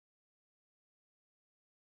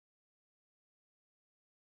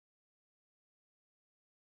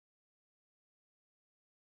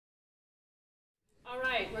All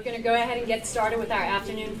right, we're going to go ahead and get started with our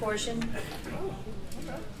afternoon portion.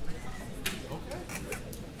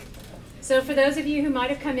 So for those of you who might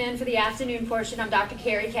have come in for the afternoon portion, I'm Dr.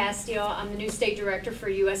 Carrie, Castille. I'm the new state director for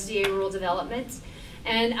USDA Rural Development.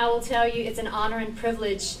 And I will tell you, it's an honor and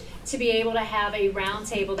privilege to be able to have a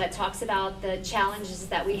roundtable that talks about the challenges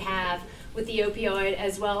that we have with the opioid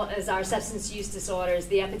as well as our substance use disorders,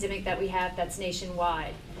 the epidemic that we have that's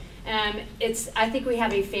nationwide. I think we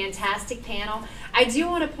have a fantastic panel. I do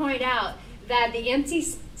want to point out that the empty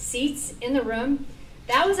seats in the room,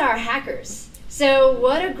 that was our hackers. So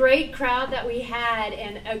what a great crowd that we had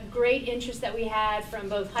and a great interest that we had from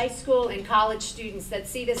both high school and college students that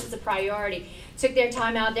see this as a priority. Took their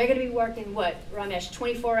time out. They're going to be working, what, Ramesh,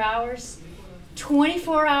 24 hours?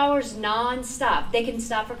 24 hours non-stop. They can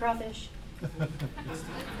stop for crawfish.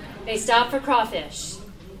 They stop for crawfish.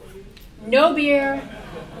 No beer.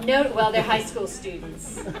 No, well, they're high school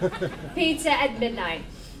students. Pizza at midnight.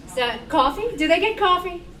 So, coffee? Do they get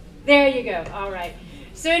coffee? There you go. All right.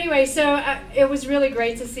 So anyway, it was really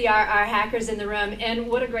great to see our hackers in the room, and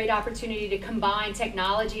what a great opportunity to combine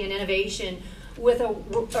technology and innovation with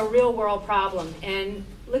a real world problem and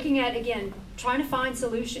looking at, again, trying to find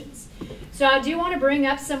solutions. So I do want to bring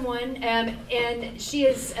up someone, and she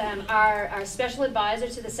is our special advisor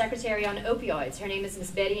to the Secretary on opioids. Her name is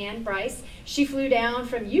Miss Betty Ann Bryce. She flew down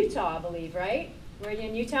from Utah, I believe, right? Were you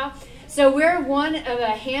in Utah? So we're one of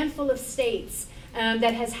a handful of states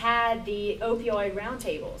that has had the opioid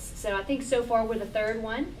roundtables. So I think so far we're the third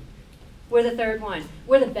one. We're the third one.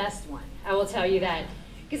 We're the best one, I will tell you that.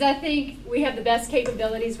 Because I think we have the best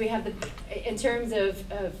capabilities. We have in terms of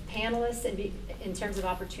panelists and in terms of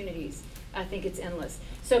opportunities, I think it's endless.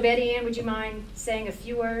 So Betty Ann, would you mind saying a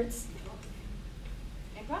few words?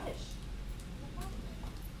 And crawfish.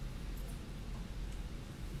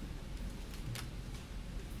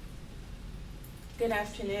 Good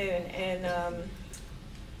afternoon, and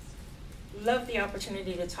love the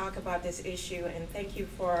opportunity to talk about this issue, and thank you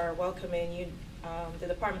for welcoming the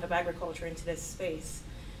Department of Agriculture into this space.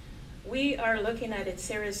 We are looking at it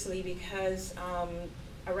seriously because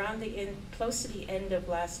around close to the end of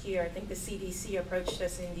last year, I think the CDC approached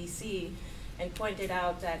us in DC and pointed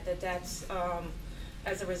out that the deaths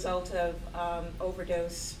as a result of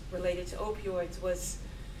overdose related to opioids was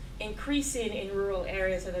increasing in rural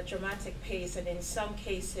areas at a dramatic pace, and in some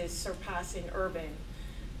cases surpassing urban.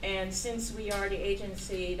 And since we are the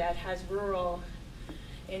agency that has rural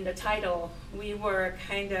in the title, we were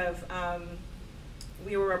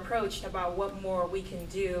we were approached about what more we can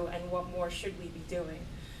do and what more should we be doing.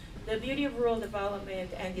 The beauty of rural development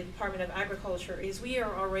and the Department of Agriculture is we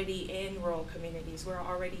are already in rural communities. We're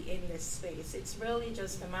already in this space. It's really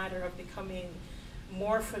just a matter of becoming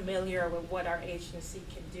more familiar with what our agency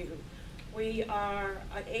can do. We are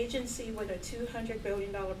an agency with a $200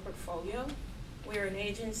 billion portfolio. We're an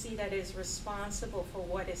agency that is responsible for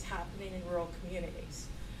what is happening in rural communities.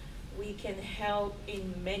 We can help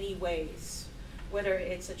in many ways, whether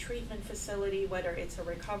it's a treatment facility, whether it's a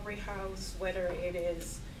recovery house, whether it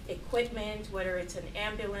is equipment, whether it's an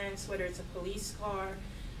ambulance, whether it's a police car.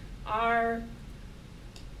 Our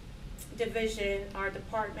division, our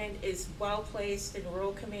department is well placed in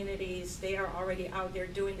rural communities. They are already out there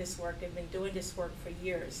doing this work. They've been doing this work for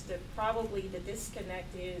years. Probably the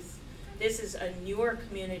disconnect is this is a newer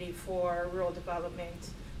community for rural development,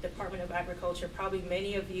 Department of Agriculture. Probably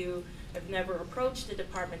many of you have never approached the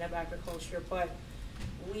Department of Agriculture, but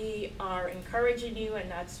we are encouraging you,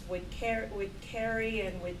 and that's with Carrie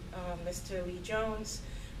and with Mr. Lee Jones,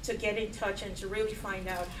 to get in touch and to really find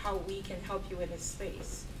out how we can help you in this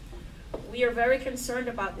space. We are very concerned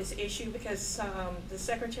about this issue because the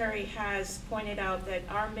Secretary has pointed out that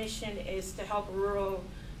our mission is to help rural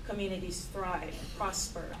communities thrive,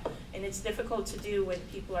 prosper, and it's difficult to do when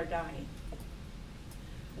people are dying.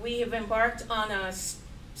 We have embarked on a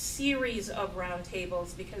series of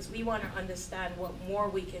roundtables because we want to understand what more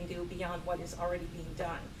we can do beyond what is already being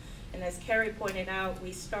done. And as Carrie pointed out,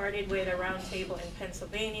 we started with a roundtable in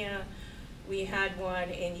Pennsylvania. We had one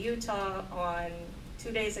in Utah on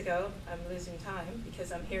 2 days ago. I'm losing time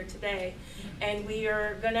because I'm here today. And we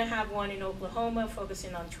are going to have one in Oklahoma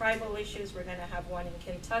focusing on tribal issues. We're going to have one in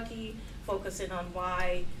Kentucky focusing on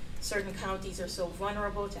why certain counties are so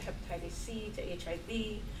vulnerable to hepatitis C, to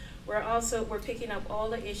HIV. We're picking up all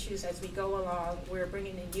the issues as we go along. We're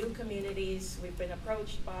bringing in new communities. We've been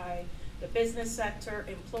approached by the business sector,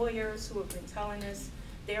 employers who have been telling us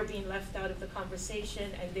they're being left out of the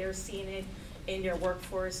conversation and they're seeing it in their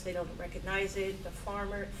workforce. They don't recognize it. The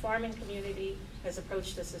farming community has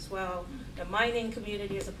approached us as well. The mining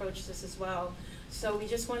community has approached us as well. So we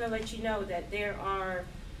just want to let you know that there are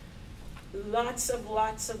lots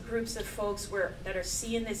of groups of folks that are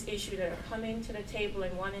seeing this issue, that are coming to the table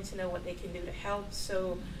and wanting to know what they can do to help.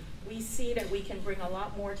 So we see that we can bring a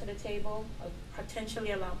lot more to the table.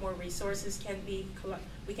 Potentially a lot more resources we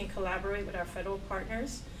can collaborate with our federal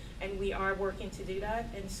partners, and we are working to do that.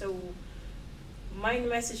 And so my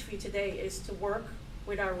message for you today is to work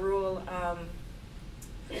with our rural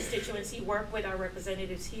constituency, work with our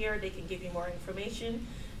representatives here. They can give you more information.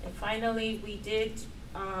 And finally, we did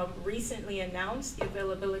recently announce the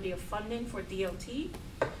availability of funding for DLT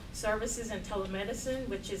services and telemedicine,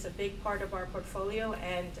 which is a big part of our portfolio.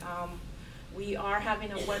 And we are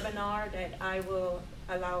having a webinar that I will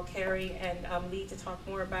allow Carrie and Lee to talk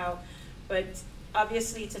more about. But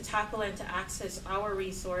obviously, to tackle and to access our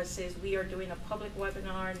resources, we are doing a public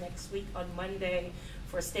webinar next week on Monday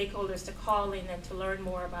for stakeholders to call in and to learn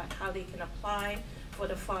more about how they can apply for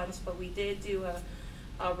the funds. But we did do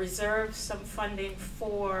reserve some funding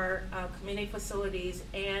for community facilities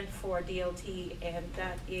and for DLT, and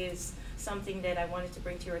that is something that I wanted to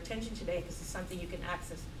bring to your attention today because it's something you can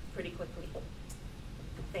access pretty quickly.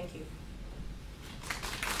 Thank you.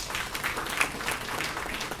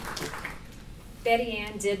 Betty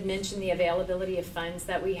Ann did mention the availability of funds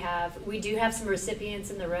that we have. We do have some recipients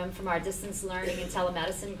in the room from our distance learning and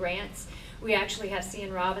telemedicine grants. We actually have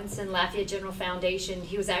C.N. Robinson, Lafayette General Foundation.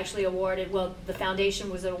 He was actually awarded, well, the foundation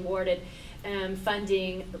was awarded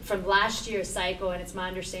funding from last year's cycle, and it's my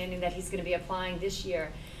understanding that he's going to be applying this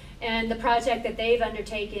year. And the project that they've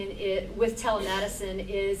undertaken with telemedicine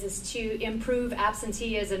is to improve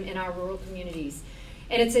absenteeism in our rural communities.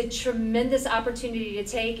 And it's a tremendous opportunity to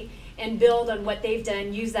take and build on what they've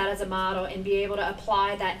done, use that as a model, and be able to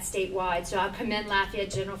apply that statewide. So I commend Lafayette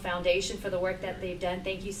General Foundation for the work that they've done.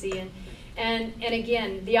 Thank you, C.N. And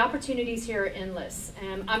again, the opportunities here are endless.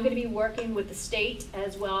 I'm going to be working with the state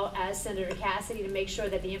as well as Senator Cassidy to make sure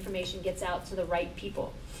that the information gets out to the right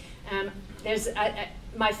people.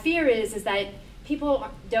 My fear is that people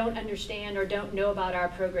don't understand or don't know about our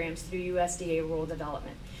programs through USDA Rural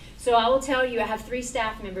Development. So I will tell you, I have 3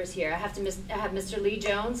 staff members here. I have Mr. Lee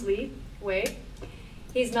Jones. Lee, wait.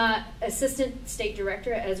 He's my assistant state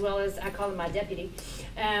director, as well as I call him my deputy.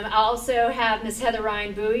 I also have Ms. Heather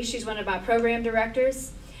Ryan Bowie. She's one of my program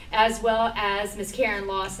directors, as well as Ms. Karen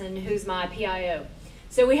Lawson, who's my PIO.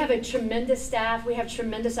 So we have a tremendous staff. We have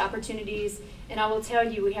tremendous opportunities, and I will tell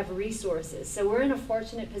you, we have resources. So we're in a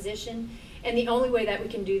fortunate position, and the only way that we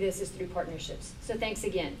can do this is through partnerships. So thanks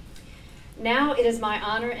again. Now it is my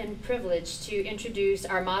honor and privilege to introduce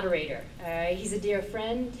our moderator. He's a dear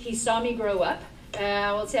friend. He saw me grow up.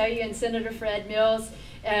 I will tell you, and Senator Fred Mills,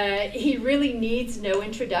 he really needs no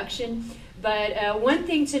introduction. But one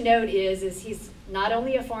thing to note is he's not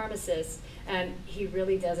only a pharmacist, he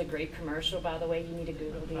really does a great commercial, by the way. You need to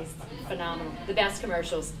Google these. Phenomenal. The best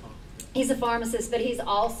commercials. He's a pharmacist, but he's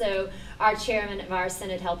also our chairman of our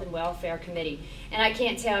Senate Health and Welfare Committee. And I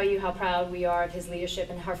can't tell you how proud we are of his leadership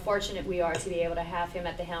and how fortunate we are to be able to have him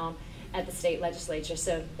at the helm at the state legislature.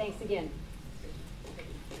 So thanks again.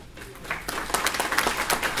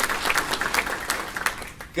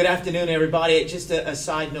 Good afternoon, everybody. Just a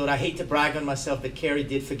side note, I hate to brag on myself, but Carrie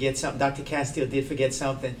did forget something. Dr. Castille did forget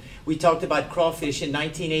something. We talked about crawfish. In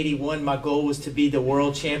 1981, my goal was to be the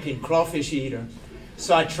world champion crawfish eater.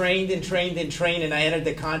 So I trained and trained and trained, and I entered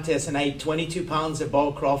the contest, and I ate 22 pounds of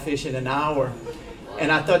bald crawfish in an hour.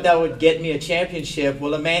 And I thought that would get me a championship.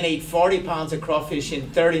 Well, a man ate 40 pounds of crawfish in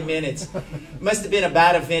 30 minutes. It must have been a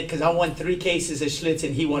bad event because I won 3 cases of Schlitz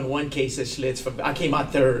and he won 1 case of Schlitz. I came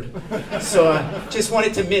out 3rd. So I just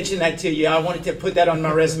wanted to mention that to you. I wanted to put that on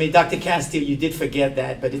my resume. Dr. Castille, you did forget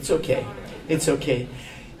that, but it's okay. It's okay.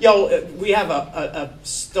 Yo, we have a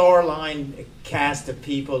star-line cast of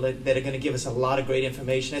people that are going to give us a lot of great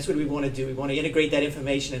information. That's what we want to do. We want to integrate that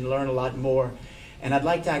information and learn a lot more. And I'd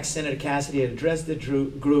like to ask Senator Cassidy to address the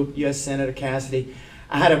group, U.S. Senator Cassidy.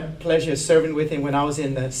 I had a pleasure of serving with him when I was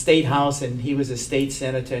in the State House, and he was a state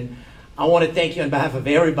senator. And I want to thank you on behalf of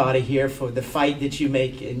everybody here for the fight that you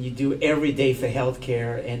make and you do every day for health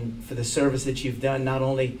care and for the service that you've done, not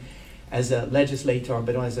only as a legislator,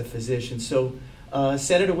 but as a physician. So,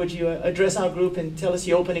 Senator, would you address our group and tell us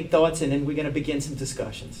your opening thoughts, and then we're going to begin some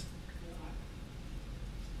discussions.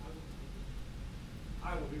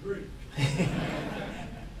 I will be brief.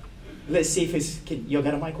 Let's see if it's, you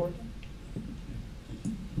got a mic working?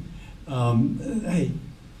 Hey,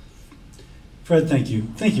 Fred, thank you.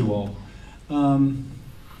 Thank you all.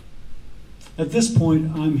 At this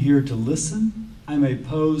point, I'm here to listen. I may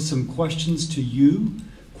pose some questions to you,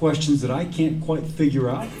 questions that I can't quite figure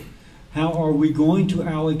out. How are we going to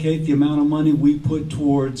allocate the amount of money we put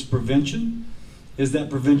towards prevention? Is that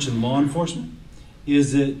prevention law enforcement?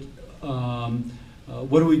 Is it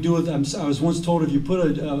What do we do with, I was once told if you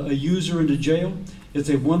put a user into jail, it's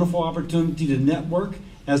a wonderful opportunity to network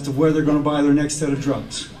as to where they're going to buy their next set of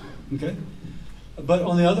drugs. Okay? But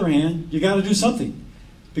on the other hand, you got to do something,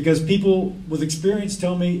 because people with experience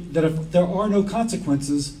tell me that if there are no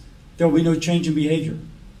consequences, there will be no change in behavior.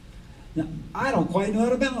 Now, I don't quite know how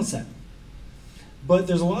to balance that. But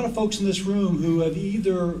there's a lot of folks in this room who have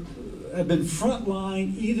been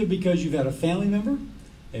frontline either because you've had a family member,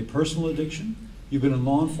 a personal addiction, you've been in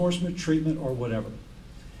law enforcement, treatment, or whatever.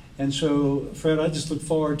 And so, Fred, I just look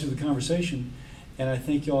forward to the conversation, and I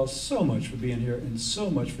thank you all so much for being here and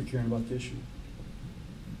so much for caring about the issue.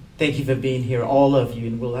 Thank you for being here, all of you,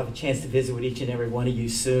 and we'll have a chance to visit with each and every one of you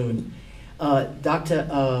soon.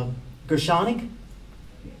 Dr. Gershanik,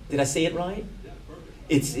 did I say it right? Yeah,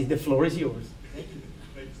 perfect. The floor is yours. Thank you.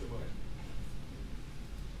 Thank you so much.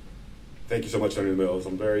 Thank you so much, Senator Mills.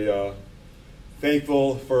 I'm very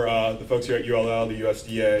thankful for the folks here at ULL, the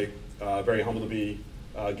USDA. Very humbled to be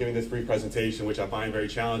giving this brief presentation, which I find very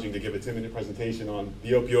challenging to give a 10-minute presentation on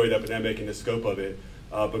the opioid epidemic and the scope of it.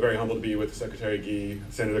 But very humbled to be with Secretary Gee,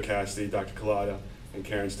 Senator Cassidy, Dr. Culotta, and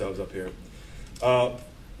Karen Stubbs up here.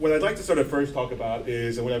 What I'd like to sort of first talk about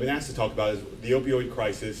is, and what I've been asked to talk about, is the opioid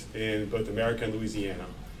crisis in both America and Louisiana,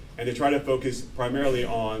 and to try to focus primarily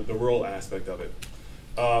on the rural aspect of it.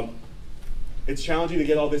 It's challenging to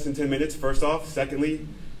get all this in 10 minutes, first off. Secondly,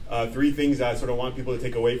 three things that I sort of want people to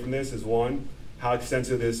take away from this is, one, how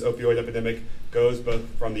extensive this opioid epidemic goes, both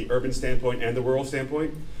from the urban standpoint and the rural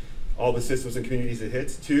standpoint, all the systems and communities it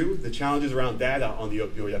hits. Two, the challenges around data on the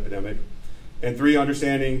opioid epidemic. And three,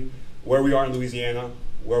 understanding where we are in Louisiana,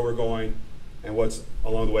 where we're going, and what's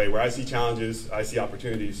along the way. Where I see challenges, I see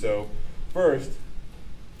opportunities. So first,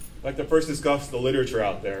 I'd like to first discuss the literature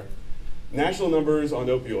out there. National numbers on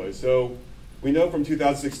opioids. So we know from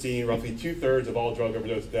 2016, roughly 2/3 of all drug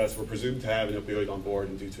overdose deaths were presumed to have an opioid on board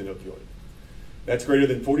and due to an opioid. That's greater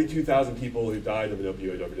than 42,000 people who died of an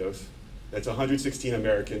opioid overdose. That's 116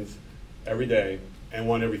 Americans every day, and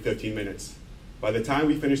one every 15 minutes. By the time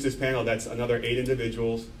we finish this panel, that's another 8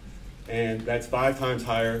 individuals, and that's 5 times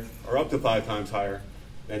higher, or up to 5 times higher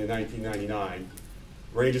than in 1999.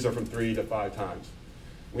 Ranges are from 3 to 5 times.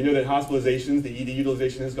 We know that hospitalizations, the ED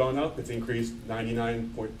utilization has gone up. It's increased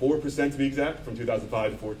 99.4% to be exact, from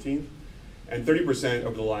 2005 to 14, and 30%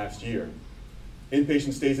 over the last year.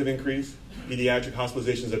 Inpatient stays have increased. Pediatric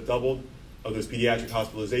hospitalizations have doubled. Of those pediatric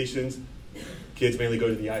hospitalizations, kids mainly go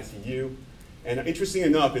to the ICU. And interesting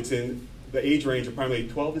enough, it's in the age range of primarily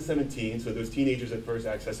 12 to 17, so those teenagers that first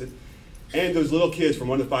access it, and those little kids from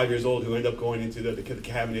 1 to 5 years old who end up going into the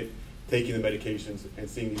cabinet, taking the medications, and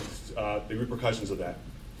seeing the repercussions of that.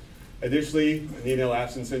 Additionally, neonatal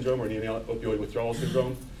abstinence syndrome, or neonatal opioid withdrawal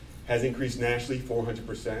syndrome, has increased nationally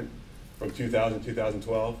 400% from 2000 to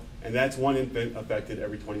 2012, and that's one infant affected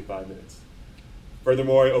every 25 minutes.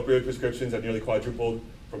 Furthermore, opioid prescriptions have nearly quadrupled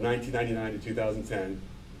from 1999 to 2010,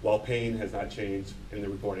 while pain has not changed in the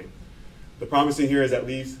reporting. The promising here is at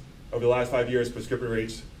least over the last 5 years, prescription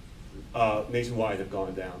rates nationwide have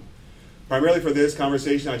gone down. Primarily for this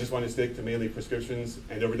conversation, I just want to stick to mainly prescriptions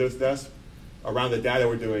and overdose deaths around the data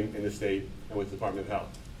we're doing in the state and with the Department of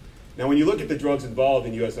Health. Now, when you look at the drugs involved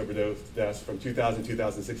in U.S. overdose deaths from 2000 to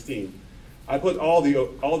 2016, I put all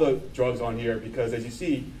the drugs on here because, as you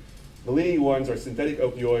see, the leading ones are synthetic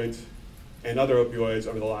opioids and other opioids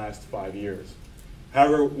over the last 5 years.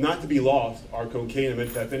 However, not to be lost are cocaine and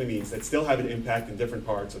methamphetamines that still have an impact in different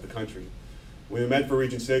parts of the country. When we met for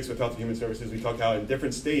Region 6 with Health and Human Services, we talked how in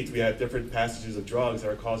different states we have different passages of drugs that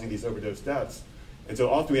are causing these overdose deaths. And so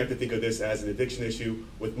often we have to think of this as an addiction issue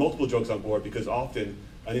with multiple drugs on board, because often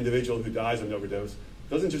an individual who dies of an overdose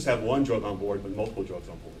doesn't just have one drug on board, but multiple drugs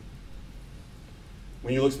on board.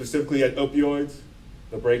 When you look specifically at opioids,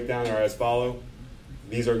 the breakdown are as follows.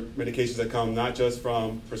 These are medications that come not just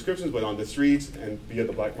from prescriptions, but on the streets and via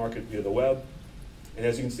the black market, via the web. And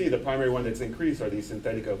as you can see, the primary one that's increased are these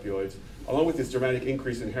synthetic opioids, along with this dramatic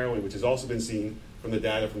increase in heroin, which has also been seen from the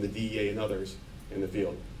data from the DEA and others in the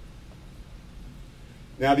field.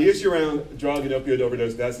 Now, the issue around drug and opioid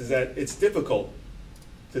overdose deaths is that it's difficult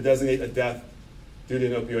to designate a death due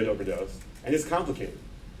to an opioid overdose, and it's complicated.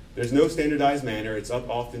 There's no standardized manner. It's up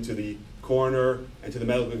often to the coroner and to the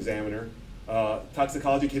medical examiner.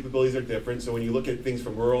 Toxicology capabilities are different, so when you look at things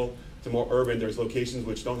from rural to more urban, there's locations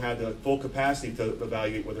which don't have the full capacity to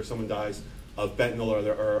evaluate whether someone dies of fentanyl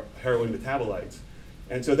or heroin metabolites.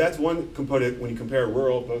 And so that's one component when you compare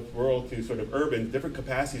both rural to sort of urban, different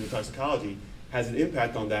capacities of toxicology has an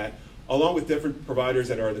impact on that, along with different providers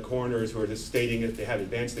that are the coroners who are just stating if they have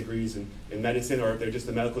advanced degrees in medicine or if they're just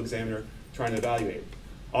a medical examiner trying to evaluate.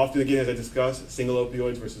 Often, again, as I discussed, single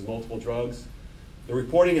opioids versus multiple drugs. The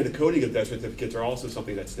reporting and the coding of death certificates are also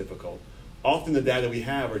something that's difficult. Often the data we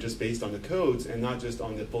have are just based on the codes and not just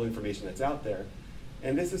on the full information that's out there.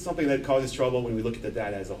 And this is something that causes trouble when we look at the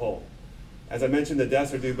data as a whole. As I mentioned, the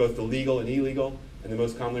deaths are due both to legal and illegal, and the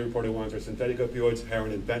most commonly reported ones are synthetic opioids,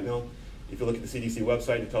 heroin, and fentanyl. If you look at the CDC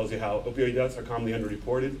website, it tells you how opioid deaths are commonly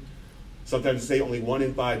underreported. Sometimes they say only 1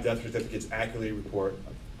 in 5 death certificates accurately report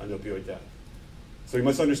an opioid death. So we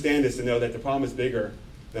must understand this to know that the problem is bigger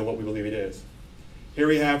than what we believe it is. Here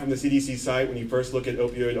we have from the CDC site, when you first look at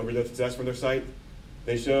opioid overdose deaths from their site,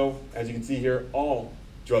 they show, as you can see here, all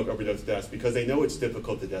drug overdose deaths because they know it's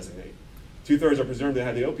difficult to designate. 2/3 are presumed to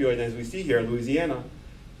have the opioid, and as we see here, Louisiana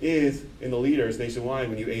is in the leaders nationwide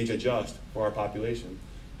when you age adjust for our population.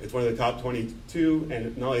 It's one of the top 22,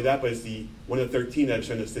 and not only that, but it's one of the 13 that have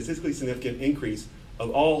shown a statistically significant increase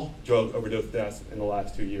of all drug overdose deaths in the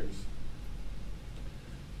last 2 years.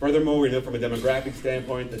 Furthermore, we know from a demographic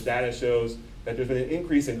standpoint, the data shows that there's been an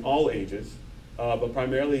increase in all ages, but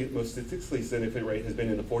primarily, most statistically significant rate has been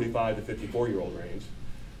in the 45 to 54-year-old range.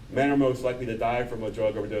 Men are most likely to die from a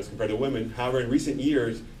drug overdose compared to women. However, in recent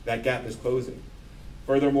years, that gap is closing.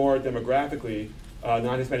 Furthermore, demographically,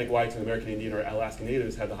 non-Hispanic whites and American Indian or Alaskan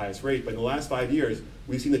Natives have the highest rate, but in the last 5 years,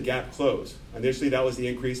 we've seen the gap close. Initially, that was the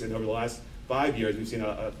increase, and over the last 5 years, we've seen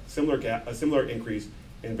a similar increase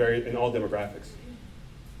in all demographics.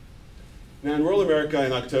 Now, in rural America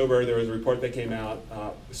in October, there was a report that came out,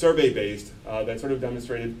 survey-based, that sort of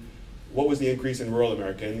demonstrated what was the increase in rural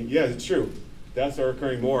America. And yeah, it's true. Deaths are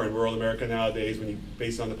occurring more in rural America nowadays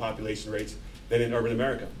based on the population rates than in urban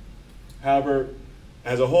America. However,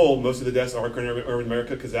 as a whole, most of the deaths are occurring in urban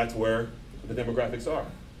America because that's where the demographics are.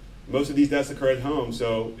 Most of these deaths occur at home,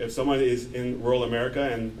 so if someone is in rural America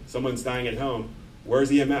and someone's dying at home,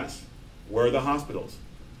 where's EMS? Where are the hospitals?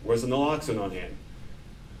 Where's the naloxone on hand?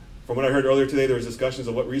 From what I heard earlier today, there was discussions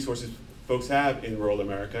of what resources folks have in rural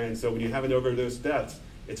America, and so when you have an overdose deaths,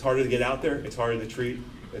 it's harder to get out there, it's harder to treat,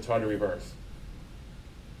 it's harder to reverse.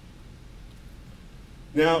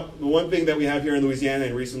 Now, the one thing that we have here in Louisiana,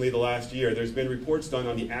 and recently the last year, there's been reports done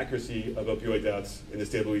on the accuracy of opioid deaths in the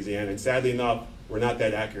state of Louisiana, and sadly enough, we're not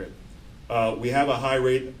that accurate. We have a high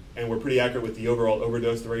rate, and we're pretty accurate with the overall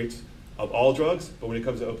overdose rates of all drugs, but when it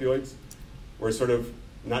comes to opioids, we're sort of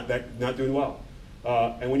not doing well.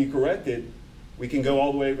 And when you correct it, we can go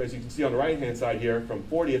all the way, as you can see on the right-hand side here, from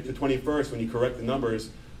 40th to 21st when you correct the numbers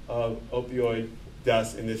of opioid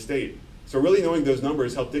deaths in this state. So really knowing those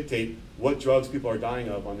numbers help dictate what drugs people are dying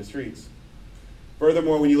of on the streets.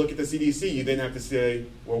 Furthermore, when you look at the CDC, you then have to say,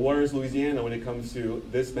 well, where is Louisiana when it comes to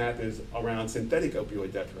this map is around synthetic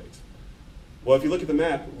opioid death rates? Well, if you look at the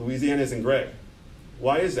map, Louisiana is in gray.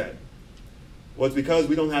 Why is that? Well, it's because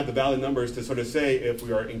we don't have the valid numbers to sort of say if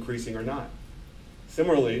we are increasing or not.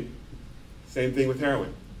 Similarly, same thing with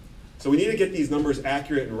heroin. So we need to get these numbers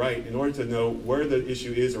accurate and right in order to know where the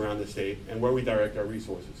issue is around the state and where we direct our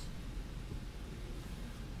resources.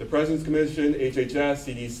 The President's Commission, HHS,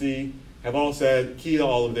 CDC have all said key to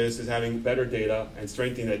all of this is having better data and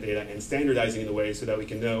strengthening that data and standardizing in a way so that we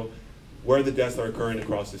can know where the deaths are occurring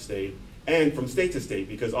across the state and from state to state,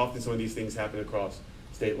 because often some of these things happen across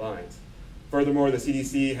state lines. Furthermore, the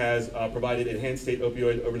CDC has provided enhanced state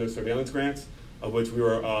opioid overdose surveillance grants, of which we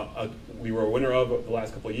were a winner of the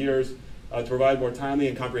last couple of years, to provide more timely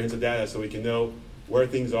and comprehensive data so we can know where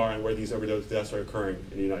things are and where these overdose deaths are occurring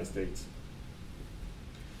in the United States.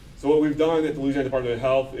 So what we've done at the Louisiana Department of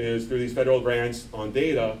Health is, through these federal grants on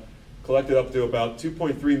data, collected up to about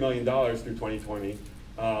 $2.3 million through 2020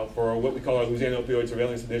 for what we call our Louisiana Opioid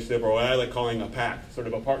Surveillance Initiative, or what I like calling a PAC, sort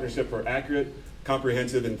of a partnership for accurate,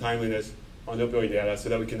 comprehensive, and timeliness on opioid data so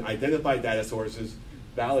that we can identify data sources,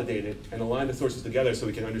 validate it, and align the sources together so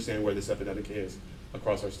we can understand where this epidemic is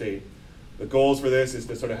across our state. The goals for this is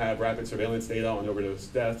to sort of have rapid surveillance data on overdose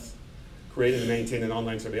deaths, create and maintain an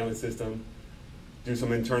online surveillance system, do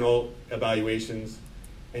some internal evaluations,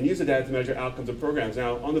 and use the data to measure outcomes of programs.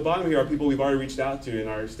 Now, on the bottom here are people we've already reached out to in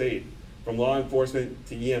our state, from law enforcement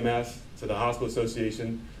to EMS to the Hospital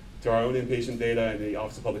Association to our own inpatient data and the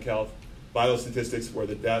Office of Public Health, vital statistics where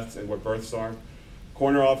the deaths and where births are,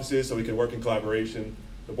 corner offices so we can work in collaboration,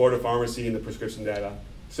 the Board of Pharmacy and the prescription data,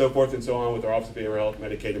 so forth and so on with our Office of Behavioral Health,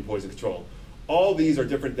 Medicaid, and Poison Control. All these are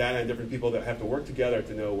different data and different people that have to work together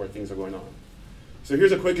to know where things are going on. So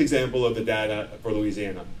here's a quick example of the data for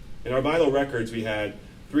Louisiana. In our vital records, we had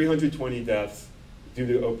 320 deaths due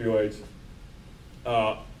to opioids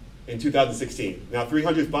in 2016. Now,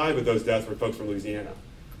 305 of those deaths were folks from Louisiana.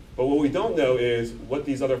 But what we don't know is what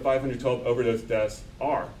these other 512 overdose deaths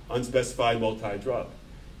are, unspecified multi-drug.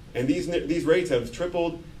 And these rates have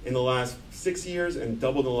tripled in the last 6 years and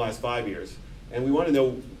doubled in the last 5 years. And we want to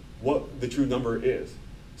know what the true number is.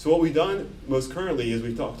 So what we've done most currently is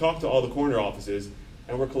we've talked to all the coroner offices,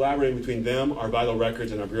 and we're collaborating between them, our vital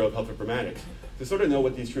records, and our Bureau of Health Informatics to sort of know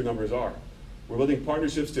what these true numbers are. We're building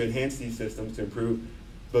partnerships to enhance these systems to improve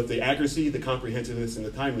both the accuracy, the comprehensiveness, and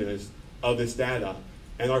the timeliness of this data.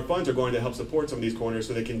 And our funds are going to help support some of these coroners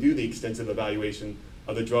so they can do the extensive evaluation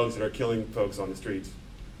of the drugs that are killing folks on the streets.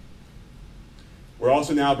 We're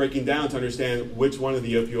also now breaking down to understand which one of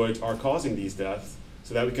the opioids are causing these deaths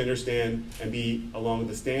so that we can understand and be along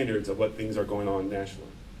the standards of what things are going on nationally.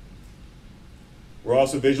 We're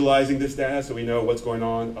also visualizing this data so we know what's going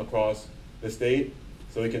on across the state,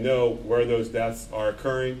 so we can know where those deaths are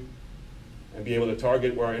occurring and be able to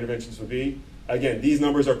target where our interventions would be. Again, these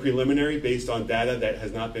numbers are preliminary based on data that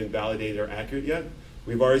has not been validated or accurate yet.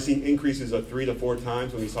 We've already seen increases of 3 to 4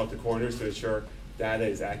 times when we talk to coroners to ensure data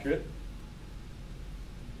is accurate.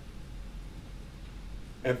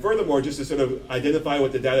 And furthermore, just to sort of identify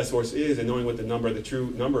what the data source is and knowing what the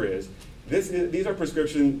true number is, these are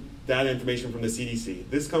prescription data information from the CDC.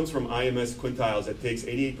 This comes from IMS quintiles that takes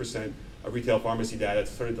 88% of retail pharmacy data to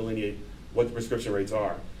sort of delineate what the prescription rates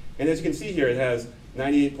are. And as you can see here, it has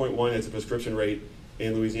 98.1 as a prescription rate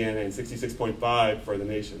in Louisiana and 66.5 for the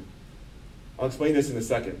nation. I'll explain this in a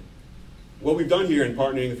second. What we've done here in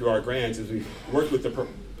partnering through our grants is we've worked with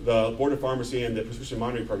the Board of Pharmacy and the Prescription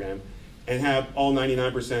Monitoring Program and have all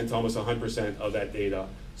 99% to almost 100% of that data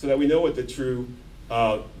so that we know what the true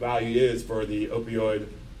value is for the opioid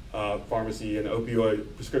pharmacy and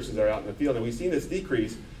opioid prescriptions that are out in the field. And we've seen this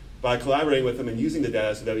decrease by collaborating with them and using the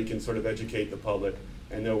data so that we can sort of educate the public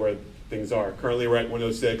and know where things are. Currently, we're at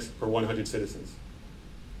 106 per 100 citizens.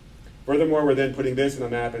 Furthermore, we're then putting this in a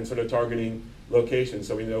map and sort of targeting locations.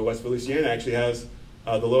 So we know West Louisiana actually has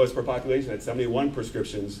the lowest per population at 71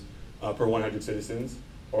 prescriptions per 100 citizens.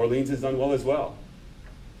 Orleans has done well as well.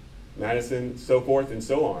 Madison, so forth and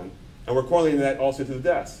so on. And we're correlating that also to the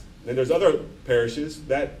deaths. Then there's other parishes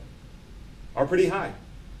that are pretty high.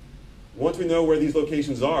 Once we know where these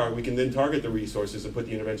locations are, we can then target the resources and put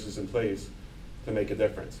the interventions in place to make a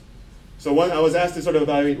difference. So I was asked to sort of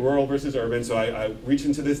evaluate rural versus urban, so I reached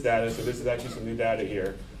into this data, so this is actually some new data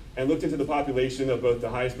here, and looked into the population of both the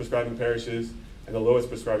highest prescribing parishes and the lowest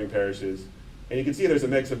prescribing parishes. And you can see there's a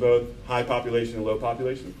mix of both high population and low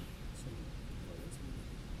population.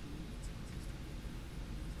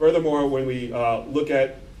 Furthermore, when we look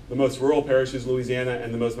at the most rural parishes of Louisiana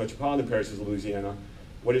and the most metropolitan parishes of Louisiana,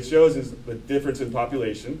 what it shows is the difference in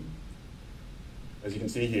population, as you can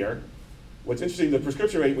see here. What's interesting, the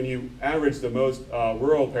prescription rate, when you average the most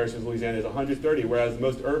rural parishes of Louisiana is 130, whereas the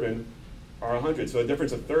most urban are 100, so a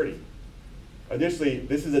difference of 30. Additionally,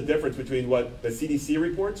 this is a difference between what the CDC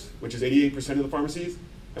reports, which is 88% of the pharmacies,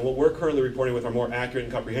 and what we're currently reporting with our more accurate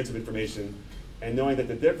and comprehensive information, and knowing that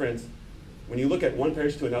the difference, when you look at one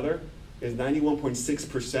parish to another, is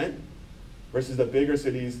 91.6% versus the bigger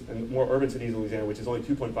cities and more urban cities in Louisiana, which is only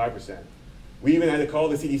 2.5%. We even had to call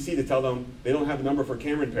the CDC to tell them they don't have a number for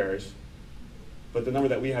Cameron Parish, but the number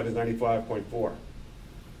that we have is 95.4.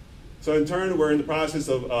 So in turn, we're in the process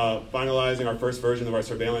of finalizing our first version of our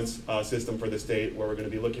surveillance system for the state, where we're going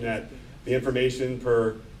to be looking at the information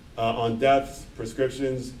on deaths,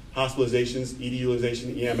 prescriptions, hospitalizations, ED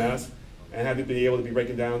utilization, EMS, and have it be able to be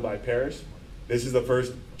broken down by parish. This is the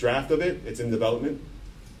first draft of it. It's in development.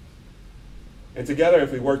 And together,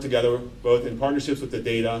 if we work together, both in partnerships with the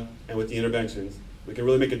data and with the interventions, we can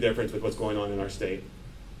really make a difference with what's going on in our state.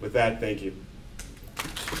 With that, thank you.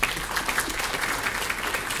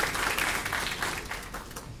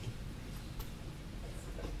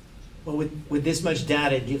 Well, with this much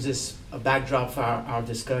data, it gives us a backdrop for our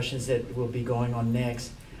discussions that will be going on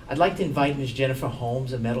next. I'd like to invite Ms. Jennifer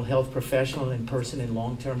Holmes, a mental health professional and person in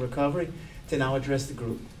long-term recovery, to now address the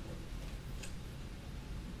group.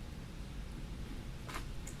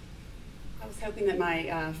 I was hoping that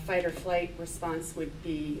my fight or flight response would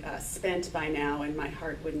be spent by now and my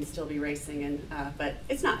heart wouldn't still be racing, but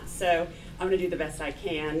it's not. So I'm going to do the best I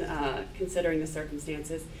can considering the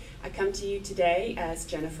circumstances. I come to you today as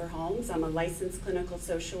Jennifer Holmes. I'm a licensed clinical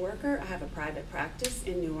social worker. I have a private practice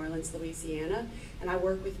in New Orleans, Louisiana, and I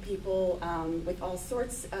work with people with all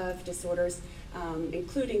sorts of disorders,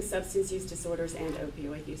 including substance use disorders and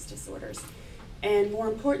opioid use disorders. And more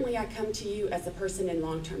importantly, I come to you as a person in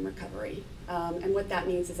long-term recovery. And what that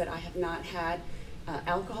means is that I have not had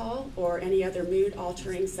alcohol or any other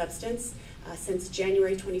mood-altering substance since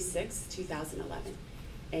January 26, 2011.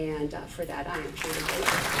 And for that, I am truly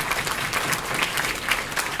grateful.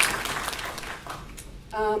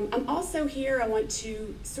 I'm also here, I want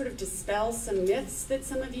to sort of dispel some myths that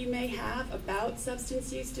some of you may have about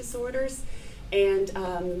substance use disorders and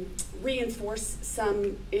reinforce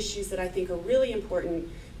some issues that I think are really important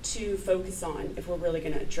to focus on if we're really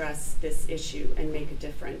going to address this issue and make a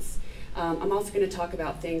difference. I'm also going to talk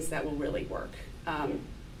about things that will really work,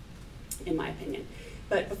 in my opinion.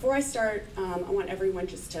 But before I start, I want everyone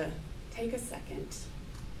just to take a second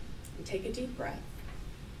and take a deep breath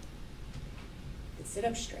and sit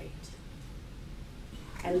up straight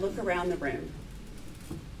and look around the room.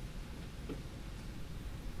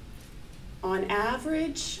 On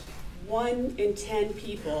average, 1 in 10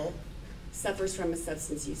 people suffers from a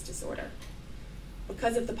substance use disorder.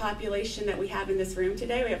 Because of the population that we have in this room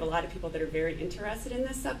today, we have a lot of people that are very interested in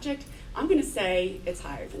this subject. I'm going to say it's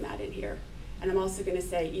higher than that in here. And I'm also going to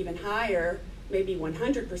say even higher, maybe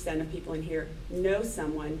 100% of people in here know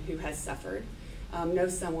someone who has suffered, know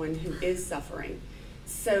someone who is suffering.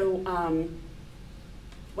 So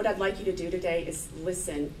what I'd like you to do today is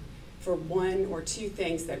listen for 1 or 2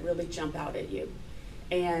 things that really jump out at you.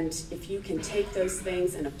 And if you can take those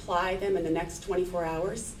things and apply them in the next 24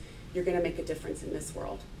 hours, you're going to make a difference in this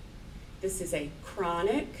world. This is a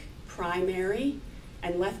chronic, primary,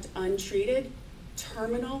 and left untreated,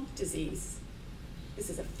 terminal disease. This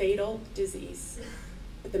is a fatal disease.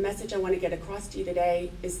 But the message I want to get across to you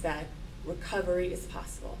today is that recovery is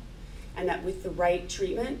possible, and that with the right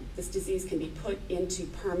treatment, this disease can be put into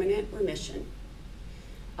permanent remission.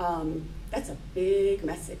 That's a big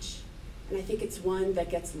message, and I think it's one that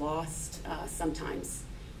gets lost sometimes.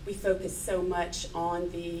 We focus so much on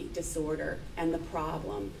the disorder and the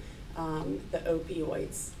problem, the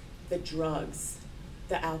opioids, the drugs,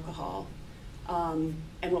 the alcohol. And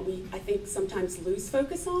what we, I think, sometimes lose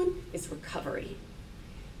focus on is recovery.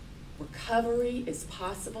 Recovery is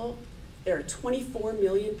possible. There are 24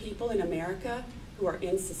 million people in America who are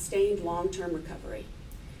in sustained long-term recovery.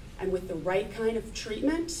 And with the right kind of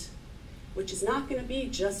treatment, which is not going to be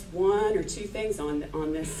just 1 or 2 things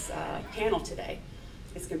on this panel today.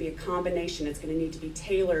 It's going to be a combination. It's going to need to be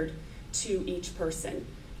tailored to each person.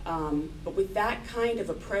 But with that kind of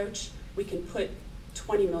approach, we can put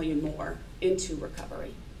 20 million more into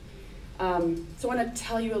recovery. So I want to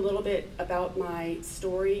tell you a little bit about my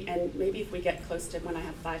story, and maybe if we get close to when I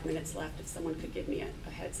have 5 minutes left, if someone could give me a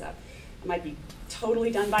heads up. I might be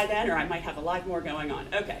totally done by then, or I might have a lot more going on.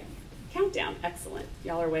 Okay, countdown, excellent.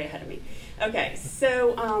 Y'all are way ahead of me. Okay,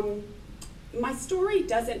 so my story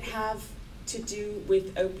doesn't have to do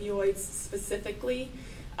with opioids specifically.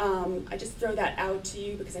 I just throw that out to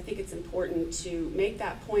you because I think it's important to make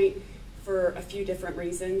that point for a few different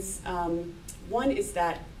reasons. One is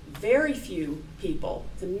that very few people,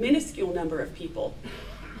 it's a minuscule number of people,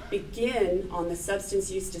 begin on the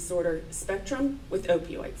substance use disorder spectrum with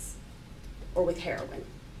opioids or with heroin.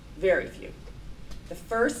 Very few. The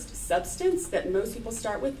first substance that most people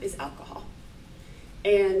start with is alcohol.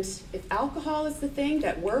 And if alcohol is the thing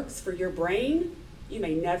that works for your brain, you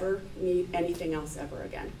may never need anything else ever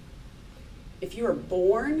again. If you are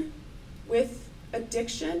born with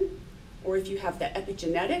addiction, or if you have the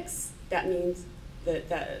epigenetics, that means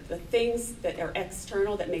the things that are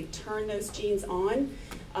external that may turn those genes on,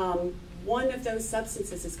 one of those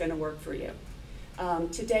substances is going to work for you.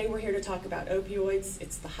 Today we're here to talk about opioids.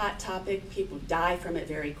 It's the hot topic. People die from it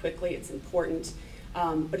very quickly. It's important.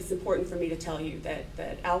 But it's important for me to tell you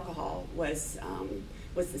that alcohol was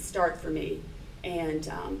the start for me and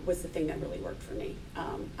was the thing that really worked for me.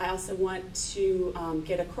 I also want to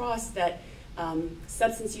get across that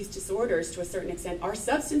substance use disorders, to a certain extent, are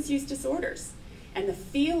substance use disorders. And the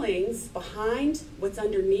feelings behind what's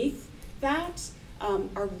underneath that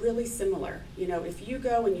are really similar. You know, if you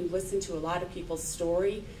go and you listen to a lot of people's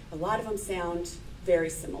story, a lot of them sound very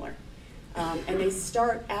similar. And they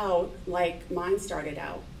start out like mine started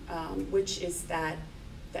out, which is that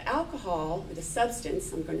the alcohol, the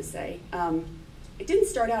substance, I'm going to say, it didn't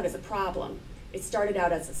start out as a problem. It started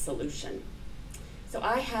out as a solution. So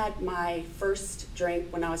I had my first drink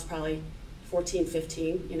when I was probably 14,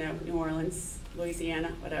 15, you know, New Orleans,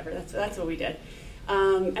 Louisiana, whatever, that's what we did.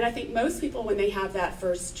 And I think most people, when they have that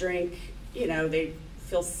first drink, you know, they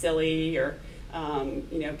feel silly or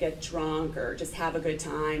you know, get drunk or just have a good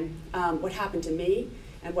time. What happened to me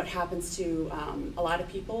and what happens to a lot of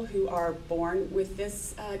people who are born with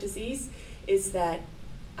this disease is that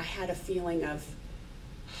I had a feeling of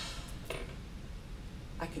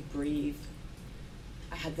I could breathe.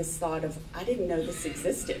 I had this thought of I didn't know this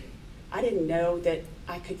existed. I didn't know that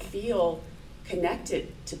I could feel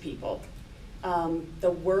connected to people.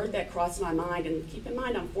 The word that crossed my mind, and keep in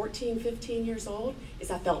mind I'm 14, 15 years old,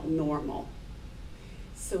 is I felt normal.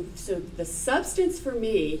 So the substance for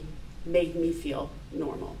me made me feel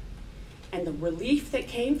normal. And the relief that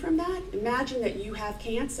came from that, imagine that you have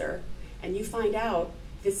cancer and you find out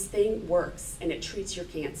this thing works and it treats your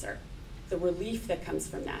cancer. The relief that comes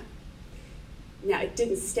from that. Now, it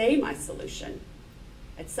didn't stay my solution.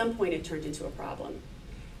 At some point, it turned into a problem.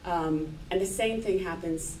 And the same thing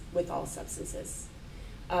happens with all substances.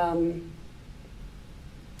 In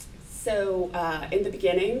the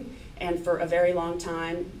beginning, and for a very long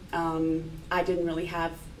time, I didn't really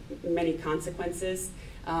have many consequences.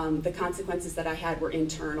 The consequences that I had were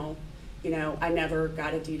internal. You know, I never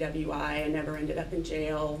got a DWI, I never ended up in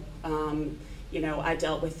jail. You know, I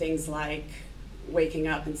dealt with things like waking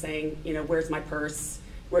up and saying, you know, where's my purse?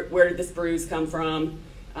 Where did this bruise come from?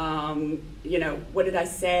 You know, what did I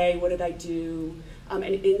say? What did I do? And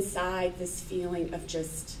inside this feeling of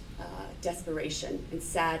just desperation and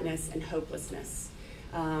sadness and hopelessness.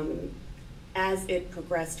 As it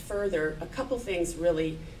progressed further, a couple things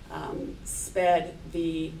really sped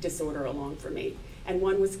the disorder along for me. And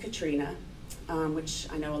one was Katrina, which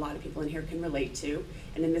I know a lot of people in here can relate to.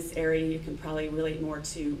 And in this area, you can probably relate more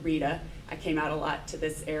to Rita. I came out a lot to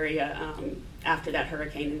this area after that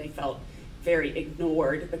hurricane, and they felt very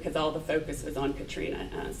ignored because all the focus was on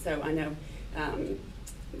Katrina. So I know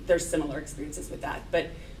there's similar experiences with that. But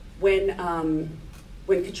when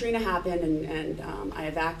Katrina happened and I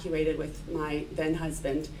evacuated with my then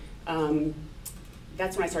husband,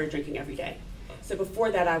 that's when I started drinking every day. So before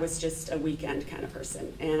that, I was just a weekend kind of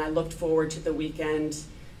person, and I looked forward to the weekend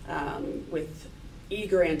with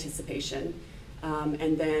eager anticipation.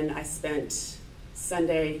 And then I spent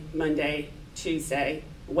Sunday, Monday, Tuesday,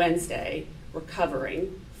 Wednesday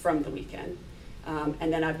recovering from the weekend.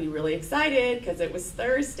 And then I'd be really excited because it was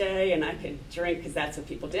Thursday and I could drink, because that's what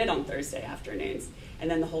people did on Thursday afternoons. And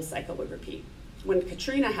then the whole cycle would repeat. When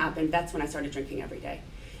Katrina happened, that's when I started drinking every day.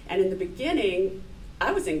 And in the beginning,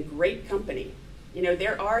 I was in great company. You know,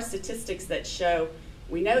 there are statistics that show,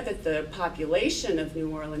 we know that the population of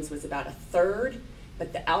New Orleans was about 1/3,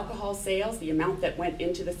 but the alcohol sales, the amount that went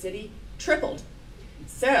into the city, tripled.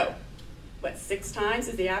 So, what, 6 times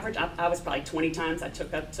is the average? I was probably 20 times. I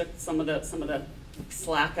took some of the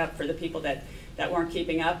slack up for the people that weren't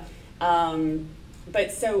keeping up.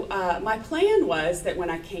 But so my plan was that when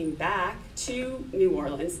I came back to New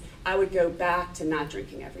Orleans, I would go back to not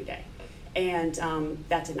drinking every day. And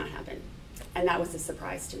that did not happen. And that was a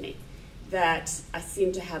surprise to me, that I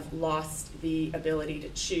seemed to have lost the ability to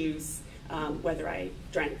choose whether I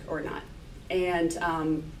drank or not. And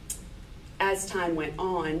as time went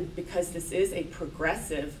on, because this is a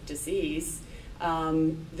progressive disease,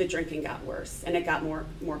 the drinking got worse and it got more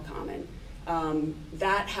common.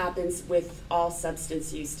 That happens with all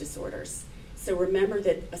substance use disorders. So remember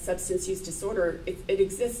that a substance use disorder, it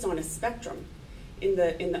exists on a spectrum. In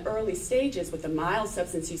the early stages with a mild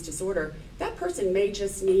substance use disorder, that person may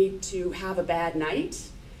just need to have a bad night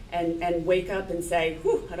and wake up and say,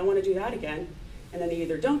 whew, I don't want to do that again. And then they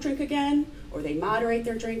either don't drink again or they moderate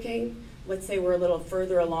their drinking. Let's say we're a little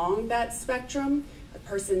further along that spectrum. A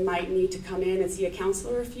person might need to come in and see a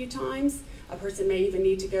counselor a few times. A person may even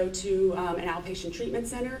need to go to an outpatient treatment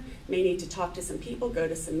center, may need to talk to some people, go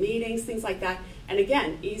to some meetings, things like that. And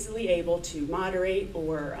again, easily able to moderate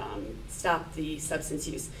or stop the substance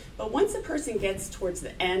use. But once a person gets towards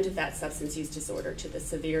the end of that substance use disorder, to the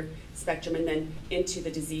severe spectrum, and then into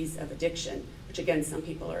the disease of addiction, which again, some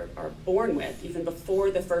people are born with, even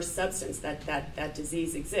before the first substance that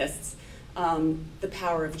disease exists, the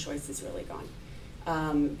power of choice is really gone.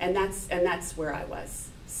 And that's where I was.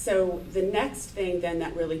 So the next thing then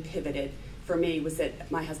that really pivoted for me was that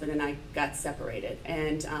my husband and I got separated.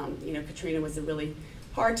 And you know, Katrina was a really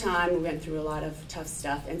hard time. We went through a lot of tough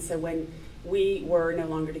stuff. And so when we were no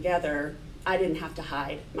longer together, I didn't have to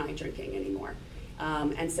hide my drinking anymore.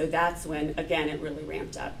 And so that's when, again, it really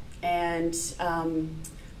ramped up. And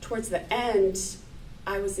towards the end,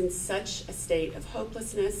 I was in such a state of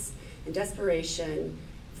hopelessness and desperation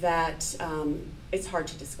that it's hard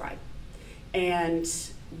to describe. And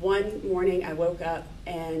one morning I woke up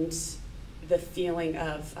and the feeling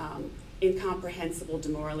of incomprehensible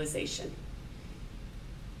demoralization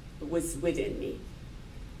was within me.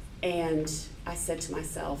 And I said to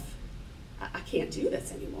myself, I can't do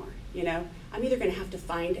this anymore. You know, I'm either going to have to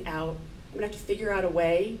find out, I'm going to have to figure out a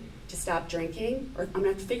way to stop drinking, or I'm going to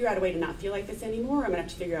have to figure out a way to not feel like this anymore, or I'm going to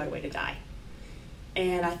have to figure out a way to die.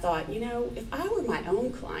 And I thought, you know, if I were my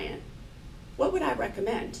own client, what would I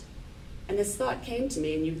recommend? And this thought came to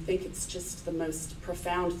me, and you'd think it's just the most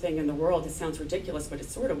profound thing in the world. It sounds ridiculous, but it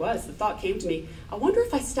sort of was. The thought came to me, I wonder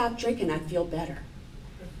if I stopped drinking, I'd feel better.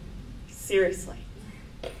 Seriously.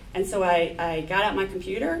 And so I got out my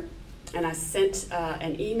computer and I sent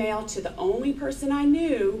an email to the only person I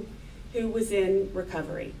knew who was in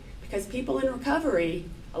recovery. Because people in recovery,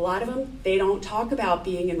 a lot of them, they don't talk about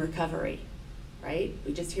being in recovery, right?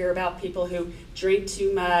 We just hear about people who drink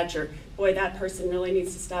too much, or boy, that person really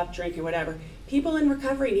needs to stop drinking, whatever. People in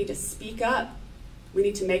recovery need to speak up. We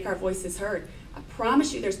need to make our voices heard. I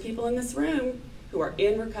promise you there's people in this room who are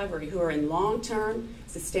in recovery, who are in long-term,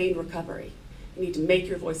 sustained recovery. You need to make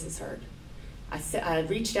your voices heard. I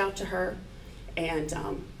reached out to her, and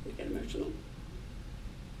I get emotional.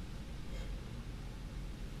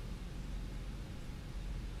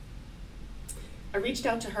 I reached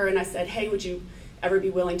out to her and I said, hey, would you ever be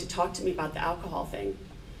willing to talk to me about the alcohol thing?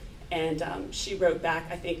 And she wrote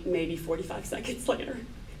back, I think maybe 45 seconds later.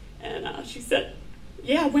 And she said,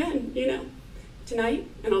 yeah, when, you know, tonight?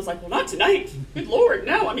 And I was like, well, not tonight. Good Lord,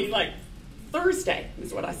 no. I mean, like, Thursday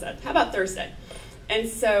is what I said. How about Thursday? And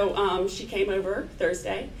so she came over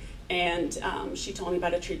Thursday, and she told me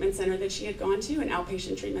about a treatment center that she had gone to, an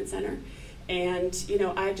outpatient treatment center. And, you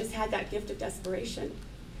know, I just had that gift of desperation.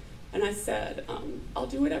 And I said, I'll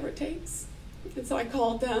do whatever it takes. And so I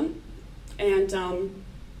called them, and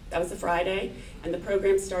that was a Friday, and the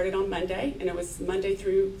program started on Monday, and it was Monday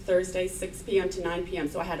through Thursday, 6 p.m. to 9 p.m.,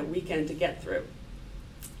 so I had a weekend to get through.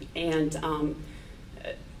 And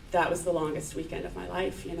that was the longest weekend of my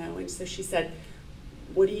life, you know. And so she said,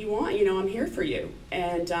 what do you want? You know, I'm here for you.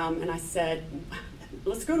 And I said,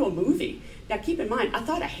 let's go to a movie. Now, keep in mind, I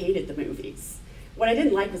thought I hated the movies. What I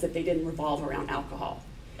didn't like was that they didn't revolve around alcohol.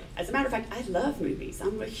 As a matter of fact, I love movies.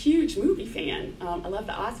 I'm a huge movie fan. I love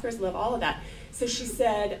the Oscars, love all of that. So she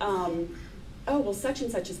said, oh, well, such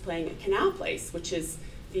and such is playing at Canal Place, which is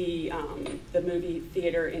the movie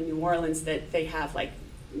theater in New Orleans that they have like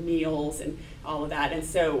meals and all of that. And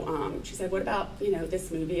so she said, what about, you know,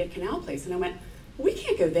 this movie at Canal Place? And I went, we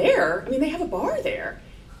can't go there. I mean, they have a bar there.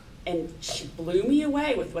 And she blew me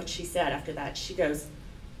away with what she said after that. She goes,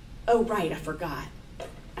 oh, right, I forgot.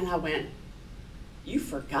 And I went, you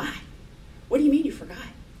forgot? What do you mean you forgot?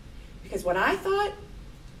 Because what I thought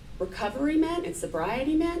recovery meant and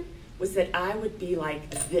sobriety meant was that I would be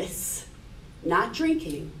like this, not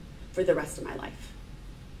drinking, for the rest of my life.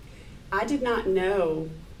 I did not know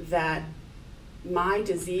that my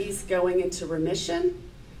disease going into remission,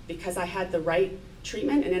 because I had the right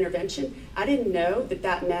treatment and intervention, I didn't know that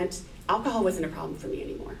that meant alcohol wasn't a problem for me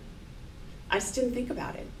anymore. I just didn't think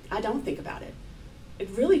about it. I don't think about it. It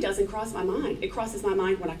really doesn't cross my mind. It crosses my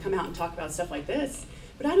mind when I come out and talk about stuff like this,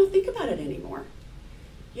 but I don't think about it anymore.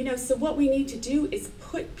 You know, so what we need to do is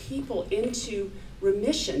put people into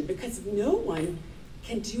remission, because no one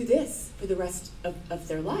can do this for the rest of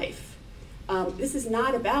their life. This is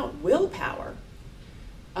not about willpower.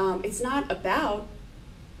 It's not about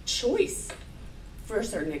choice for a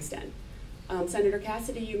certain extent. Senator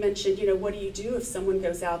Cassidy, you mentioned, you know, what do you do if someone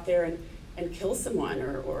goes out there and kills someone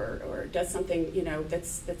or does something, you know,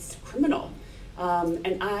 that's criminal?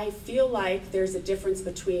 And I feel like there's a difference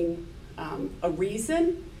between a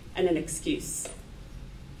reason and an excuse.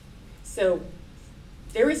 So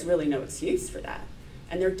there is really no excuse for that.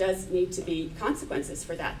 And there does need to be consequences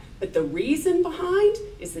for that. But the reason behind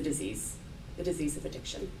is the disease of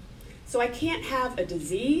addiction. So I can't have a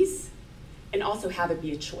disease and also have it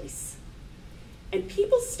be a choice. And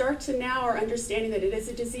people start to now are understanding that it is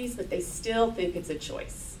a disease, but they still think it's a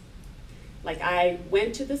choice. Like, I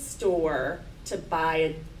went to the store to buy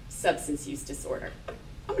a substance use disorder.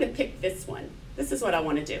 I'm gonna pick this one. This is what I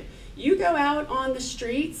wanna do. You go out on the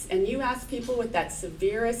streets and you ask people with that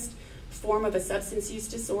severest form of a substance use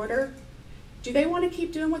disorder, do they wanna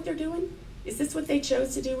keep doing what they're doing? Is this what they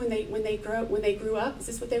chose to do when they grew up? Is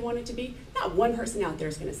this what they wanted to be? Not one person out there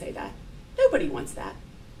is gonna say that. Nobody wants that.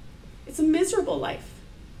 It's a miserable life.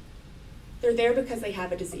 They're there because they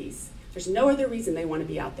have a disease. There's no other reason they want to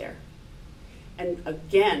be out there. And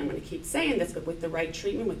again, I'm going to keep saying this, but with the right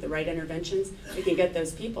treatment, with the right interventions, we can get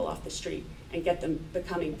those people off the street and get them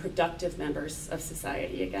becoming productive members of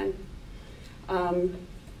society again. So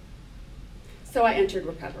I entered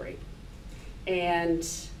recovery. And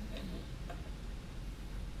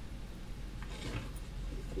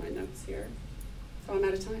my notes here. Oh, I'm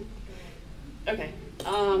out of time. Okay.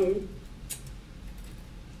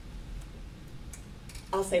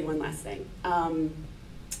 I'll say one last thing.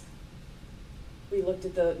 We looked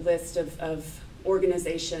at the list of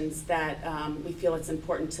organizations that we feel it's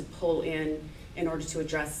important to pull in order to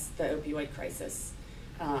address the opioid crisis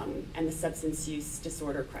and the substance use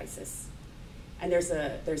disorder crisis. And there's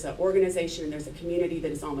an organization and there's a community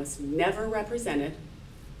that is almost never represented.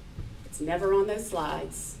 It's never on those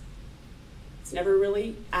slides. It's never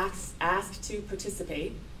really asked to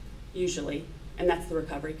participate, usually, and that's the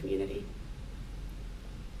recovery community.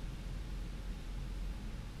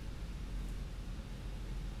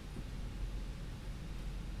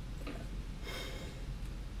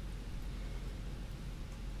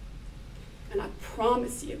 And I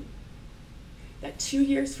promise you that 2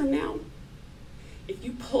 years from now, if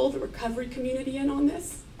you pull the recovery community in on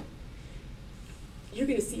this, you're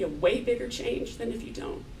going to see a way bigger change than if you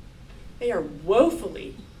don't. They are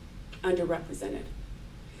woefully underrepresented.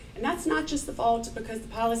 And that's not just the fault because the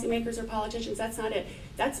policymakers are politicians. That's not it.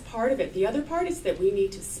 That's part of it. The other part is that we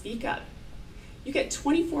need to speak up. You get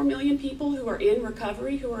 24 million people who are in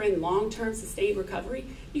recovery, who are in long-term sustained recovery.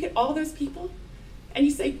 You get all those people, and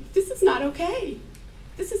you say, this is not okay.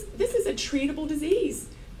 This is a treatable disease.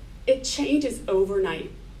 It changes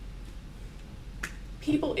overnight.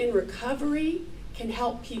 People in recovery can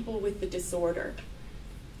help people with the disorder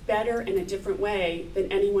better in a different way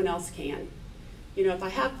than anyone else can. You know, if I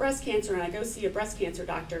have breast cancer and I go see a breast cancer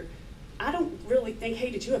doctor, I don't really think,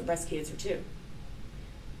 hey, did you have breast cancer too?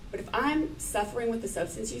 But if I'm suffering with a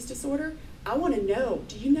substance use disorder, I want to know,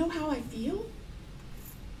 do you know how I feel?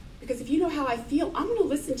 Because if you know how I feel, I'm going to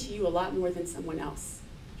listen to you a lot more than someone else.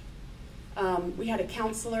 We had a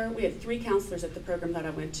counselor, we had 3 counselors at the program that I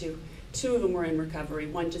went to. 2 of them were in recovery,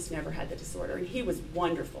 1 just never had the disorder, and he was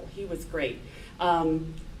wonderful, he was great.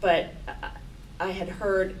 But I had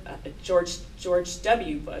heard George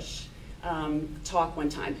W. Bush talk one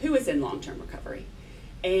time, who was in long-term recovery,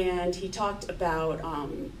 and he talked about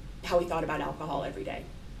how he thought about alcohol every day.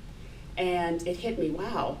 And it hit me,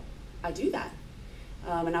 wow, I do that.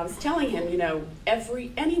 And I was telling him, you know,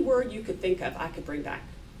 any word you could think of, I could bring back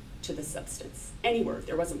to the substance. Any word.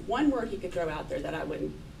 There wasn't one word he could throw out there that I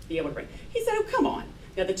wouldn't be able to bring. He said, oh, come on.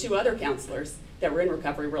 Now, the 2 other counselors that were in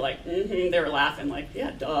recovery were like, they were laughing like,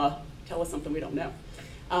 yeah, duh, tell us something we don't know.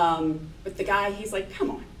 But the guy, he's like,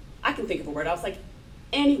 come on, I can think of a word. I was like,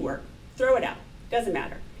 any word, throw it out, doesn't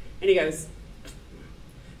matter. And he goes,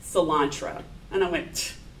 cilantro. And I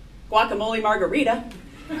went, guacamole margarita.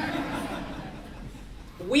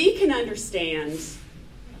 We can understand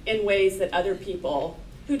in ways that other people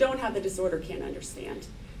who don't have the disorder can't understand.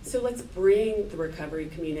 So let's bring the recovery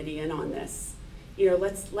community in on this. You know,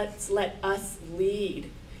 let's let us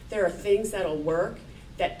lead. There are things that'll work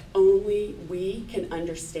that only we can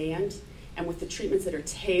understand, and with the treatments that are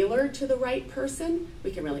tailored to the right person,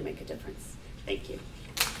 we can really make a difference. Thank you.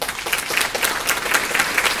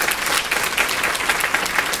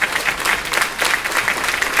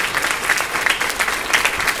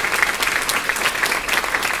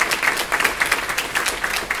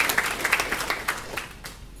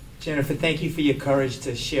 Jennifer, thank you for your courage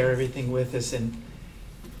to share everything with us. And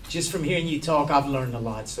just from hearing you talk, I've learned a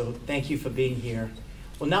lot. So thank you for being here.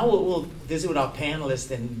 Well, now we'll visit with our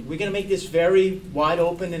panelists, and we're going to make this very wide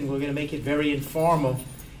open, and we're going to make it very informal.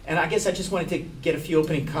 And I guess I just wanted to get a few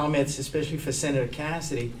opening comments, especially for Senator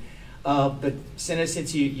Cassidy. But Senator,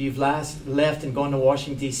 since you've last left and gone to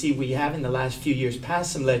Washington, D.C., we have in the last few years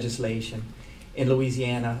passed some legislation in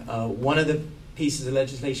Louisiana. One of the pieces of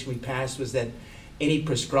legislation we passed was that any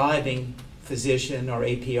prescribing physician or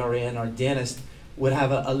APRN or dentist would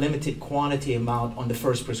have a limited quantity amount on the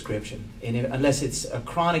first prescription. And unless it's a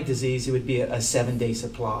chronic disease, it would be a 7-day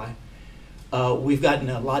supply. We've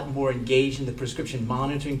gotten a lot more engaged in the prescription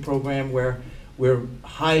monitoring program, where we're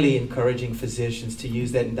highly encouraging physicians to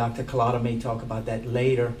use that, and Dr. Culotta may talk about that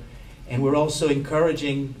later. And we're also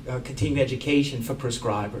encouraging continuing education for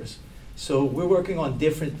prescribers. So we're working on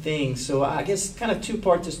different things. So I guess kind of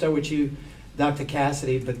 2-part to start with you, Dr.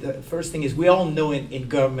 Cassidy, but the first thing is we all know in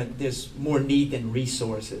government there's more need than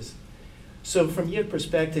resources. So from your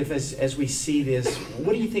perspective, as we see this,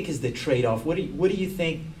 what do you think is the trade-off? What do you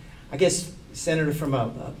think, I guess, Senator, from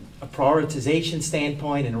a prioritization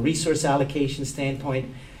standpoint and a resource allocation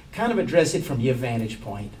standpoint, kind of address it from your vantage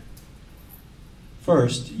point?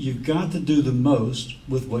 First, you've got to do the most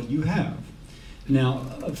with what you have. Now,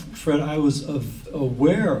 Fred, I was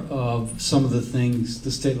aware of some of the things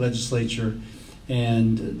the state legislature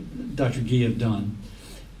and Dr. Gee have done.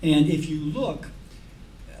 And if you look,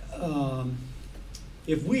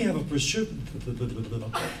 if we have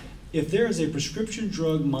if there is a prescription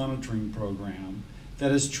drug monitoring program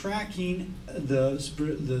that is tracking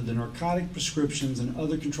the narcotic prescriptions and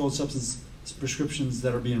other controlled substance prescriptions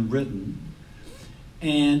that are being written,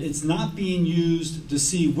 and it's not being used to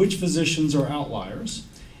see which physicians are outliers.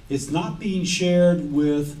 It's not being shared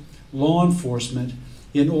with law enforcement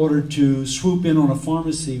in order to swoop in on a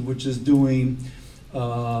pharmacy which is doing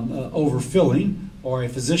overfilling, or a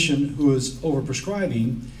physician who is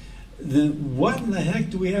overprescribing. Then what in the heck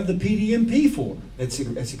do we have the PDMP for? That's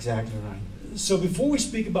exactly right. So before we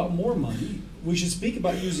speak about more money, we should speak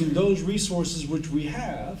about using those resources which we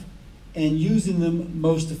have and using them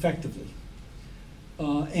most effectively.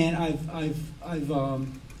 And I've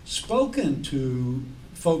spoken to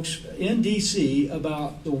folks in DC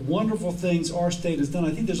about the wonderful things our state has done.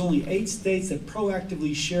 I think there's only 8 states that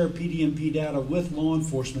proactively share PDMP data with law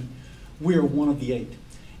enforcement. We are one of the 8.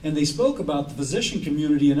 And they spoke about the physician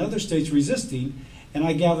community in other states resisting, and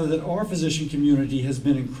I gather that our physician community has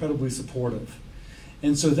been incredibly supportive.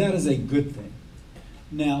 And so that is a good thing.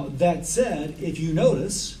 Now, that said, if you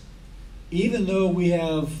notice, even though we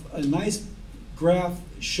have a nice graph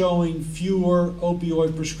showing fewer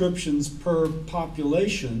opioid prescriptions per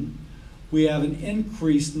population, we have an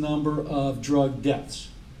increased number of drug deaths.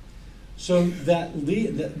 So that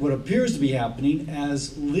what appears to be happening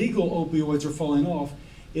as legal opioids are falling off,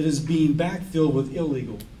 it is being backfilled with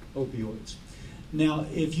illegal opioids. Now,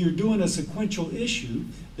 if you're doing a sequential issue,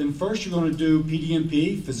 then first you're going to do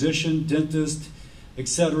PDMP, physician, dentist,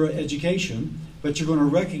 etc., education, but you're going to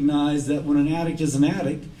recognize that when an addict is an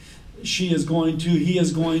addict, he is going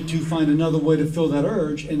to find another way to fill that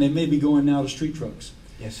urge, and they may be going now to street drugs.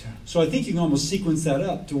 Yes, sir. So I think you can almost sequence that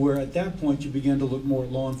up to where at that point you begin to look more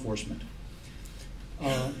at law enforcement.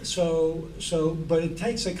 But it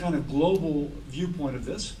takes a kind of global viewpoint of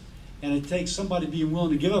this, and it takes somebody being willing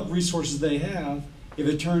to give up resources they have if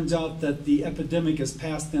it turns out that the epidemic has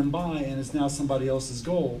passed them by and is now somebody else's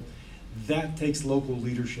goal. That takes local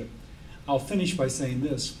leadership. I'll finish by saying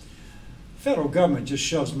this. Federal government just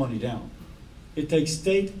shoves money down. It takes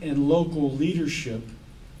state and local leadership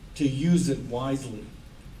to use it wisely.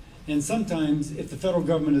 And sometimes if the federal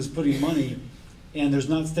government is putting money and there's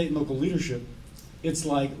not state and local leadership, it's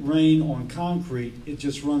like rain on concrete. It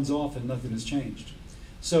just runs off and nothing has changed.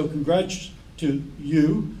 So congrats to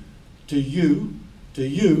you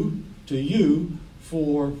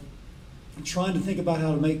for trying to think about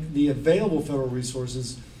how to make the available federal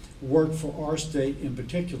resources work for our state in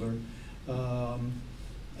particular.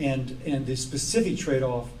 And the specific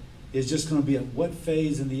trade-off is just going to be at what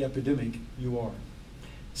phase in the epidemic you are.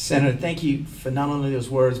 Senator, thank you for not only those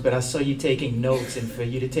words, but I saw you taking notes, and for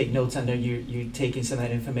you to take notes, I know you're taking some of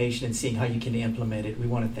that information and seeing how you can implement it. We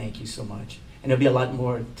want to thank you so much. And there'll be a lot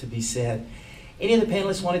more to be said. Any of the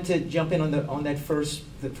panelists wanted to jump in on the first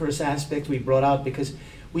aspect we brought out, because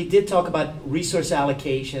we did talk about resource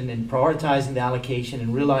allocation and prioritizing the allocation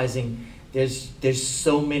and realizing there's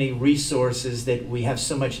so many resources that we have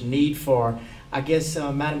so much need for. I guess,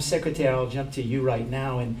 Madam Secretary, I'll jump to you right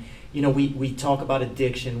now. And you know, we talk about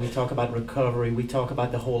addiction, we talk about recovery, we talk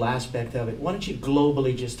about the whole aspect of it. Why don't you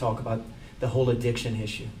globally just talk about the whole addiction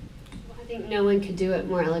issue? Well, I think no one could do it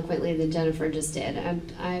more eloquently than Jennifer just did.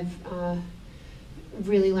 I've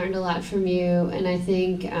really learned a lot from you, and I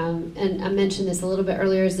think, and I mentioned this a little bit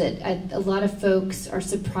earlier, is that a lot of folks are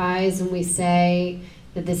surprised when we say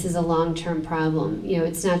that this is a long-term problem. You know,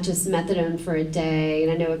 it's not just methadone for a day,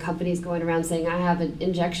 and I know a company's going around saying, I have an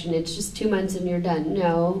injection, it's just 2 months and you're done.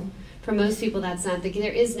 No, for most people that's not the case.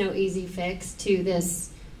 There is no easy fix to this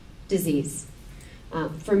disease.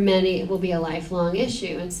 For many, it will be a lifelong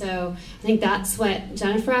issue, and so I think that's what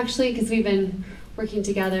Jennifer actually, because we've been working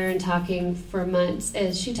together and talking for months,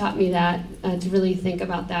 as she taught me that, to really think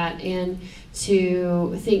about that and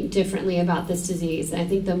to think differently about this disease. And I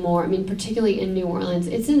think the more, I mean, particularly in New Orleans,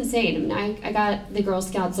 it's insane. I mean, I got the Girl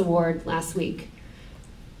Scouts Award last week.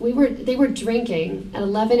 They were drinking at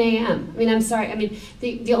 11 a.m. I mean, I'm sorry. I mean,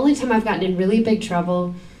 the only time I've gotten in really big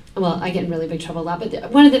trouble, well, I get in really big trouble a lot,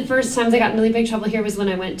 but one of the first times I got in really big trouble here was when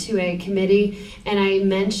I went to a committee and I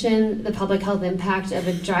mentioned the public health impact of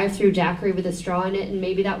a drive-through daiquiri with a straw in it, and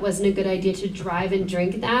maybe that wasn't a good idea to drive and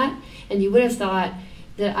drink that. And you would have thought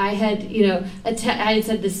that I had, you know, I had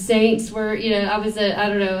said the saints were, you know, I was I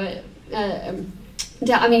don't know,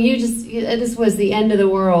 I mean, this was the end of the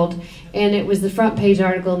world, and it was the front page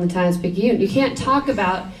article in the Times-Picayune. You can't talk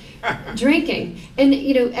about drinking. And,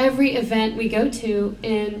 you know, every event we go to,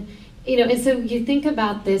 and, you know, and so you think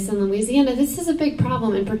about this in Louisiana, this is a big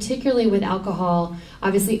problem, and particularly with alcohol.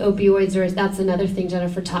 Obviously, opioids that's another thing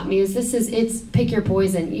Jennifer taught me, it's pick your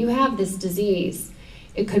poison. You have this disease.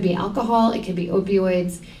 It could be alcohol, it could be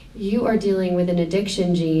opioids. You are dealing with an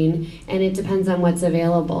addiction gene, and it depends on what's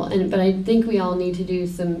available. But I think we all need to do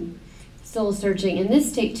some soul searching in this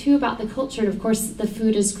state too about the culture. And of course, the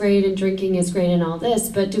food is great and drinking is great and all this,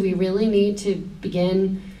 but do we really need to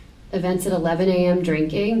begin events at 11 a.m.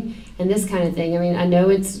 drinking and this kind of thing? I mean, I know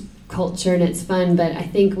it's culture and it's fun, but I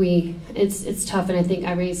think it's tough. And I think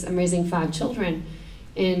I'm raising 5 children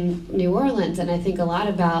in New Orleans, and I think a lot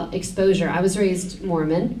about exposure. I was raised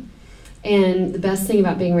Mormon, and the best thing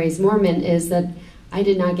about being raised Mormon is that I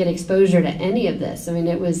did not get exposure to any of this. I mean,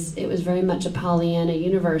 it was very much a Pollyanna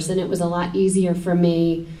universe, and it was a lot easier for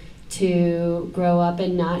me to grow up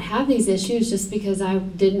and not have these issues just because I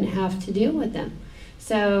didn't have to deal with them.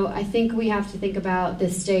 So I think we have to think about the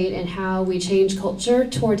state and how we change culture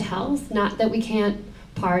toward health. Not that we can't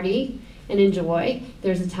party and enjoy.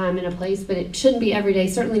 There's a time and a place, but it shouldn't be every day,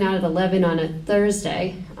 certainly not at 11 on a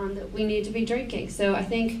Thursday, that we need to be drinking. So I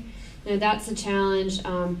think that's a challenge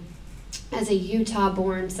as a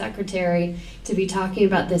Utah-born secretary to be talking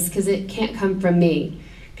about this, because it can't come from me,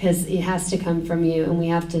 because it has to come from you, and we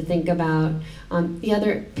have to think about the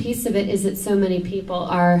other piece of it is that so many people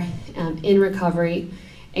are in recovery,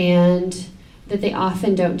 and that they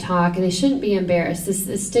often don't talk, and they shouldn't be embarrassed.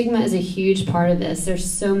 The stigma is a huge part of this. There's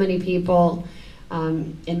so many people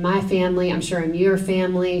in my family, I'm sure in your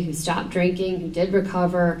family, who stopped drinking, who did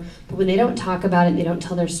recover, but when they don't talk about it and they don't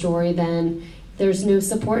tell their story, then there's no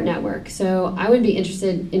support network. So I would be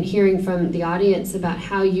interested in hearing from the audience about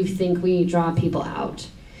how you think we draw people out.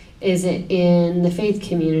 Is it in the faith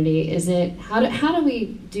community? Is it, how do we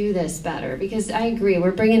do this better? Because I agree,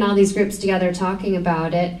 we're bringing all these groups together, talking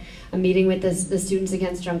about it. I'm meeting with the Students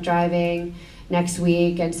Against Drunk Driving next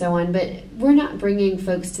week and so on, but we're not bringing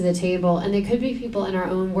folks to the table, and there could be people in our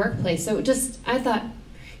own workplace. So I thought,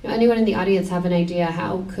 anyone in the audience have an idea,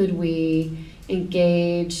 how could we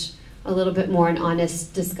engage a little bit more in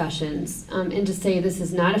honest discussions, and to say this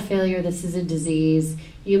is not a failure, this is a disease,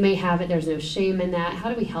 you may have it, there's no shame in that. How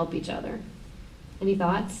do we help each other? Any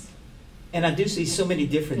thoughts? And I do see so many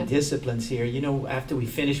different disciplines here. After we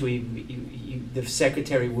finish, the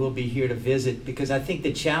secretary will be here to visit, because I think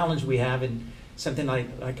the challenge we have, and something like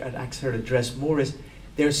I'd ask her to address more, is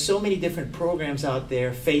there's so many different programs out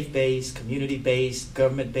there, faith-based, community-based,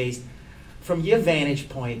 government-based. From your vantage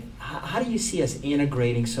point, how do you see us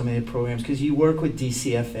integrating so many programs? Because you work with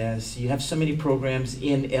DCFS, you have so many programs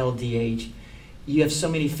in LDH, you have so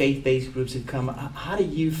many faith-based groups that come. How do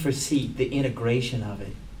you foresee the integration of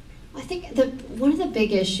it? I think one of the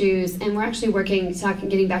big issues, and we're actually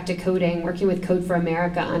getting back to coding, working with Code for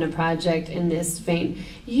America on a project in this vein.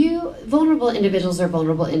 Vulnerable individuals are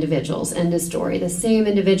vulnerable individuals, end of story. The same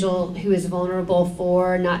individual who is vulnerable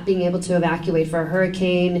for not being able to evacuate for a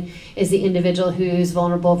hurricane is the individual who's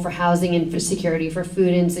vulnerable for housing insecurity, for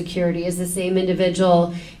food insecurity, is the same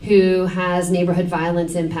individual who has neighborhood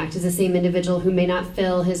violence impact, is the same individual who may not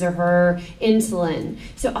fill his or her insulin.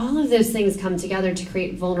 So all of those things come together to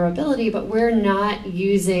create vulnerability, but we're not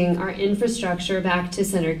using our infrastructure, back to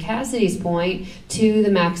Senator Cassidy's point, to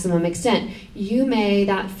the maximum extent.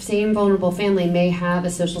 That same vulnerable family may have a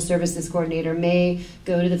social services coordinator, may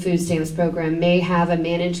go to the food stamps program, may have a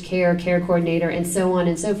managed care coordinator, and so on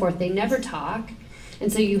and so forth. They never talk.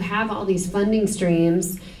 And so you have all these funding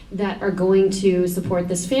streams that are going to support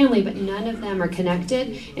this family, but none of them are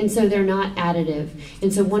connected, and so they're not additive.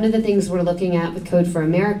 And so one of the things we're looking at with Code for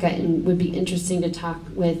America, and would be interesting to talk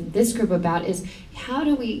with this group about, is how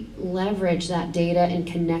do we leverage that data and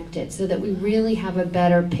connect it so that we really have a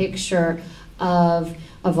better picture of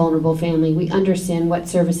a vulnerable family. We understand what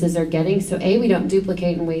services they're getting, so A, we don't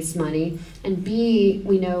duplicate and waste money, and B,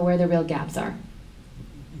 we know where the real gaps are.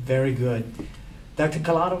 Very good. Dr.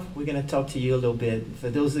 Culotta, we're going to talk to you a little bit.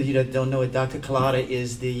 For those of you that don't know it, Dr. Culotta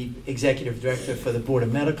is the Executive Director for the Board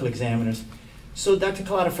of Medical Examiners. So Dr.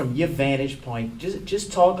 Culotta, from your vantage point,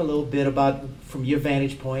 just talk a little bit about, from your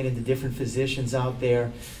vantage point and the different physicians out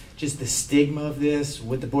there, just the stigma of this,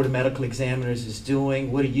 what the Board of Medical Examiners is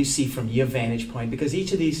doing. What do you see from your vantage point? Because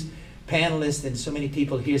each of these panelists and so many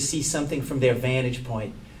people here see something from their vantage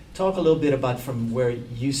point. Talk a little bit about from where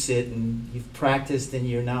you sit, and you've practiced and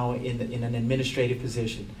you're now in an administrative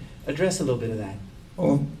position. Address a little bit of that.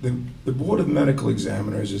 Well, the Board of Medical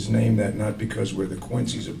Examiners is named that not because we're the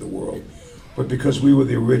Quincy's of the world, but because we were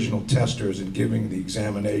the original testers in giving the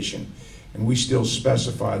examination, and we still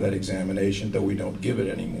specify that examination, though we don't give it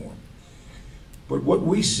anymore. But what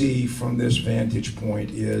we see from this vantage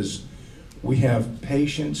point is we have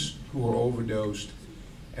patients who are overdosed,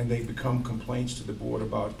 and they become complaints to the board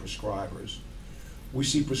about prescribers. We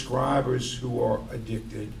see prescribers who are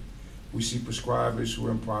addicted. We see prescribers who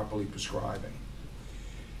are improperly prescribing.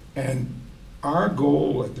 And our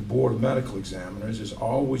goal at the Board of Medical Examiners has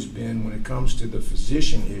always been, when it comes to the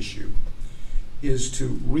physician issue, is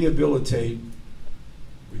to rehabilitate,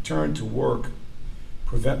 return to work,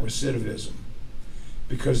 prevent recidivism,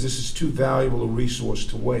 because this is too valuable a resource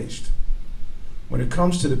to waste. When it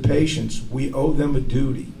comes to the patients, we owe them a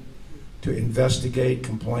duty to investigate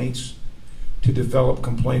complaints, to develop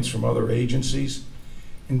complaints from other agencies,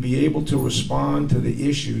 and be able to respond to the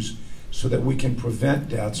issues so that we can prevent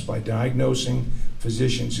deaths by diagnosing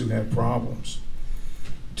physicians who have problems.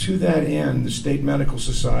 to that end, the State Medical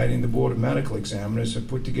Society and the Board of Medical Examiners have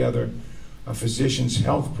put together a Physician's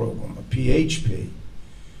Health Program, a PHP.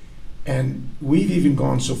 And we've even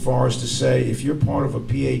gone so far as to say, if you're part of a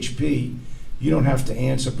PHP, you don't have to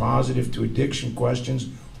answer positive to addiction questions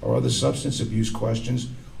or other substance abuse questions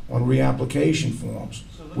on reapplication forms.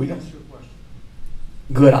 So let me ask you a question.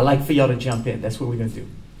 Good. I'd like for y'all to jump in. That's what we're going to do.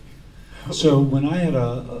 So when I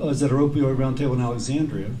was at our opioid roundtable in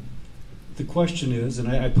Alexandria, the question is, and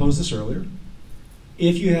I posed this earlier,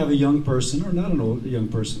 if you have a young person, or not a young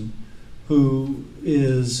person, who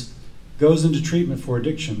goes into treatment for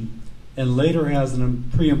addiction and later has a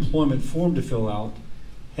pre-employment form to fill out,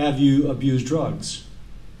 have you abused drugs?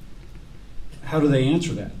 How do they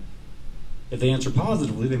answer that? If they answer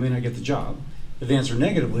positively, they may not get the job. If they answer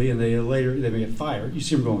negatively and they may get fired, you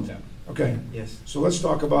see where I'm going with that. Okay. Yes. So let's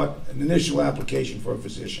talk about an initial application for a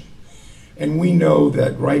physician. And we know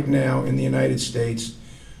that right now in the United States,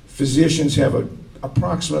 physicians have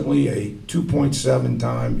approximately a 2.7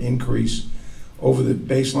 time increase over the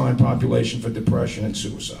baseline population for depression and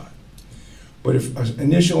suicide. But if an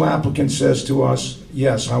initial applicant says to us,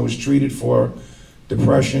 yes, I was treated for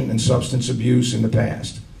depression and substance abuse in the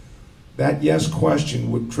past, that yes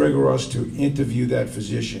question would trigger us to interview that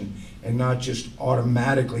physician and not just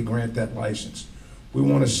automatically grant that license. We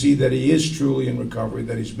want to see that he is truly in recovery,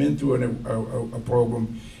 that he's been through a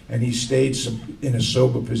program and he stayed in a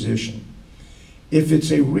sober position. If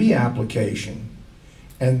it's a reapplication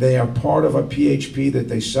and they are part of a PHP that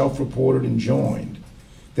they self-reported and joined,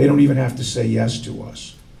 they don't even have to say yes to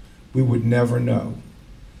us. We would never know.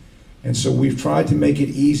 And so we've tried to make it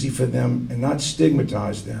easy for them and not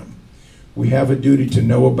stigmatize them. We have a duty to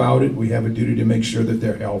know about it. We have a duty to make sure that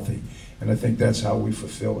they're healthy. And I think that's how we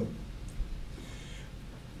fulfill it.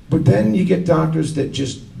 But then you get doctors that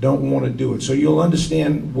just don't want to do it. So you'll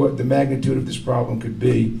understand what the magnitude of this problem could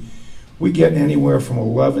be. We get anywhere from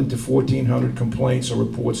 1,100 to 1,400 complaints or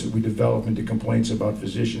reports that we develop into complaints about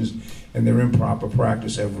physicians and their improper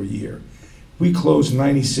practice every year. We close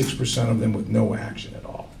 96% of them with no action at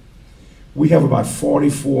all. We have about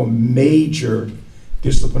 44 major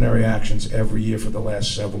disciplinary actions every year for the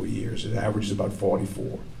last several years. It averages about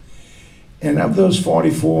 44. And of those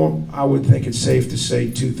 44, I would think it's safe to say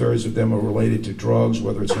 2/3 of them are related to drugs,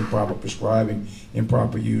 whether it's improper prescribing,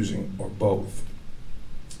 improper using, or both.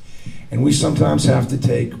 And we sometimes have to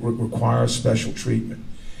require special treatment.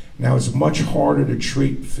 Now, it's much harder to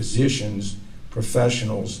treat physicians,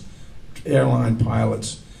 professionals, airline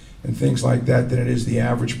pilots, and things like that than it is the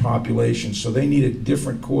average population. So they need a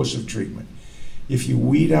different course of treatment. If you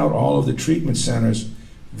weed out all of the treatment centers,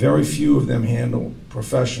 very few of them handle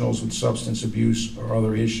professionals with substance abuse or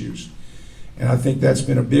other issues. And I think that's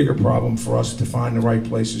been a bigger problem for us to find the right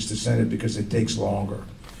places to send it because it takes longer.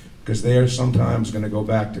 Because they are sometimes going to go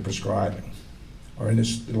back to prescribing or in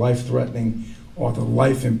this life-threatening or the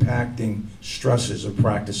life-impacting stresses of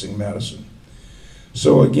practicing medicine.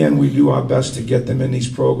 So again, we do our best to get them in these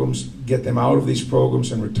programs, get them out of these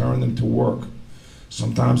programs and return them to work.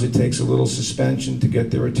 Sometimes it takes a little suspension to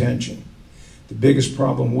get their attention. The biggest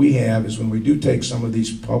problem we have is when we do take some of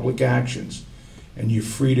these public actions, and you're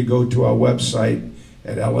free to go to our website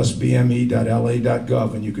at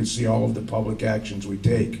lsbme.la.gov and you can see all of the public actions we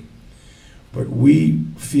take. But we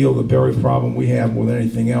feel the very problem we have more than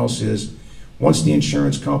anything else is once the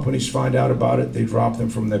insurance companies find out about it, they drop them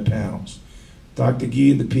from their panels. Dr.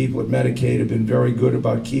 Gee and the people at Medicaid have been very good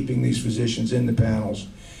about keeping these physicians in the panels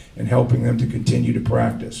and helping them to continue to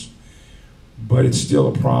practice. But it's still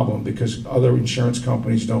a problem because other insurance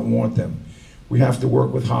companies don't want them. We have to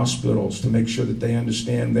work with hospitals to make sure that they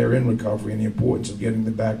understand they're in recovery and the importance of getting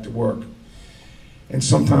them back to work. And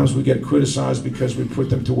sometimes we get criticized because we put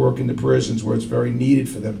them to work in the prisons where it's very needed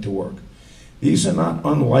for them to work. These are not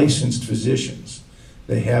unlicensed physicians.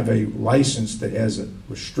 They have a license that has a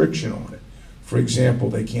restriction on it. For example,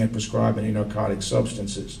 they can't prescribe any narcotic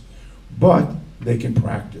substances, but they can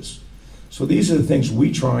practice. So these are the things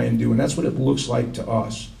we try and do, and that's what it looks like to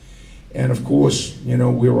us. And of course, you know,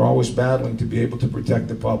 we're always battling to be able to protect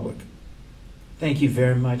the public. Thank you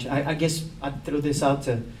very much. I guess I'd throw this out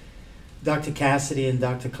to Dr. Cassidy and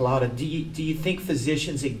Dr. Culotta. Do you think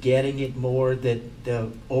physicians are getting it more, that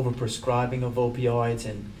the overprescribing of opioids,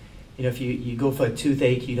 and you know, if you go for a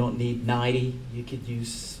toothache, you don't need 90, you could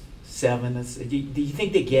use 7. Do you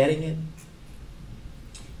think they're getting it?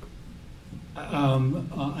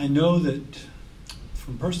 I know that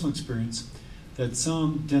from personal experience that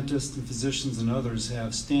some dentists and physicians and others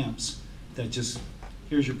have stamps that just,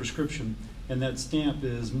 here's your prescription, and that stamp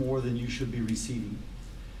is more than you should be receiving.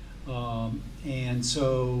 And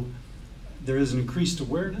so there is an increased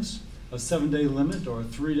awareness, A 7-day limit or a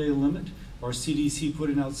 3-day limit or CDC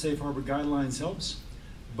putting out safe harbor guidelines helps.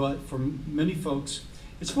 But for many folks,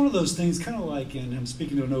 it's one of those things kind of like, and I'm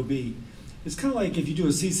speaking to an OB, it's kind of like if you do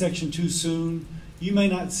a C-section too soon, you may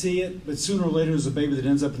not see it, but sooner or later there's a baby that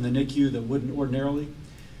ends up in the NICU that wouldn't ordinarily.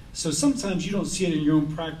 So sometimes you don't see it in your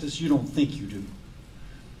own practice, you don't think you do.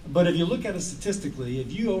 But if you look at it statistically,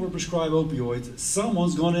 if you overprescribe opioids,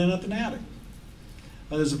 someone's going to end up an addict.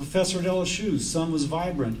 There's a professor at LSU, son was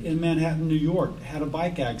vibrant in Manhattan, New York, had a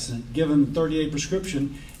bike accident, given 38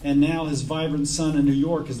 prescription, and now his vibrant son in New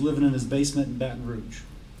York is living in his basement in Baton Rouge.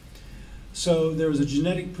 So there was a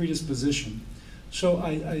genetic predisposition. So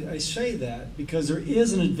I say that because there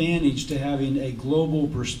is an advantage to having a global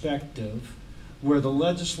perspective where the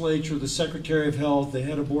legislature, the Secretary of Health, the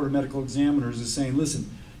head of Board of Medical Examiners is saying, listen,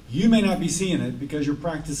 you may not be seeing it because your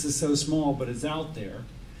practice is so small, but it's out there.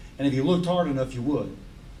 And if you looked hard enough, you would.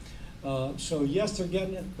 So yes, they're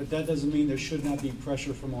getting it, but that doesn't mean there should not be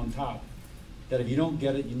pressure from on top. That if you don't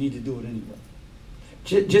get it, you need to do it anyway.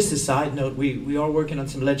 Just a side note, we are working on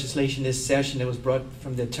some legislation this session that was brought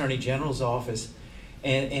from the Attorney General's office.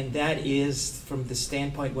 And that is from the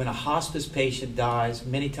standpoint when a hospice patient dies,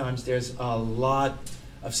 many times there's a lot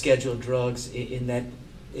of scheduled drugs in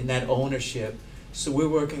that ownership. So we're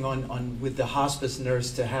working on with the hospice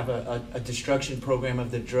nurse to have a destruction program of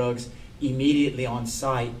the drugs immediately on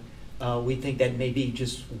site. We think that may be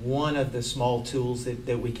just one of the small tools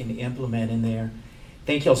that we can implement in there.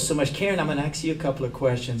 Thank you all so much. Karen, I'm going to ask you a couple of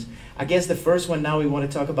questions. I guess the first one now we want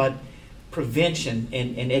to talk about prevention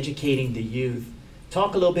and educating the youth.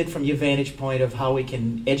 Talk a little bit from your vantage point of how we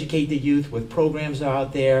can educate the youth, what programs are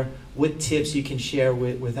out there, what tips you can share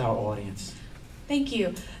with our audience. Thank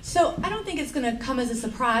you. So I don't think it's going to come as a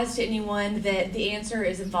surprise to anyone that the answer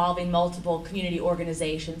is involving multiple community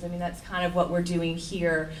organizations. I mean, that's kind of what we're doing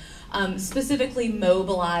here, specifically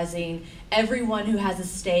mobilizing everyone who has a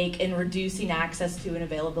stake in reducing access to and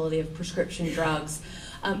availability of prescription drugs.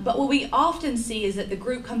 But what we often see is that the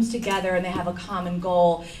group comes together and they have a common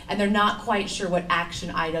goal and they're not quite sure what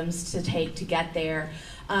action items to take to get there.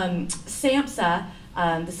 SAMHSA,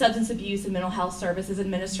 the Substance Abuse and Mental Health Services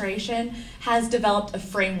Administration, has developed a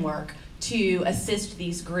framework to assist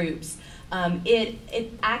these groups.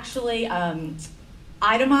 It actually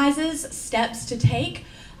itemizes steps to take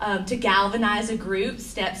to galvanize a group,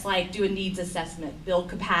 steps like do a needs assessment, build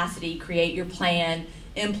capacity, create your plan,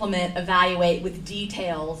 implement, evaluate with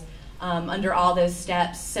details under all those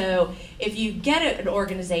steps. So if you get an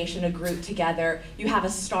organization, a group together, you have a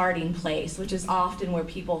starting place, which is often where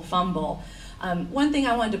people fumble. One thing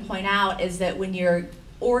I wanted to point out is that when you're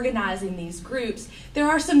organizing these groups, there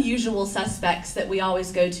are some usual suspects that we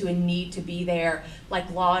always go to and need to be there,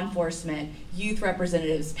 like law enforcement, youth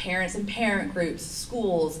representatives, parents and parent groups,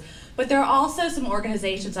 schools. But there are also some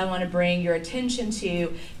organizations I want to bring your attention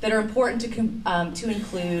to that are important to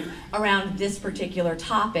include around this particular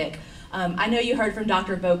topic. I know you heard from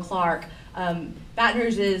Dr. Bo Clark. Baton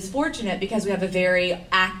Rouge is fortunate because we have a very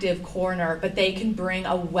active coroner, but they can bring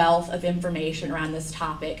a wealth of information around this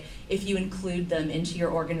topic if you include them into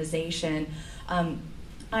your organization.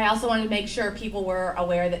 I also wanted to make sure people were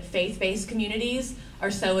aware that faith-based communities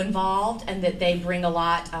are so involved and that they bring a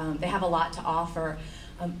lot, they have a lot to offer.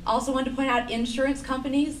 Also wanted to point out insurance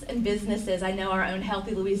companies and businesses. I know our own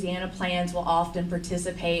Healthy Louisiana plans will often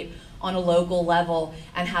participate on a local level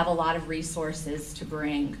and have a lot of resources to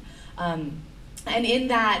bring. And in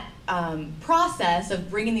that process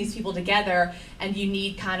of bringing these people together, and you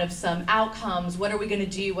need kind of some outcomes, what are we going to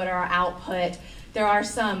do, what are our output, there are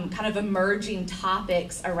some kind of emerging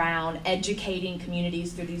topics around educating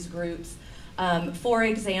communities through these groups. For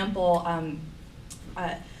example,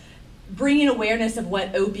 bringing awareness of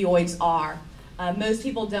what opioids are. Most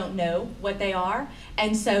people don't know what they are,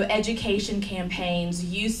 and so education campaigns,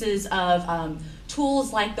 uses of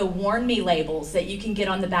tools like the Warn Me labels that you can get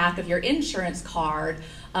on the back of your insurance card.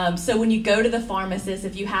 So when you go to the pharmacist,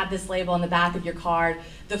 if you have this label on the back of your card,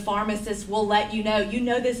 the pharmacist will let you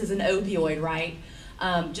know this is an opioid, right?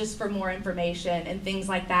 Just for more information and things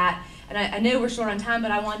like that. And I know we're short on time,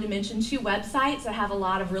 but I wanted to mention 2 websites that have a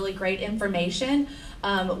lot of really great information.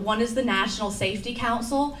 One is the National Safety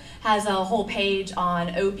Council, has a whole page on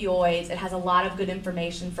opioids. It has a lot of good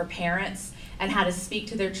information for parents and how to speak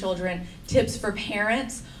to their children, tips for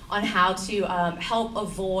parents on how to help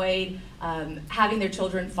avoid having their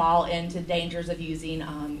children fall into dangers of using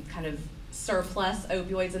kind of surplus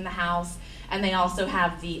opioids in the house. And they also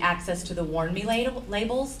have the access to the Warn Me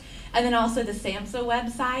labels. And then also the SAMHSA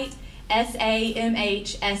website, samhsa.gov,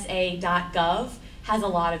 has a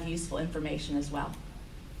lot of useful information as well.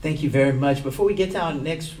 Thank you very much. Before we get to our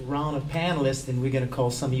next round of panelists, and we're going to call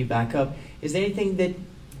some of you back up, is there anything that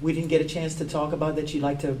we didn't get a chance to talk about that you'd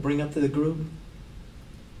like to bring up to the group?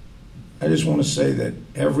 I just want to say that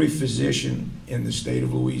every physician in the state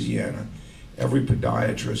of Louisiana, every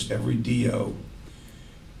podiatrist, every DO,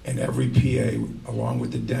 and every PA, along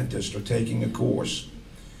with the dentist, are taking a course.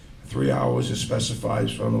 3 hours is specified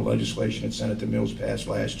from the legislation that Senator Mills passed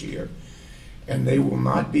last year. And they will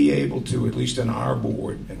not be able to, at least on our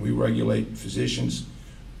board, and we regulate physicians,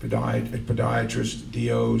 podiatrists,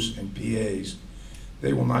 DOs, and PAs,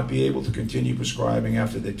 they will not be able to continue prescribing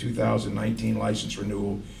after the 2019 license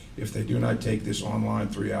renewal if they do not take this online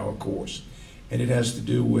 3-hour course. And it has to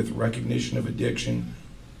do with recognition of addiction,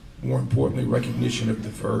 more importantly, recognition of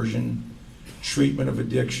diversion, treatment of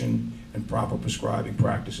addiction, and proper prescribing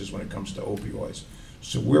practices when it comes to opioids.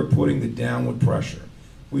 So we're putting the downward pressure.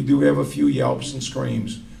 We do have a few yelps and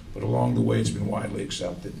screams, but along the way it's been widely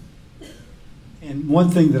accepted. And one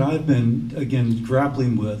thing that I've been, again,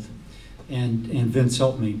 grappling with, and Vince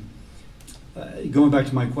helped me, going back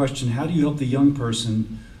to my question, how do you help the young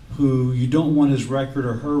person who you don't want his record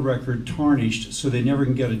or her record tarnished so they never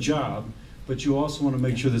can get a job, but you also want to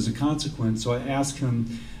make sure there's a consequence? So I asked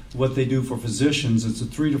him what they do for physicians. It's a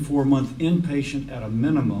 3 to 4 month inpatient at a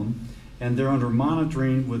minimum, and they're under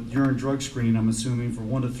monitoring with urine drug screening, I'm assuming, for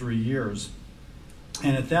 1 to 3 years.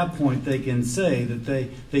 And at that point, they can say that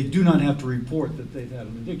they do not have to report that they've had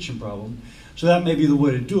an addiction problem. So that may be the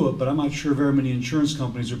way to do it, but I'm not sure very many insurance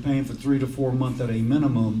companies are paying for 3 to 4 months at a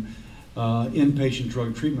minimum inpatient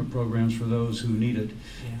drug treatment programs for those who need it.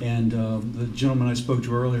 Yeah. And the gentleman I spoke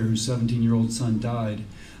to earlier, whose 17-year-old son died,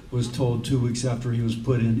 was told 2 weeks after he was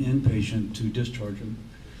put in inpatient to discharge him.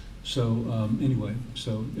 So anyway,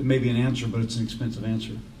 so it may be an answer, but it's an expensive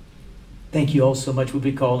answer. Thank you all so much. We'll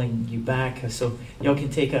be calling you back, so y'all can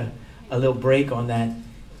take a little break on that.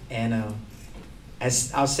 And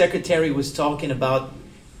as our secretary was talking about,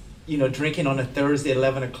 you know, drinking on a Thursday at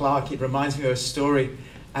 11 o'clock, it reminds me of a story.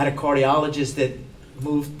 I had a cardiologist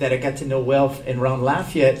that I got to know well around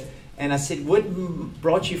Lafayette. And I said, what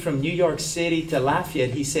brought you from New York City to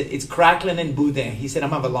Lafayette? He said, it's crackling and boudin. He said,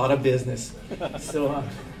 I'm have a lot of business. So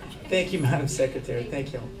thank you, Madam Secretary.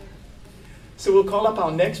 Thank you. So we'll call up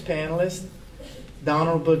our next panelist, the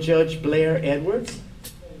Honorable Judge Blair Edwards,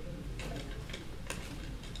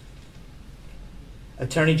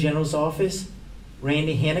 Attorney General's Office,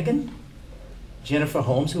 Randy Hennigan, Jennifer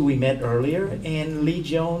Holmes, who we met earlier, and Lee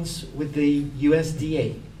Jones with the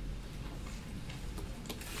USDA.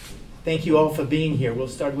 Thank you all for being here. We'll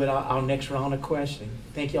start with our next round of questioning.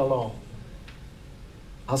 Thank you all.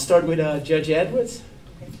 I'll start with Judge Edwards.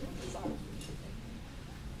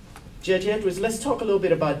 Judge Edwards, let's talk a little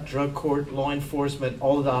bit about drug court, law enforcement,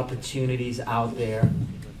 all of the opportunities out there,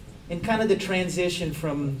 and kind of the transition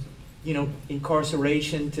from, you know,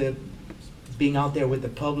 incarceration to being out there with the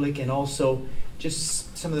public, and also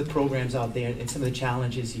just some of the programs out there and some of the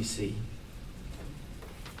challenges you see.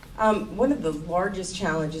 One of the largest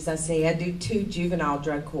challenges I see, I do 2 juvenile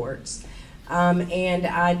drug courts, and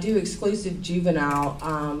I do exclusive juvenile,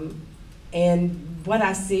 and what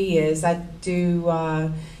I see is I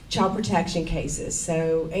do child protection cases,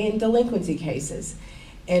 and delinquency cases.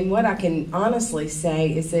 And what I can honestly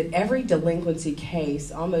say is that every delinquency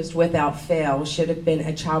case, almost without fail, should have been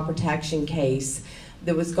a child protection case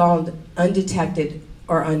that was gone undetected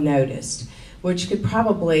or unnoticed, which could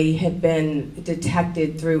probably have been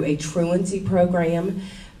detected through a truancy program,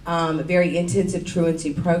 a very intensive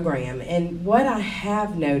truancy program. And what I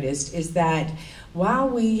have noticed is that while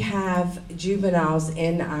we have juveniles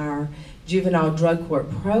in our juvenile drug court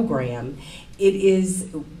program,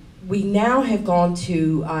 we now have gone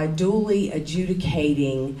to duly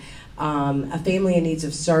adjudicating a family in needs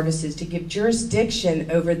of services to give jurisdiction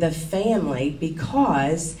over the family,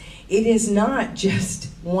 because it is not just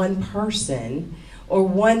one person or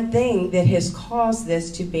one thing that has caused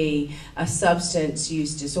this to be a substance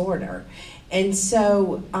use disorder. And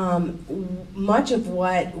so much of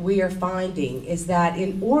what we are finding is that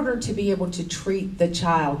in order to be able to treat the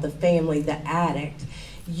child, the family, the addict,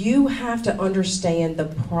 you have to understand the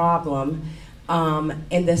problem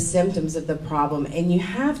and the symptoms of the problem, and you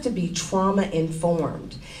have to be trauma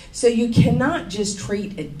informed. So you cannot just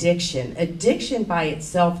treat addiction. Addiction by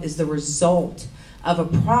itself is the result of a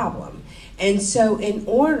problem. And so in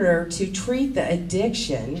order to treat the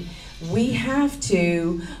addiction, we have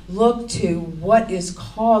to look to what is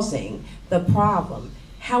causing the problem.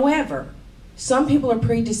 However, some people are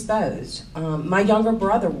predisposed. My younger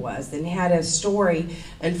brother was, and had a story,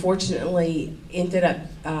 unfortunately ended up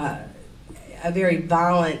a very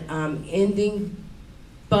violent ending,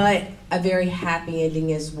 but a very happy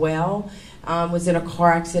ending as well. Was in a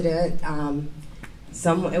car accident.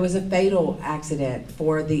 It was a fatal accident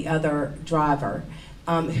for the other driver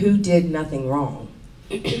who did nothing wrong.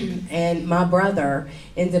 And my brother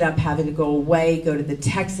ended up having to go away, go to the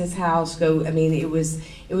Texas house, it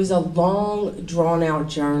was a long, drawn-out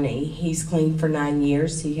journey. He's clean for 9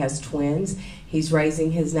 years. He has twins. He's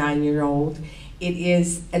raising his 9-year-old. It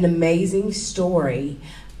is an amazing story.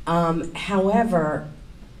 However,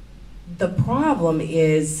 the problem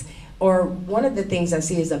is, or one of the things I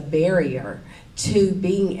see as a barrier to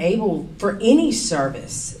being able for any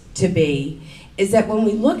service to be, is that when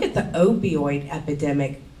we look at the opioid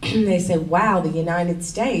epidemic, they say, wow, the United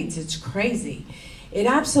States, it's crazy. It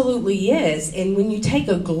absolutely is. And when you take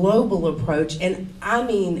a global approach, and I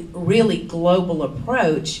mean really global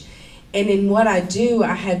approach, and in what I do,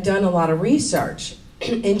 I have done a lot of research.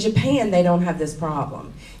 In Japan, they don't have this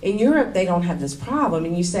problem. In Europe, they don't have this problem.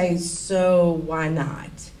 And you say, so why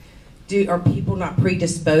not? Are people not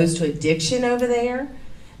predisposed to addiction over there?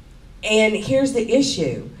 And here's the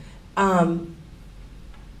issue.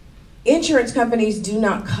 Insurance companies do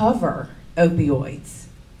not cover opioids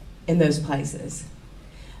in those places.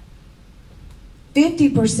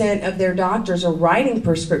 50% of their doctors are writing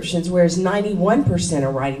prescriptions, whereas 91%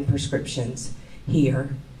 are writing prescriptions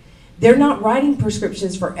here. They're not writing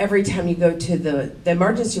prescriptions for every time you go to the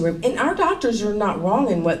emergency room. And our doctors are not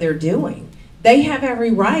wrong in what they're doing. They have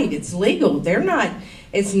every right. It's legal. They're not,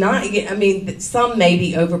 it's not, I mean, some may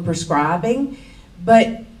be overprescribing,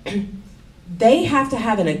 but they have to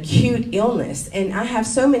have an acute illness. And I have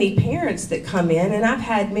so many parents that come in, and I've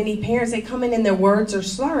had many parents that come in and their words are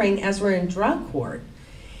slurring as we're in drug court.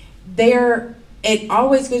 It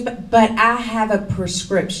always goes back, but I have a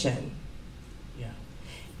prescription. Yeah.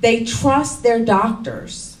 They trust their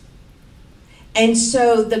doctors. And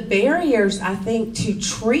so the barriers, I think, to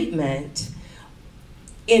treatment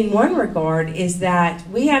in one regard is that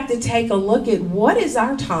we have to take a look at what is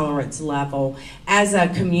our tolerance level as a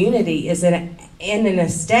community, is it in a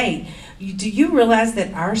state. Do you realize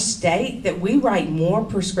that our state, that we write more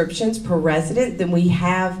prescriptions per resident than we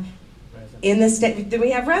have in the state, than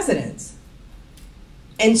we have residents?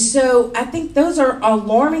 And so I think those are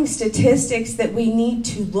alarming statistics that we need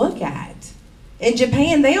to look at. In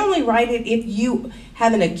Japan, they only write it if you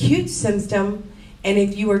have an acute symptom and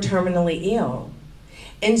if you are terminally ill.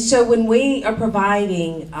 And so when we are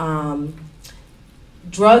providing when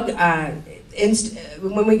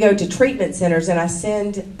we go to treatment centers and I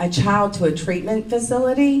send a child to a treatment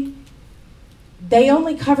facility, they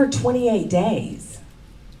only cover 28 days.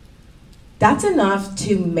 That's enough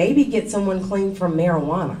to maybe get someone clean from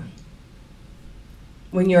marijuana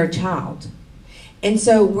when you're a child. And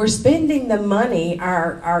so we're spending the money,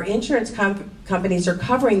 our insurance companies are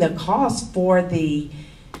covering the cost for the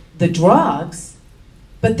drugs,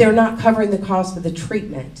 but they're not covering the cost of the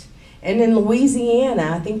treatment. And in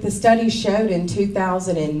Louisiana, I think the study showed in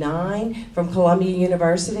 2009 from Columbia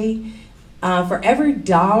University, for every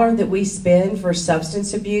dollar that we spend for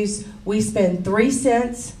substance abuse, we spend 3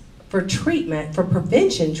 cents for treatment, for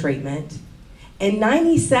prevention treatment, and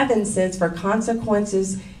 97 cents for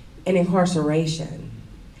consequences and incarceration.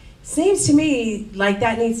 Seems to me like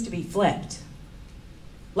that needs to be flipped.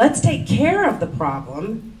 Let's take care of the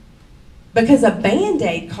problem, because a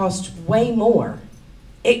Band-Aid costs way more.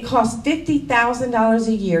 It costs $50,000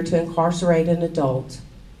 a year to incarcerate an adult.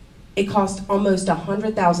 It costs almost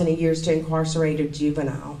 $100,000 a year to incarcerate a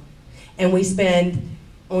juvenile. And we spend,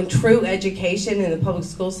 on true education in the public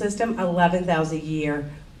school system, $11,000 a year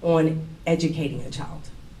on educating a child.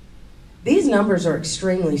 These numbers are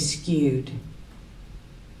extremely skewed.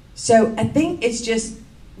 So I think it's just,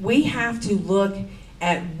 we have to look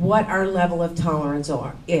at what our level of tolerance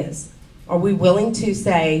is. Are we willing to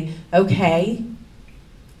say, okay,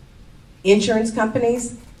 insurance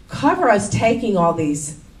companies, cover us taking all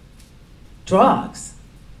these drugs,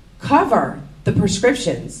 cover the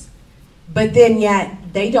prescriptions, but then yet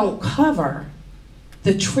they don't cover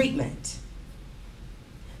the treatment.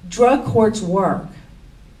 Drug courts work,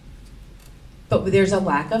 but there's a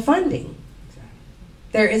lack of funding.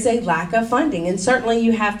 There is a lack of funding, and certainly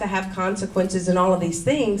you have to have consequences and all of these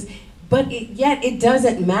things, but yet it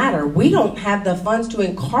doesn't matter. We don't have the funds to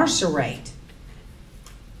incarcerate,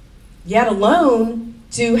 yet alone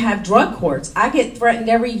to have drug courts. I get threatened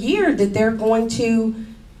every year that they're going to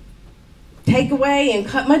take away and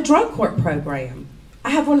cut my drug court program. I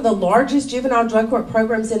have one of the largest juvenile drug court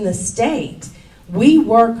programs in the state. We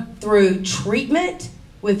work through treatment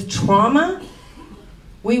with trauma.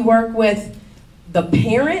 We work with the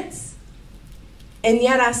parents. And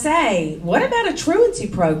yet I say, what about a truancy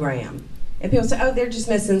program? And people say, oh, they're just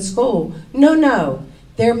missing school. No, no.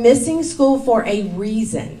 They're missing school for a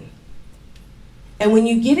reason. And when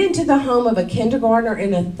you get into the home of a kindergartner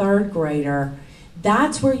and a third grader,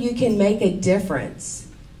 that's where you can make a difference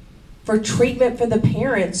for treatment for the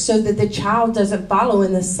parents so that the child doesn't follow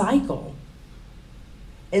in the cycle.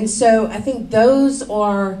 And so I think those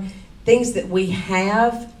are things that we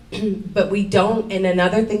have, but we don't. And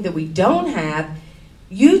another thing that we don't have,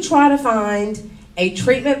 you try to find a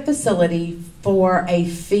treatment facility for a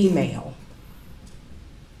female.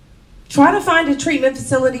 Try to find a treatment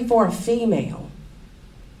facility for a female.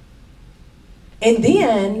 And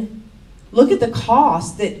then look at the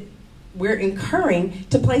cost that we're incurring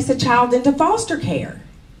to place a child into foster care.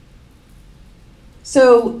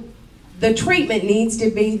 So the treatment needs to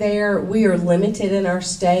be there. We are limited in our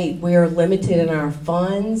state. We are limited in our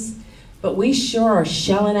funds. But we sure are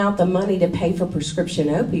shelling out the money to pay for prescription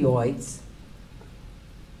opioids.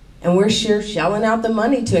 And we're sure shelling out the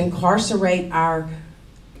money to incarcerate our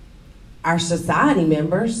society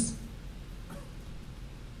members.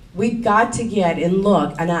 We've got to get and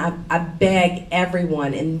look, and I beg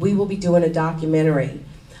everyone, and we will be doing a documentary.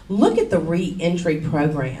 Look at the re-entry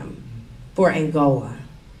program for Angola.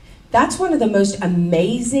 That's one of the most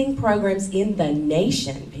amazing programs in the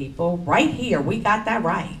nation, people. Right here, we got that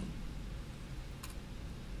right.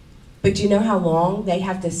 But you know how long they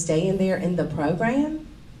have to stay in there in the program?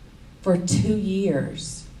 For 2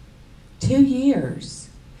 years. 2 years.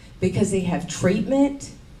 Because they have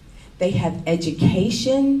treatment, they have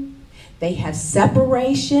education, they have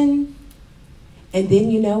separation, and then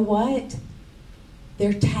you know what?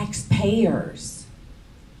 They're taxpayers.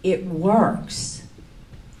 It works.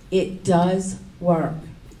 It does work.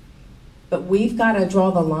 But we've got to draw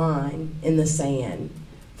the line in the sand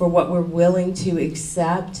for what we're willing to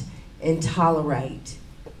accept and tolerate.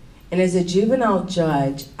 And as a juvenile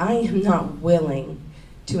judge, I am not willing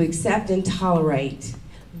to accept and tolerate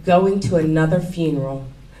going to another funeral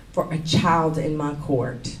for a child in my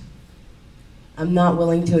court. I'm not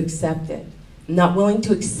willing to accept it. I'm not willing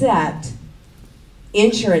to accept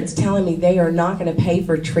insurance telling me they are not going to pay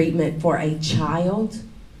for treatment for a child.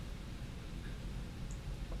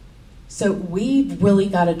 So we've really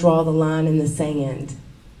got to draw the line in the sand.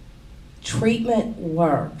 Treatment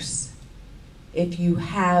works if you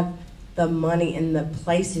have the money and the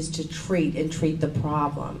places to treat and treat the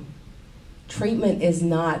problem. Treatment is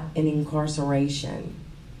not an incarceration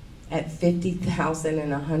at $50,000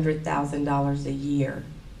 and $100,000 a year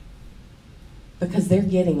because they're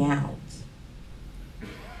getting out.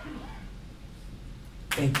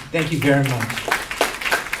 Thank you very much.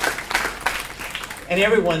 And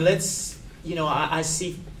everyone, let's, I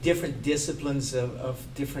see different disciplines of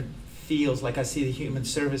different fields, like I see the Human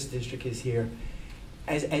Service District is here.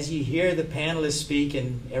 As you hear the panelists speak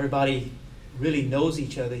and everybody really knows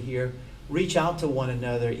each other here, reach out to one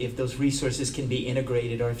another if those resources can be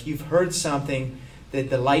integrated, or if you've heard something that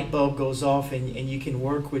the light bulb goes off and you can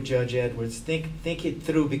work with Judge Edwards. Think it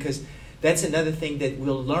through, because that's another thing that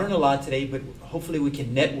we'll learn a lot today, but hopefully we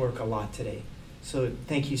can network a lot today. So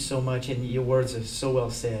thank you so much, and your words are so well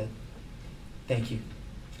said. Thank you.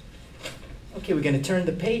 Okay, we're going to turn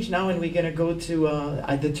the page now, and we're going to go to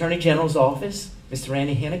the Attorney General's office, Mr.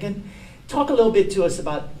 Randy Hennigan. Talk a little bit to us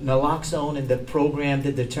about naloxone and the program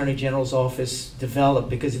that the Attorney General's office developed,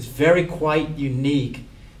 because it's very quite unique,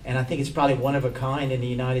 and I think it's probably one of a kind in the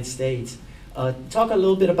United States. Talk a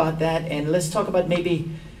little bit about that, and let's talk about maybe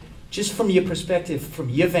just from your perspective, from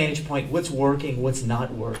your vantage point, what's working, what's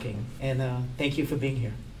not working. And thank you for being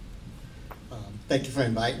here. Thank you for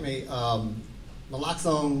inviting me.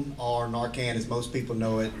 Naloxone, or Narcan as most people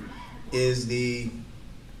know it, is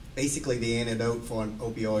basically the antidote for an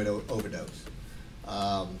opioid overdose.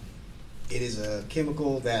 It is a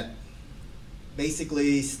chemical that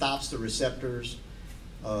basically stops the receptors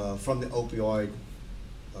from the opioid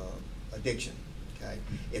addiction. Okay,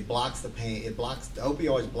 it blocks the pain. The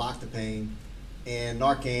opioids block the pain, and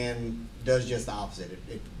Narcan does just the opposite.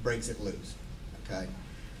 It breaks it loose. Okay.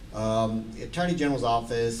 The Attorney General's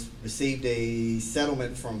office received a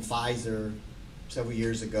settlement from Pfizer several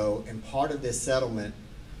years ago, and part of this settlement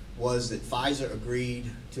was that Pfizer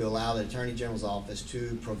agreed to allow the Attorney General's office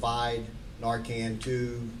to provide Narcan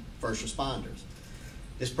to first responders.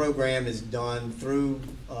 This program is done through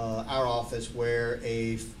our office, where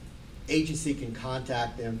a agency can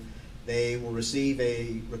contact them. They will receive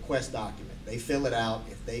a request document. They fill it out.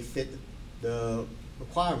 If they fit the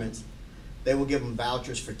requirements, they will give them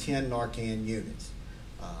vouchers for 10 Narcan units.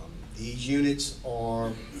 These units are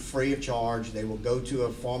free of charge. They will go to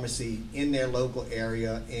a pharmacy in their local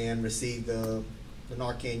area and receive the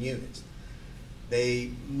Narcan units.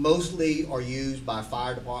 They mostly are used by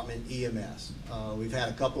fire department, EMS. We've had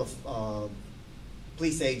a couple of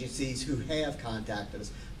police agencies who have contacted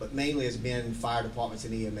us, but mainly it's been fire departments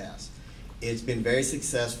and EMS. It's been very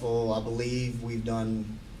successful. I believe we've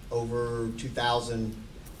done over 2,000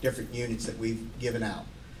 different units that we've given out.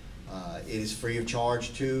 It is free of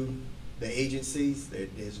charge to the agencies.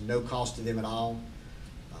 There's no cost to them at all.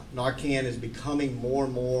 Narcan is becoming more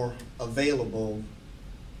and more available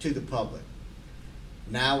to the public.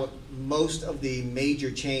 Now, most of the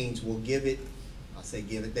major chains will give it, I say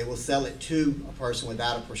give it, they will sell it to a person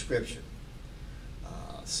without a prescription.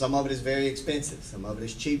 Some of it is very expensive, some of it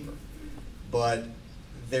is cheaper, but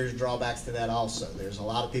there's drawbacks to that also. There's a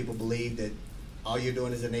lot of people believe that all you're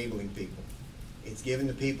doing is enabling people. It's giving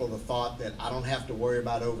the people the thought that I don't have to worry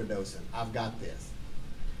about overdosing. I've got this.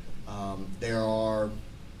 There are,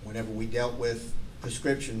 whenever we dealt with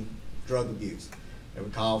prescription drug abuse, they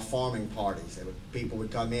would call farming parties. People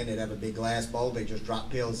would come in, they'd have a big glass bowl, they just drop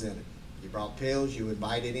pills in it. You brought pills, you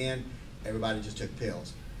invited in, everybody just took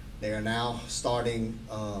pills. They are now starting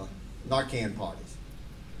Narcan parties.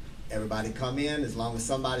 Everybody come in, as long as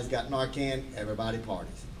somebody's got Narcan, everybody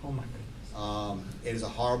parties. Oh my goodness. It is a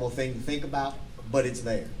horrible thing to think about, but it's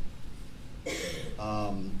there.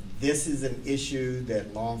 This is an issue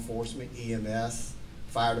that law enforcement, EMS,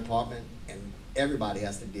 fire department, and everybody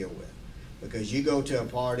has to deal with. Because you go to a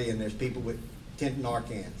party and there's people with 10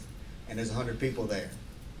 Narcans, and there's 100 people there.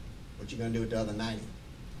 What you gonna do with the other 90?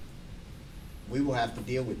 We will have to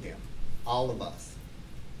deal with them, all of us.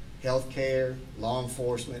 Healthcare, law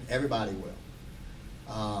enforcement, everybody will.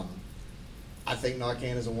 I think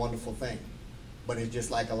Narcan is a wonderful thing, but it's just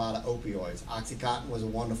like a lot of opioids. Oxycontin was a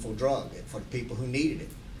wonderful drug for the people who needed it.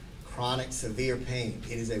 Chronic, severe pain,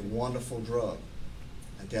 it is a wonderful drug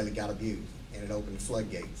until it got abused and it opened the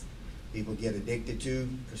floodgates. People get addicted to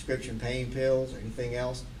prescription pain pills or anything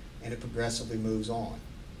else, and it progressively moves on.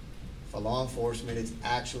 For law enforcement, it's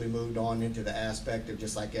actually moved on into the aspect of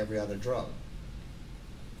just like every other drug.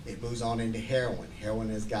 It moves on into heroin. Heroin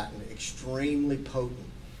has gotten extremely potent,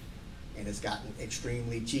 and it's gotten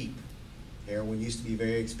extremely cheap. Heroin used to be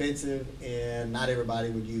very expensive, and not everybody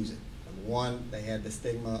would use it. Number one, they had the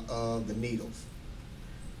stigma of the needles.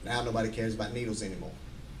 Now nobody cares about needles anymore.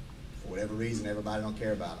 For whatever reason, everybody don't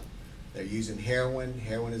care about them. They're using heroin.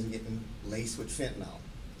 Heroin is getting laced with fentanyl.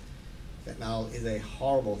 Fentanyl is a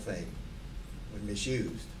horrible thing when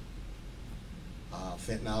misused.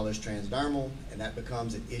 Fentanyl is transdermal, and that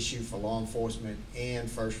becomes an issue for law enforcement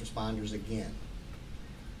and first responders again.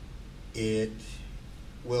 It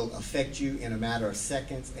will affect you in a matter of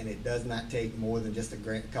seconds, and it does not take more than just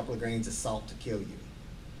a couple of grains of salt to kill you.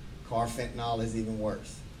 Carfentanil is even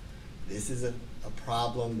worse. This is a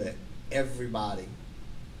problem that everybody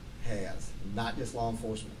has, not just law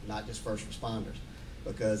enforcement, not just first responders.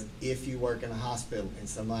 Because if you work in a hospital and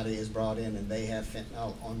somebody is brought in and they have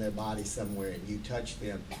fentanyl on their body somewhere and you touch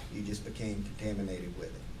them, you just became contaminated with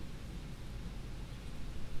it.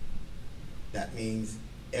 That means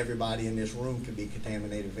everybody in this room could be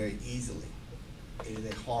contaminated very easily. It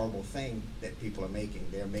is a horrible thing that people are making.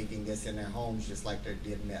 They're making this in their homes just like they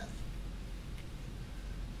did meth.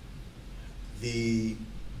 The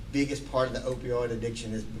biggest part of the opioid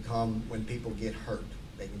addiction has become when people get hurt.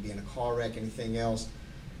 They can be in a car wreck, anything else.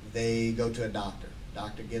 They go to a doctor.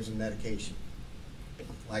 Doctor gives them medication.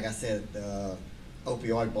 Like I said, the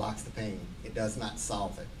opioid blocks the pain. It does not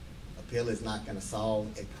solve it. A pill is not going to solve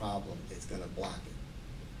a problem. It's going to block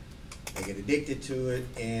it. They get addicted to it,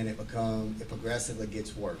 and it progressively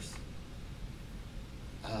gets worse.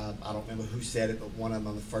 I don't remember who said it, but one of them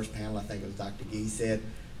on the first panel, I think it was Dr. Gee, said,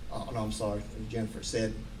 Jennifer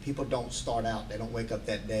said, people don't start out, they don't wake up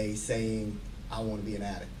that day saying, I want to be an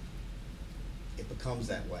addict. It becomes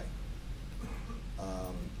that way.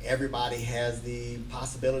 Everybody has the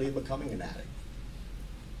possibility of becoming an addict.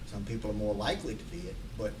 Some people are more likely to be it,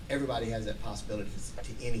 but everybody has that possibility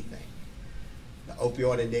to anything. The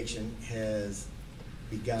opioid addiction has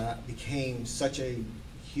became such a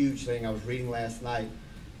huge thing. I was reading last night,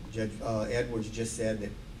 Judge Edwards just said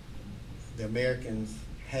that the Americans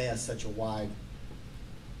have such a wide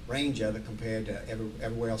range of it compared to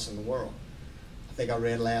everywhere else in the world. I think I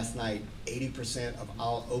read last night, 80% of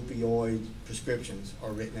all opioid prescriptions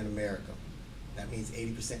are written in America. That means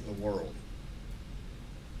 80% in the world.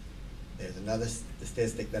 There's another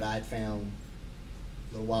statistic that I had found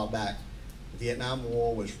a little while back. The Vietnam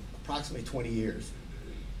War was approximately 20 years.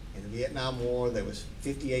 In the Vietnam War, there was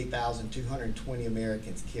 58,220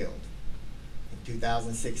 Americans killed. In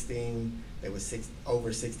 2016, there was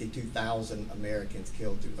over 62,000 Americans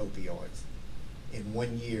killed through opioids. In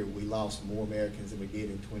 1 year, we lost more Americans than we did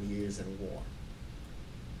in 20 years in a war.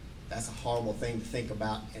 That's a horrible thing to think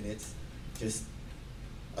about, and it's just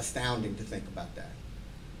astounding to think about that.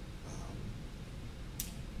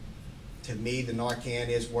 To me, the Narcan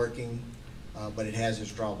is working, but it has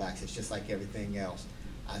its drawbacks. It's just like everything else.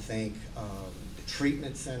 I think the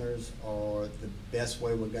treatment centers are the best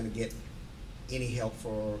way we're going to get any help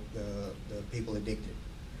for the people addicted.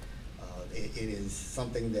 It is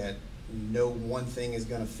something that no one thing is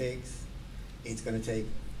going to fix. It's going to take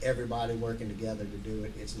everybody working together to do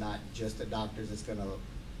it. It's not just the doctors that's going to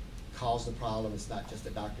cause the problem. It's not just the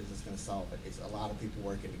doctors that's going to solve it. It's a lot of people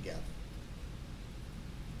working together.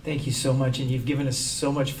 Thank you so much, and you've given us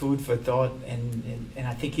so much food for thought, and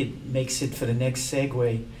I think it makes it for the next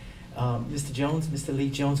segue. Mr. Jones, Mr. Lee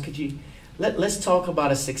Jones, could you, let's talk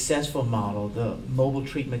about a successful model, the mobile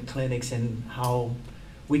treatment clinics, and how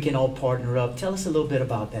we can all partner up. Tell us a little bit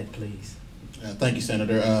about that, please. Thank you,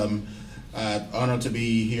 Senator. I'm honored to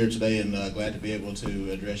be here today and glad to be able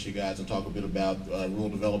to address you guys and talk a bit about rural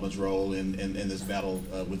development's role in this battle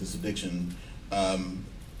with this addiction.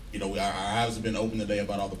 You know, our eyes have been open today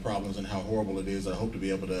about all the problems and how horrible it is. I hope to be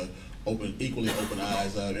able to equally open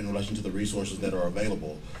eyes in relation to the resources that are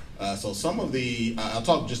available. So some of the, I'll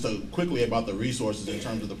talk just quickly about the resources in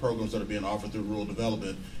terms of the programs that are being offered through rural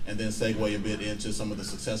development, and then segue a bit into some of the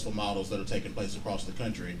successful models that are taking place across the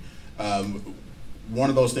country. One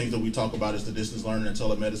of those things that we talk about is the distance learning and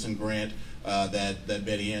telemedicine grant that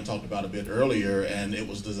Betty Ann talked about a bit earlier, and it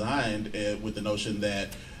was designed with the notion that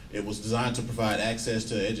it was designed to provide access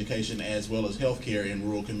to education as well as health care in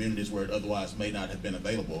rural communities where it otherwise may not have been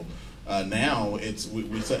available. Now we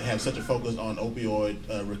have such a focus on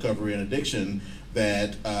opioid recovery and addiction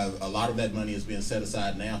that a lot of that money is being set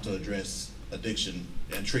aside now to address addiction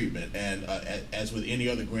and treatment. And as with any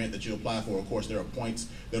other grant that you apply for, of course, there are points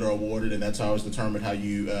that are awarded, and that's how it's determined how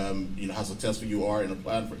you, you know, how successful you are in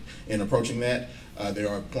applying for, in approaching that. There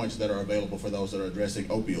are points that are available for those that are addressing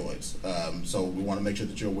opioids. So we want to make sure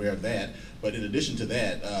that you're aware of that. But in addition to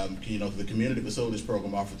that, you know, the community facilities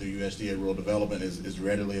program offered through USDA Rural Development is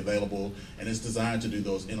readily available, and it's designed to do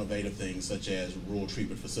those innovative things such as rural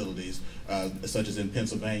treatment facilities, such as in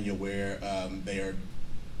Pennsylvania where they are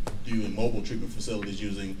doing mobile treatment facilities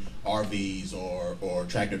using RVs or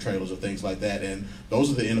tractor trailers or things like that. And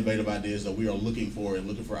those are the innovative ideas that we are looking for and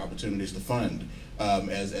looking for opportunities to fund.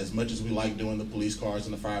 As much as we like doing the police cars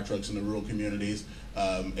and the fire trucks in the rural communities,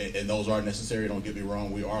 and those are necessary, don't get me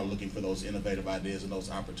wrong, we are looking for those innovative ideas and those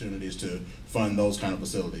opportunities to fund those kind of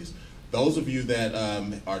facilities. Those of you that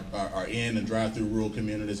are in and drive through rural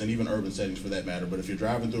communities, and even urban settings for that matter, but if you're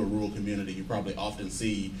driving through a rural community, you probably often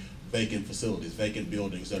see vacant facilities, vacant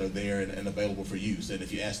buildings that are there and available for use. And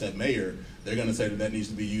if you ask that mayor, they're going to say that that needs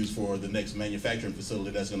to be used for the next manufacturing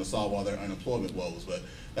facility that's going to solve all their unemployment woes. But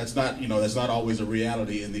that's not, you know, that's not always a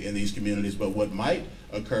reality in these communities. But what might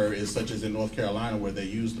occur is, such as in North Carolina, where they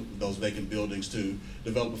used those vacant buildings to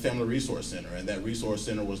develop a family resource center, and that resource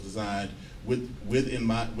center was designed with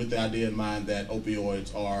the idea in mind that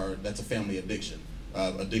opioids that's a family addiction.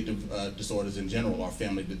 Addictive disorders in general are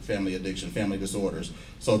family addiction, family disorders.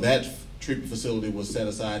 So that treatment facility was set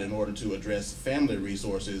aside in order to address family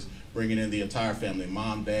resources, bringing in the entire family,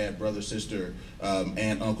 mom, dad, brother, sister,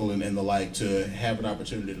 aunt, uncle, and the like, to have an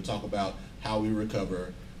opportunity to talk about how we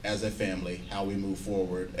recover as a family, how we move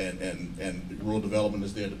forward, and rural development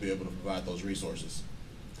is there to be able to provide those resources.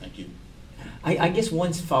 Thank you. I guess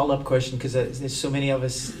one follow-up question, because there's so many of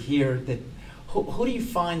us here, that who do you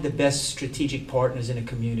find the best strategic partners in a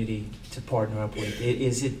community to partner up with?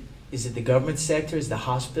 Is it the government sector? Is it the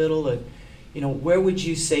hospital? Or, you know, where would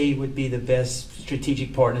you say would be the best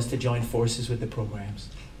strategic partners to join forces with the programs?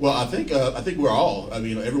 Well, I think we're all. I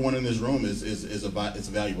mean, everyone in this room is a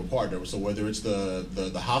valuable partner. So whether it's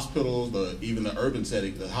the hospitals, even the urban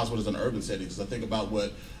settings, the hospitals in urban settings. I think about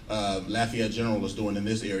what Lafayette General is doing in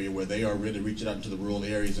this area, where they are really reaching out into the rural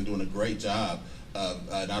areas and doing a great job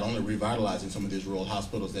of not only revitalizing some of these rural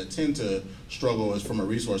hospitals that tend to struggle from a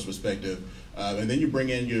resource perspective, and then you bring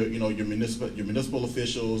in your municipal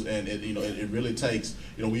officials, and it really takes,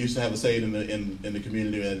 we used to have a saying in the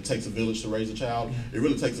community that it takes a village to raise a child. It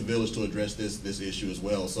really takes a village to address this issue as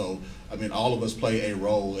well. So I mean, all of us play a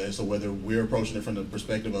role, and so whether we're approaching it from the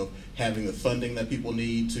perspective of having the funding that people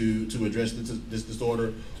need to address this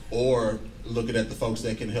disorder, or looking at the folks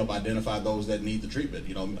that can help identify those that need the treatment.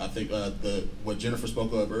 I think what Jennifer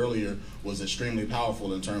spoke of earlier was extremely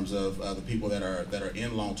powerful in terms of the people that are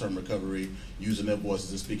in long-term recovery using their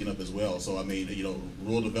voices and speaking up as well. So I mean,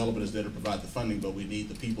 rural development is there to provide the funding, but we need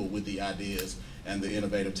the people with the ideas and the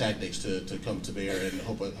innovative tactics to come to bear, and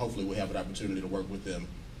hopefully we'll have an opportunity to work with them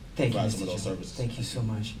to provide some of those services. Thank you so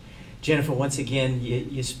much. Jennifer, once again,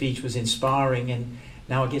 your speech was inspiring, and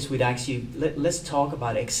Now I guess we'd ask you, let's talk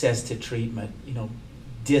about access to treatment, you know,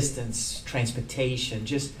 distance, transportation,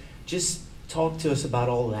 just talk to us about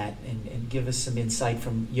all that and give us some insight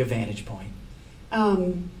from your vantage point.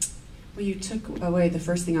 Well, you took away the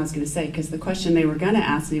first thing I was going to say, because the question they were going to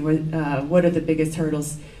ask me was, what are the biggest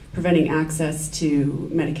hurdles preventing access to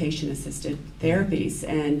medication-assisted therapies?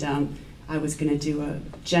 And I was going to do a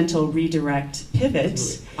gentle redirect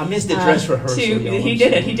pivot. I missed the dress rehearsal. He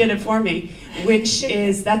did it for me, which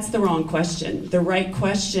is, that's the wrong question. The right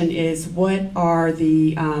question is, what are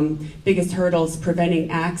the biggest hurdles preventing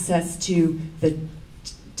access to the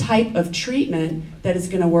type of treatment that is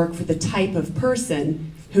going to work for the type of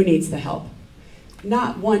person who needs the help?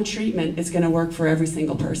 Not one treatment is going to work for every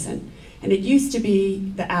single person. And it used to be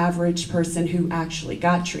the average person who actually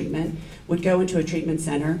got treatment would go into a treatment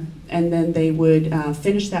center, and then they would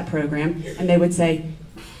finish that program, and they would say,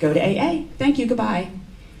 go to AA, thank you, goodbye.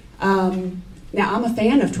 Now, I'm a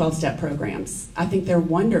fan of 12-step programs. I think they're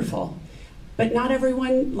wonderful, but not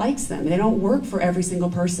everyone likes them. They don't work for every single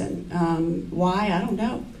person. Why? I don't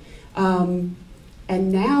know.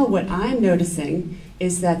 And now what I'm noticing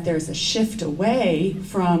is that there's a shift away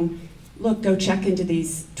from, look, go check into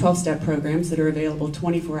these 12-step programs that are available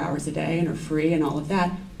 24 hours a day and are free and all of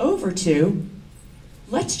that, over to,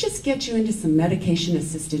 let's just get you into some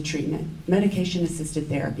medication-assisted treatment, medication-assisted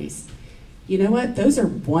therapies. You know what? Those are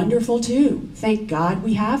wonderful too. Thank God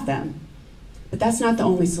we have them. But that's not the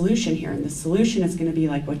only solution here. And the solution is going to be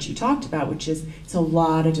like what you talked about, which is it's a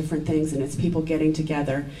lot of different things, and it's people getting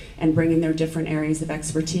together and bringing their different areas of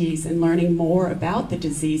expertise and learning more about the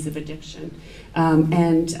disease of addiction.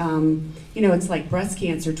 You know, it's like breast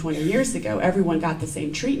cancer 20 years ago. Everyone got the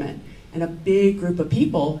same treatment, and a big group of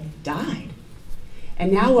people died.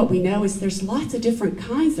 And now what we know is there's lots of different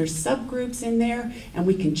kinds. There's subgroups in there, and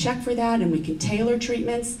we can check for that, and we can tailor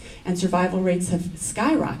treatments, and survival rates have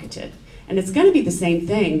skyrocketed. And it's going to be the same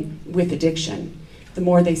thing with addiction, the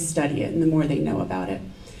more they study it and the more they know about it.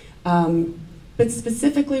 But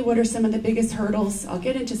specifically, what are some of the biggest hurdles? I'll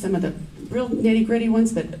get into some of the real nitty-gritty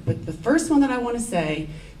ones, but the first one that I want to say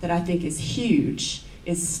that I think is huge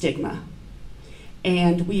is stigma.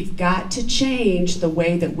 And we've got to change the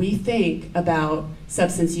way that we think about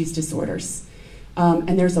substance use disorders.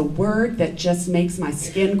 And there's a word that just makes my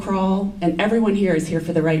skin crawl, and everyone here is here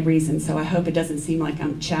for the right reason, so I hope it doesn't seem like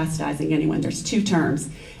I'm chastising anyone. There's two terms,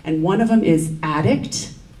 and one of them is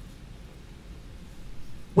addict.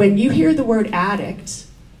 When you hear the word addict,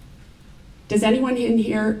 does anyone in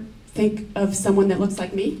here think of someone that looks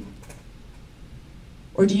like me?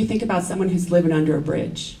 Or do you think about someone who's living under a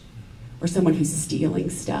bridge? Or someone who's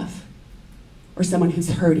stealing stuff? Or someone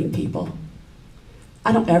who's hurting people?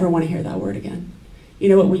 I don't ever want to hear that word again. You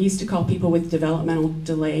know what we used to call people with developmental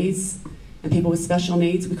delays and people with special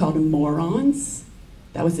needs? We called them morons.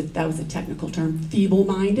 That was a technical term.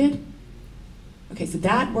 Feeble-minded. Okay, so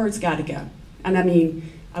that word's got to go. And I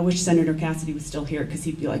mean, I wish Senator Cassidy was still here, because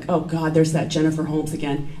he'd be like, oh God, there's that Jennifer Holmes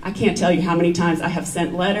again. I can't tell you how many times I have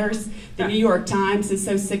sent letters. The New York Times is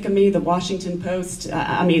so sick of me. The Washington Post,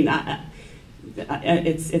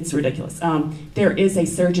 it's ridiculous. There is a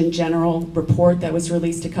Surgeon General report that was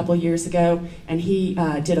released a couple years ago, and he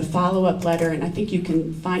did a follow-up letter, and I think you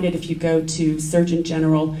can find it if you go to Surgeon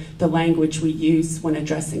General, the language we use when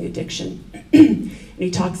addressing addiction. And he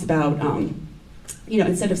talks about, you know,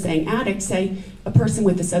 instead of saying addict, say a person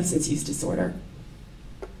with a substance use disorder.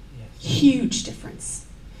 Yes. Huge difference.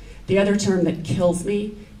 The other term that kills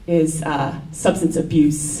me is substance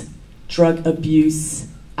abuse, drug abuse,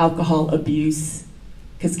 alcohol abuse,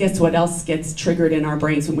 because guess what else gets triggered in our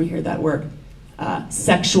brains when we hear that word?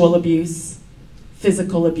 Sexual abuse,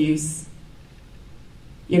 physical abuse.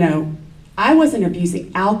 You know, I wasn't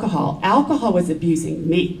abusing alcohol. Alcohol was abusing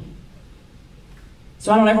me.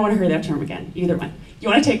 So I don't ever want to hear that term again, either one. You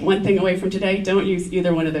want to take one thing away from today? Don't use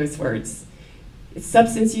either one of those words. It's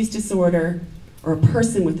substance use disorder or a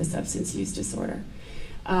person with a substance use disorder.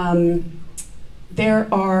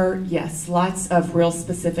 There are, yes, lots of real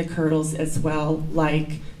specific hurdles as well,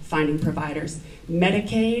 like finding providers.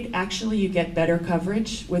 Medicaid, actually you get better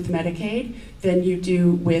coverage with Medicaid than you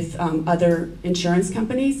do with other insurance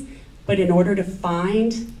companies, but in order to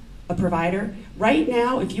find a provider, right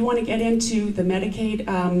now, if you want to get into the Medicaid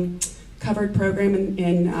covered program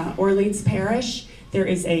in Orleans Parish, there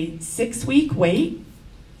is a 6-week wait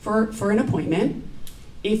for an appointment.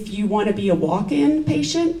 If you want to be a walk-in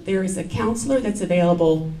patient, there is a counselor that's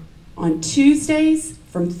available on Tuesdays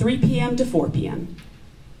from 3 p.m. to 4 p.m.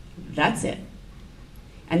 That's it.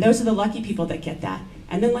 And those are the lucky people that get that.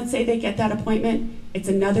 And then let's say they get that appointment, it's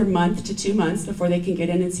another month to 2 months before they can get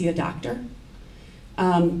in and see a doctor.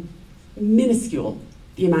 Minuscule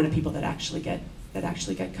the amount of people that actually get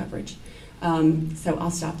coverage. So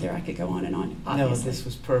I'll stop there. I could go on and on, obviously. No, this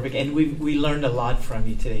was perfect. And we learned a lot from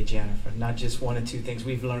you today, Jennifer. Not just one or two things.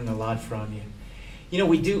 We've learned a lot from you. You know,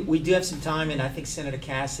 we do have some time, and I think Senator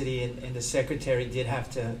Cassidy and the Secretary did have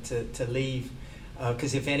to leave.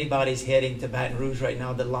 Because if anybody's heading to Baton Rouge right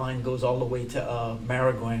now, the line goes all the way to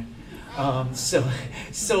Maringouin. So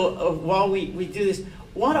while we do this,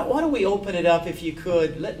 why don't we open it up, if you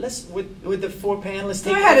could? Let's with the four panelists.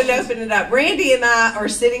 Go ahead and open it up. Randy and I are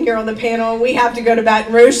sitting here on the panel, and we have to go to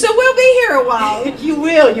Baton Rouge, so we'll be here a while. You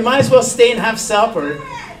will. You might as well stay and have supper.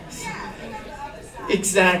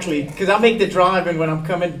 Exactly, because I make the drive, and when I'm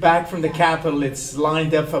coming back from the Capitol, it's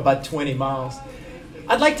lined up for about 20 miles.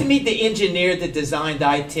 I'd like to meet the engineer that designed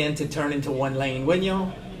I-10 to turn into one lane, wouldn't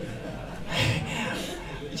y'all?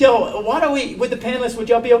 Yo, why don't we, with the panelists, would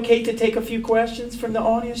y'all be okay to take a few questions from the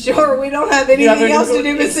audience? Sure, we don't have anything else to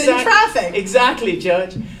do but sit in traffic. Exactly,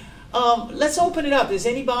 Judge. Let's open it up. Does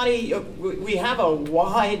anybody, we have a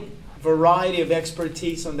wide variety of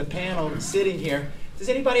expertise on the panel sitting here. Does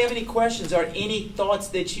anybody have any questions or any thoughts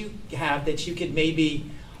that you have that you could maybe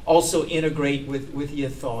also integrate with your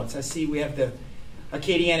thoughts? I see we have the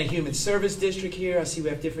Acadiana Human Service District here. I see we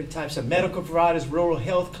have different types of medical providers, rural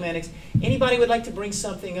health clinics. Anybody would like to bring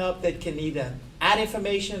something up that can either add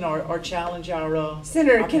information or challenge our...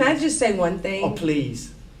 Senator, can I just say one thing? Oh,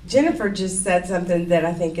 please. Jennifer just said something that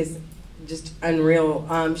I think is just unreal.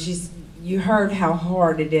 You heard how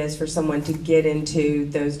hard it is for someone to get into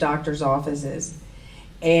those doctors' offices.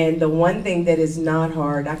 And the one thing that is not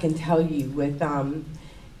hard, I can tell you with,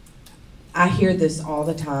 I hear this all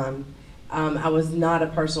the time. I was not a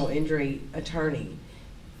personal injury attorney,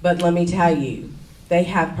 but let me tell you, they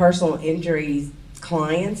have personal injuries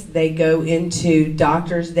clients. They go into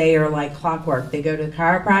doctors, they are like clockwork. They go to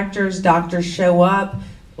chiropractors, doctors show up,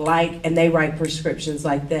 and they write prescriptions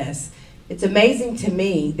like this. It's amazing to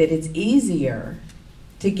me that it's easier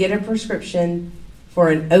to get a prescription for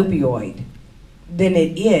an opioid than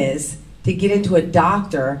it is to get into a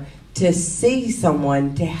doctor to see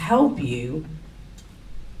someone to help you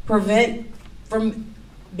prevent from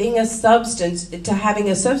being having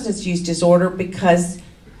a substance use disorder because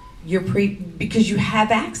you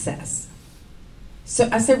have access. So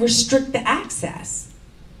I say restrict the access,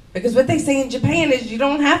 because what they say in Japan is you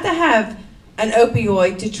don't have to have an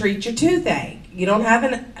opioid to treat your toothache. You don't have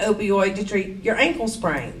an opioid to treat your ankle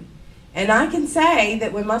sprain. And I can say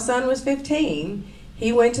that when my son was 15,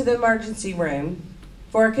 he went to the emergency room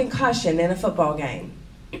for a concussion in a football game.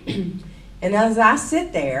 And as I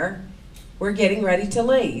sit there, we're getting ready to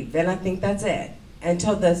leave, and I think that's it.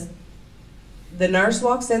 Until the nurse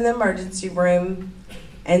walks in the emergency room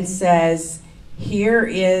and says, here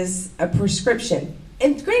is a prescription.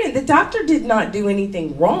 And granted, the doctor did not do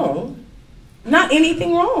anything wrong. Not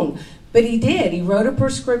anything wrong. But he did. He wrote a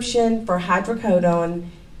prescription for hydrocodone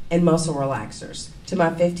and muscle relaxers to my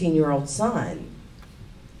 15-year-old son.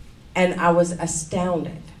 And I was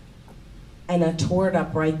astounded. And I tore it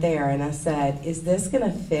up right there, and I said, is this going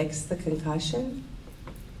to fix the concussion?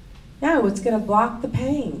 No, it's going to block the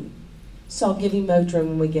pain. So I'll give you Motrin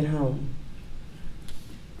when we get home.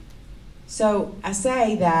 So I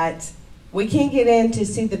say that we can't get in to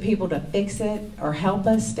see the people to fix it or help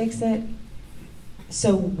us fix it.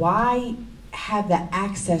 So why have the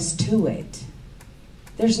access to it?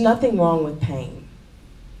 There's nothing wrong with pain.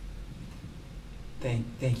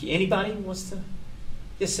 Thank you. Anybody wants to?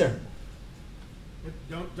 Yes, sir.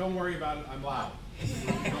 Don't worry about it. I'm loud.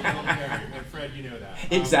 And Fred, you know that.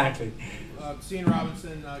 Exactly. Cian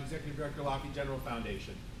Robinson, Executive Director, Lafayette General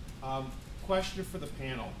Foundation. Question for the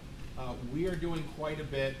panel. We are doing quite a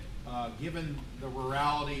bit, given the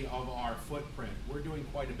rurality of our footprint, we're doing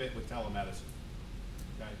quite a bit with telemedicine.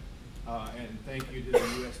 Okay? And thank you to the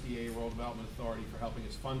USDA Rural Development Authority for helping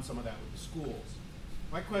us fund some of that with the schools.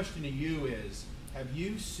 My question to you is, have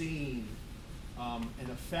you seen an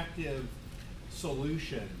effective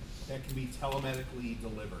solution that can be telemedically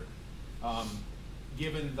delivered,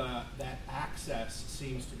 given that access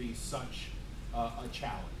seems to be such a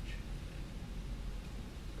challenge?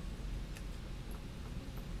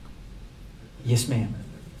 Yes, ma'am.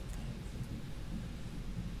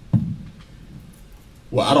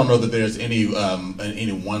 Well, I don't know that there's any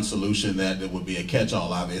one solution that would be a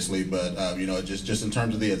catch-all, obviously, but you know, just in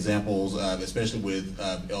terms of the examples, especially with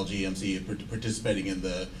LGMC participating in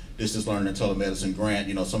the distance learning and telemedicine grant,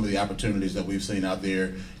 you know, some of the opportunities that we've seen out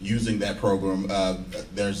there using that program.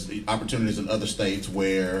 There's opportunities in other states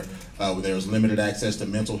where there's limited access to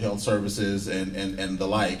mental health services and the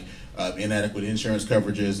like. inadequate insurance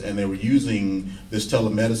coverages, and they were using this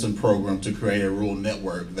telemedicine program to create a rural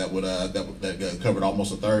network that would that covered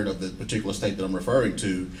almost a third of the particular state that I'm referring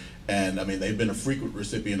to. And I mean, they've been a frequent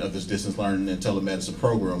recipient of this distance learning and telemedicine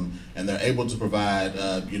program, and they're able to provide,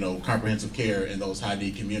 comprehensive care in those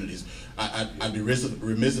high-need communities. I'd be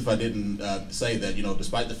remiss if I didn't say that,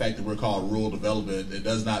 despite the fact that we're called rural development, it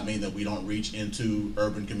does not mean that we don't reach into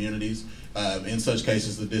urban communities. In such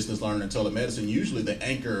cases, the distance learning and telemedicine, usually the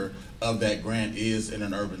anchor of that grant is in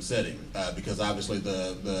an urban setting, because obviously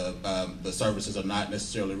the services are not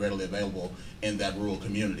necessarily readily available in that rural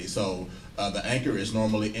community. So the anchor is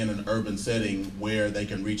normally in an urban setting where they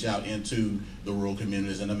can reach out into the rural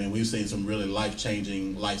communities. And I mean, we've seen some really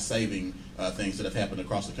life-changing, life-saving things that have happened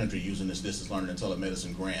across the country using this distance learning and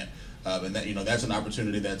telemedicine grant. And that, that's an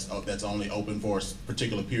opportunity that's only open for a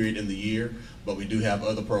particular period in the year, but we do have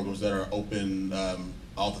other programs that are open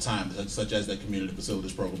all the time, such as that community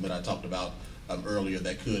facilities program that I talked about earlier,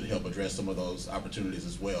 that could help address some of those opportunities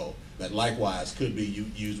as well, that likewise could be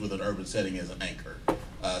used with an urban setting as an anchor.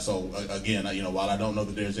 So again, while I don't know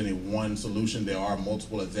that there's any one solution, there are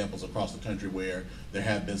multiple examples across the country where there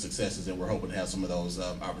have been successes, and we're hoping to have some of those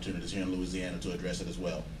opportunities here in Louisiana to address it as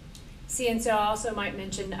well. See, and so I also might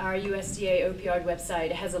mention our USDA opioid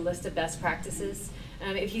website has a list of best practices.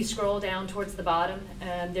 If you scroll down towards the bottom,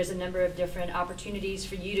 there's a number of different opportunities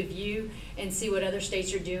for you to view and see what other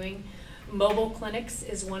states are doing. Mobile clinics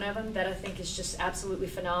is one of them that I think is just absolutely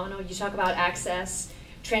phenomenal. You talk about access,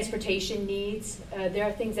 transportation needs. There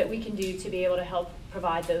are things that we can do to be able to help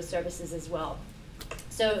provide those services as well.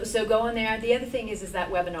 So go on there. The other thing is that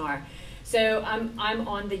webinar. So I'm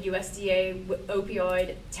on the USDA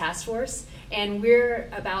opioid task force, and we're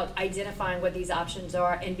about identifying what these options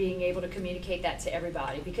are and being able to communicate that to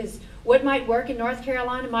everybody, because what might work in North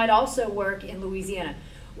Carolina might also work in Louisiana.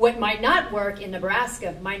 What might not work in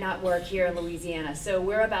Nebraska might not work here in Louisiana. So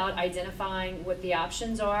we're about identifying what the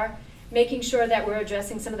options are, making sure that we're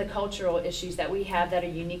addressing some of the cultural issues that we have that are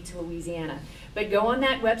unique to Louisiana. But go on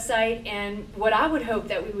that website, and what I would hope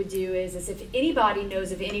that we would do is if anybody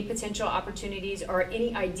knows of any potential opportunities or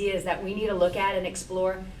any ideas that we need to look at and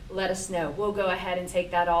explore, let us know. We'll go ahead and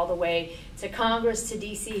take that all the way to Congress, to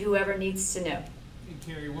DC, whoever needs to know. And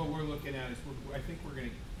Carrie, what we're looking at is I think we're going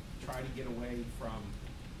to try to get away from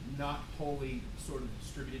not wholly sort of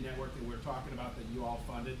distributed network that we're talking about that you all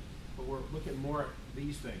funded, but we're looking more at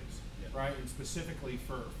these things, right? And specifically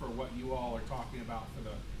for what you all are talking about for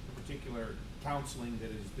the particular counseling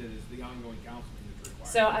that is the ongoing counseling that's required.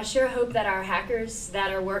 So I sure hope that our hackers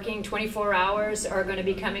that are working 24 hours are going to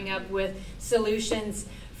be coming up with solutions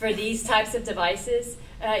for these types of devices.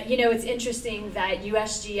 It's interesting that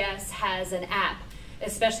USGS has an app,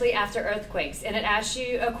 especially after earthquakes, and it asks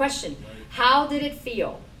you a question. How did it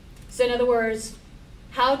feel? So in other words,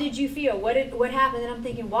 how did you feel? What happened? And I'm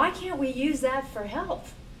thinking, why can't we use that for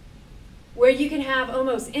health? Where you can have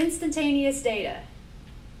almost instantaneous data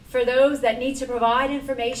for those that need to provide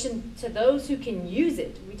information to those who can use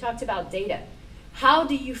it. We talked about data. How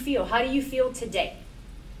do you feel? How do you feel today?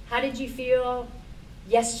 How did you feel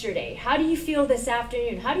yesterday? How do you feel this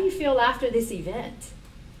afternoon? How do you feel after this event?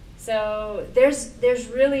 So there's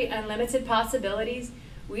really unlimited possibilities.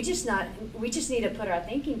 We just need to put our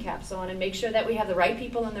thinking caps on and make sure that we have the right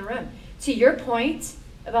people in the room. To your point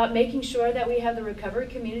about making sure that we have the recovery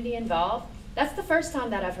community involved, that's the first time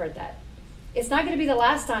that I've heard that. It's not going to be the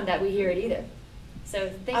last time that we hear it either.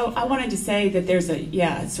 So thank you. I wanted to say that there's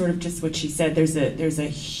sort of just what she said. There's a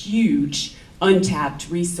huge untapped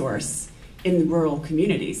resource in the rural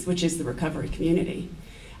communities, which is the recovery community.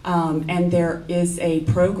 And there is a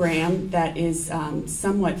program that is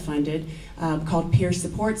somewhat funded called peer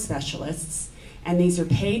support specialists. And these are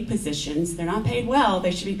paid positions. They're not paid well.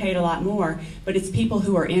 They should be paid a lot more. But it's people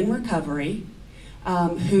who are in recovery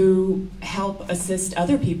who help assist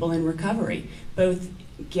other people in recovery, both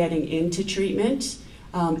getting into treatment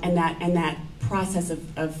and that process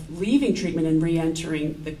of leaving treatment and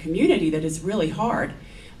re-entering the community that is really hard.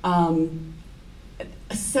 So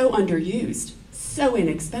underused, so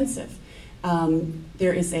inexpensive.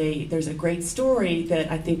 There's a great story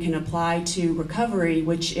that I think can apply to recovery,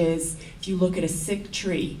 which is if you look at a sick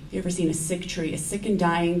tree. Have you ever seen a sick tree, a sick and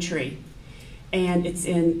dying tree? And it's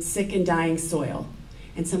in sick and dying soil.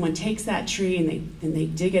 And someone takes that tree and they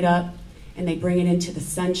dig it up and they bring it into the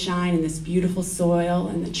sunshine and this beautiful soil,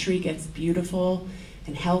 and the tree gets beautiful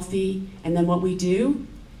and healthy. And then what we do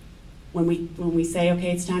when we say,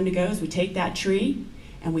 okay, it's time to go, is we take that tree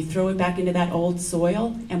and we throw it back into that old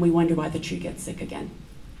soil, and we wonder why the tree gets sick again.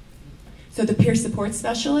 So the peer support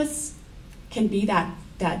specialists can be that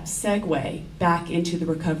that segue back into the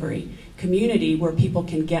recovery community where people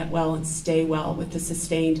can get well and stay well with the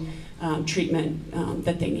sustained treatment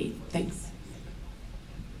that they need. Thanks.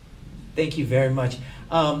 Thank you very much.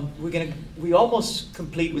 We almost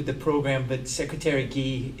complete with the program, but Secretary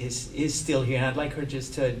Gee is still here, and I'd like her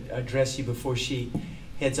just to address you before she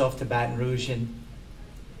heads off to Baton Rouge. And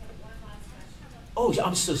oh,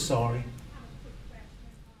 I'm so sorry.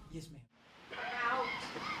 Yes, ma'am. About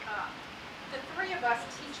the three of us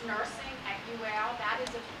teach nursing at UL. That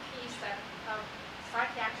is a piece of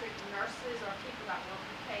psychiatric nurses or people that work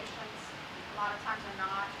with patients. A lot of times are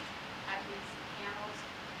not at these panels,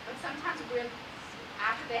 but sometimes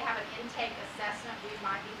after they have an intake assessment, we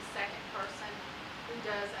might be the second person who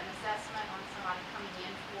does an assessment on somebody coming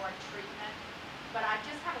in for treatment. But I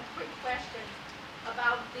just have a quick question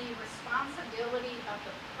about the responsibility of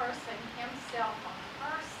the person himself or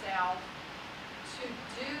herself to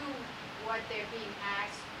do what they're being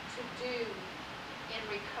asked to do in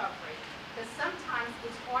recovery. Because sometimes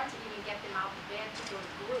it's hard to even get them out of bed to go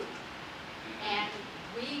to group. And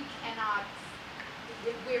we cannot,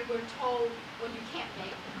 we're told, well, you can't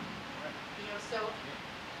make them. You know, so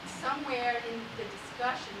somewhere in the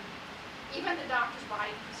discussion, even the doctors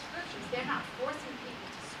writing prescriptions, they're not forcing people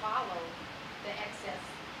to swallow the excess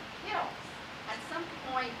pills. At some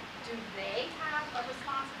point, do they have a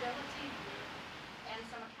responsibility and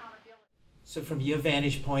some accountability? So from your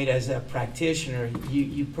vantage point as a practitioner,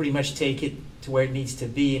 you pretty much take it to where it needs to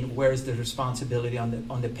be, and where is the responsibility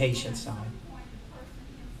on the patient side?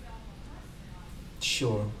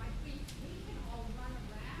 Sure.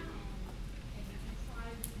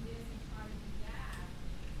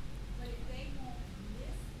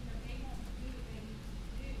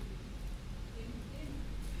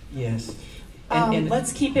 Yes. And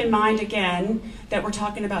let's keep in mind again that we're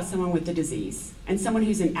talking about someone with the disease and someone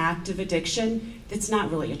who's in active addiction. It's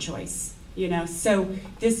not really a choice, you know. So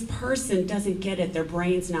this person doesn't get it, their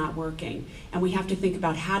brain's not working. And we have to think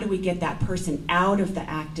about how do we get that person out of the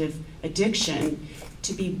active addiction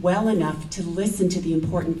to be well enough to listen to the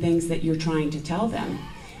important things that you're trying to tell them.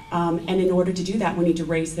 And in order to do that, we need to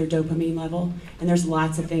raise their dopamine level. And there's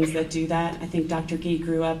lots of things that do that. I think Dr. Gee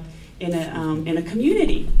grew up in a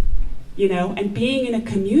community, you know, and being in a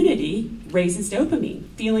community raises dopamine.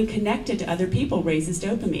 Feeling connected to other people raises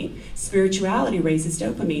dopamine. Spirituality raises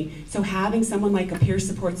dopamine. So having someone like a peer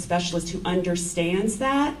support specialist who understands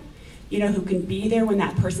that, you know, who can be there when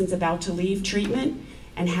that person's about to leave treatment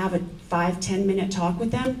and have a 5-10 minute talk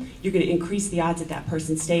with them, you're going to increase the odds that that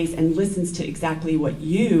person stays and listens to exactly what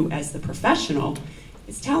you, as the professional,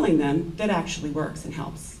 is telling them that actually works and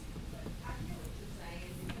helps.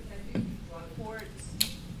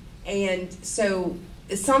 And so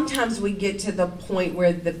sometimes we get to the point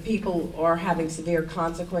where the people are having severe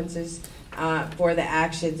consequences for the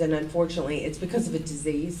actions, and unfortunately it's because of a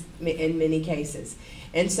disease in many cases.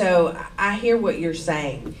 And so I hear what you're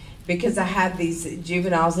saying, because I have these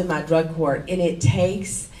juveniles in my drug court, and it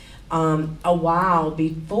takes a while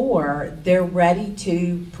before they're ready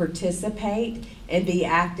to participate and be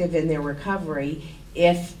active in their recovery,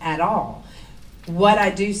 if at all. What I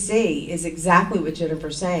do see is exactly what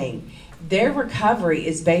Jennifer's saying. Their recovery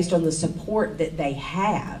is based on the support that they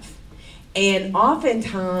have. And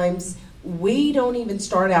oftentimes, we don't even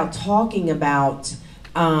start out talking about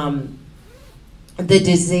the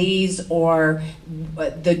disease or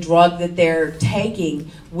the drug that they're taking.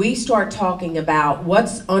 We start talking about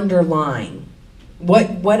what's underlying,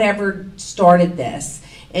 whatever started this.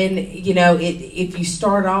 And, you know, if you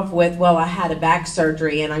start off with, well, I had a back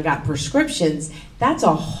surgery and I got prescriptions, that's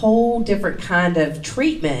a whole different kind of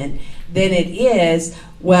treatment than it is,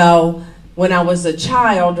 well, when I was a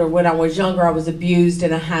child or when I was younger, I was abused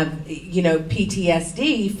and I have, you know,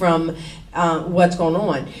 PTSD from what's going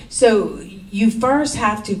on. So you first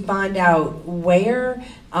have to find out where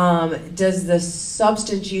does the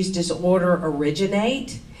substance use disorder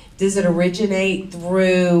originate? Does it originate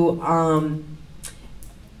through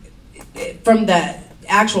from the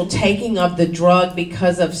actual taking of the drug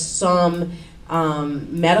because of some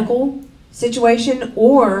medical situation,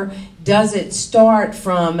 or does it start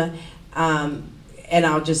from, and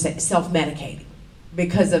I'll just say self-medicating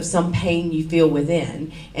because of some pain you feel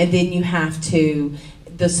within, and then you have to,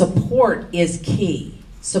 the support is key.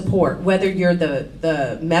 Support, whether you're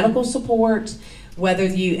the medical support, whether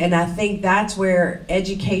you, and I think that's where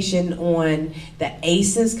education on the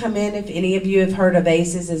ACEs come in. If any of you have heard of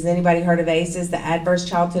ACEs, has anybody heard of ACEs? The Adverse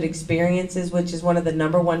Childhood Experiences, which is one of the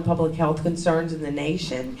 #1 public health concerns in the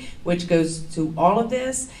nation, which goes to all of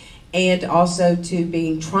this, and also to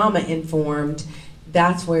being trauma informed.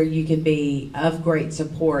 that's where you can be of great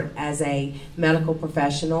support as a medical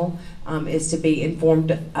professional, is to be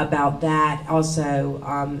informed about that,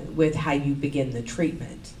 also with how you begin the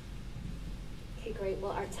treatment. Okay, great.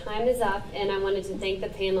 Well, our time is up, and I wanted to thank the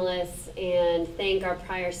panelists and thank our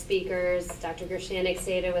prior speakers. Dr. Gershanik's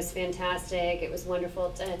data was fantastic. It was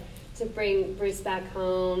wonderful to bring Bruce back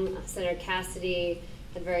home. Senator Cassidy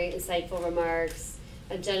had very insightful remarks.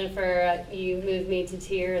 Jennifer, you moved me to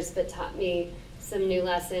tears but taught me some new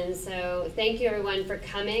lessons. So thank you everyone for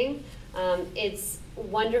coming. It's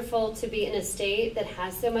wonderful to be in a state that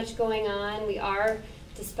has so much going on. We are,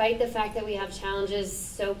 despite the fact that we have challenges,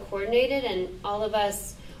 so coordinated, and all of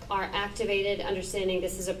us are activated, understanding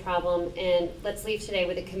this is a problem. And let's leave today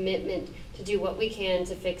with a commitment to do what we can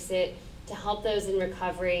to fix it, to help those in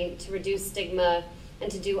recovery, to reduce stigma,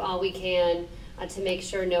 and to do all we can to make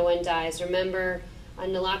sure no one dies. Remember,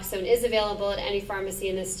 naloxone is available at any pharmacy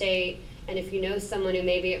in the state, and if you know someone who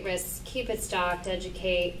may be at risk, keep it stocked,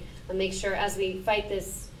 educate, and make sure as we fight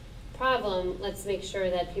this problem, let's make sure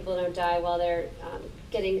that people don't die while they're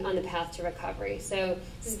getting on the path to recovery. So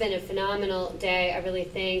this has been a phenomenal day. I really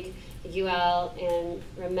thank UL and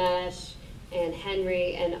Ramesh and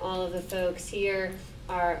Henry and all of the folks here,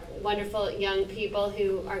 are wonderful young people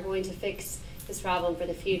who are going to fix this problem for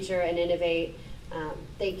the future and innovate.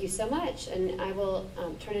 Thank you so much, and I will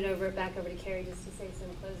turn it back over to Carrie just to say some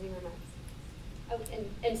closing remarks. Oh,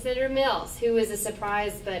 and Senator Mills, who is a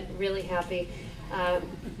surprise but really happy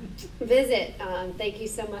visit. Thank you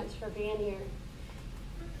so much for being here.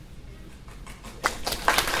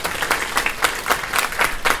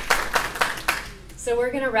 So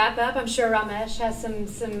we're going to wrap up. I'm sure Ramesh has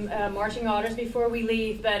some marching orders before we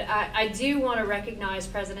leave, but I do want to recognize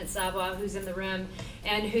President Sabwa, who's in the room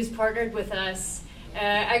and who's partnered with us.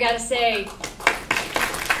 I got to say,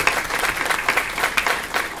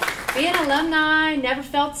 being alumni never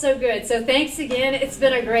felt so good. So thanks again. It's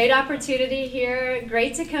been a great opportunity here.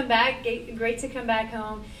 Great to come back. Great to come back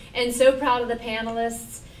home. And so proud of the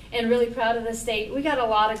panelists and really proud of the state. We got a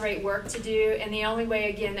lot of great work to do, and the only way,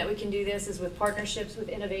 again, that we can do this is with partnerships, with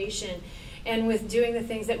innovation, and with doing the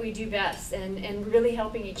things that we do best, and really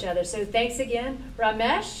helping each other. So thanks again.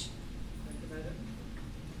 Ramesh?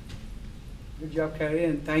 Good job, Carrie,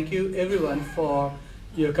 and thank you everyone for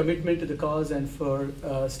your commitment to the cause and for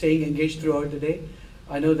staying engaged throughout the day.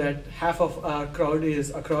 I know that half of our crowd is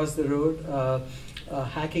across the road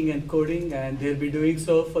hacking and coding, and they'll be doing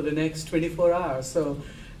so for the next 24 hours. So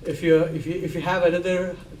if you have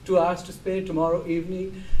another 2 hours to spare, tomorrow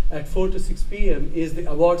evening at 4 to 6 p.m. is the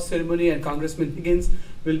awards ceremony, and Congressman Higgins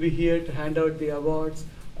will be here to hand out the awards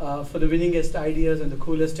for the winningest ideas and the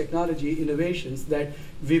coolest technology innovations that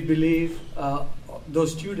we believe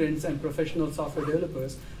those students and professional software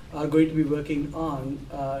developers are going to be working on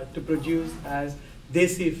to produce as they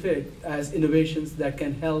see fit as innovations that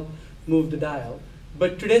can help move the dial.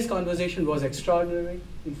 But today's conversation was extraordinary,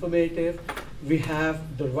 informative. We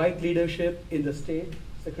have the right leadership in the state.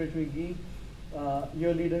 Secretary Gee,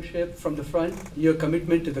 your leadership from the front, your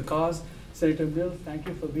commitment to the cause. Senator Mills, thank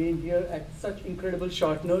you for being here at such incredible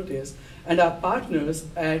short notice. And our partners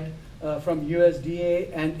from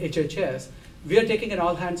USDA and HHS, we are taking an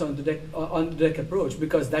all hands on the deck approach,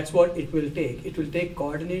 because that's what it will take. It will take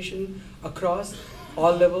coordination across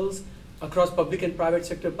all levels, across public and private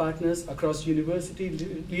sector partners, across university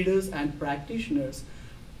leaders and practitioners,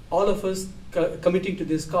 all of us committing to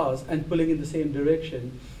this cause and pulling in the same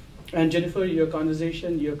direction. And Jennifer, your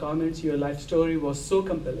conversation, your comments, your life story was so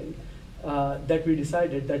compelling that we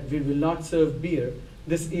decided that we will not serve beer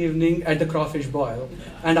this evening at the Crawfish Boil.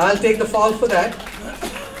 And I'll take the fall for that.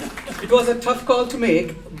 It was a tough call to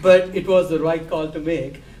make, but it was the right call to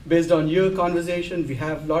make. Based on your conversation, we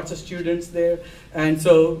have lots of students there, and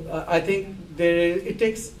so I think it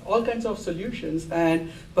takes all kinds of solutions,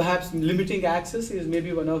 and perhaps limiting access is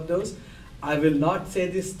maybe one of those. I will not say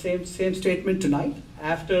this same statement tonight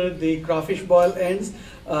after the Crawfish Boil ends,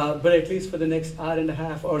 but at least for the next hour and a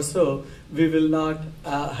half or so, we will not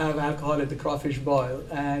have alcohol at the Crawfish Boil.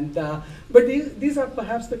 And but these are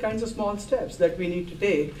perhaps the kinds of small steps that we need to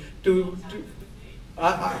take to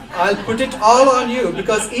I'll put it all on you,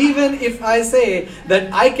 because even if I say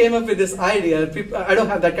that I came up with this idea, I don't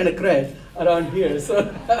have that kind of cred around here.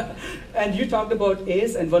 So, and you talked about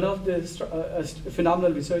ACE, and one of the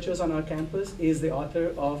phenomenal researchers on our campus is the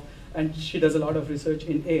author of, and she does a lot of research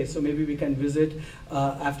in ACE, so maybe we can visit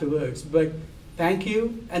afterwards. But thank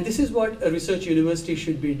you, and this is what a research university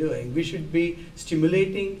should be doing. We should be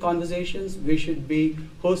stimulating conversations, we should be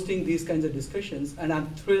hosting these kinds of discussions, and I'm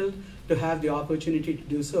thrilled to have the opportunity to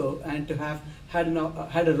do so, and to have had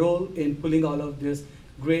a role in pulling all of this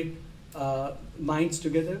great minds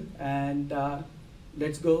together, and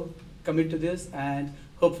let's go commit to this, and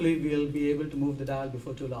hopefully we'll be able to move the dial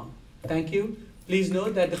before too long. Thank you. Please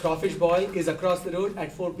note that the crawfish boil is across the road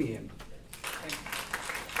at 4 p.m.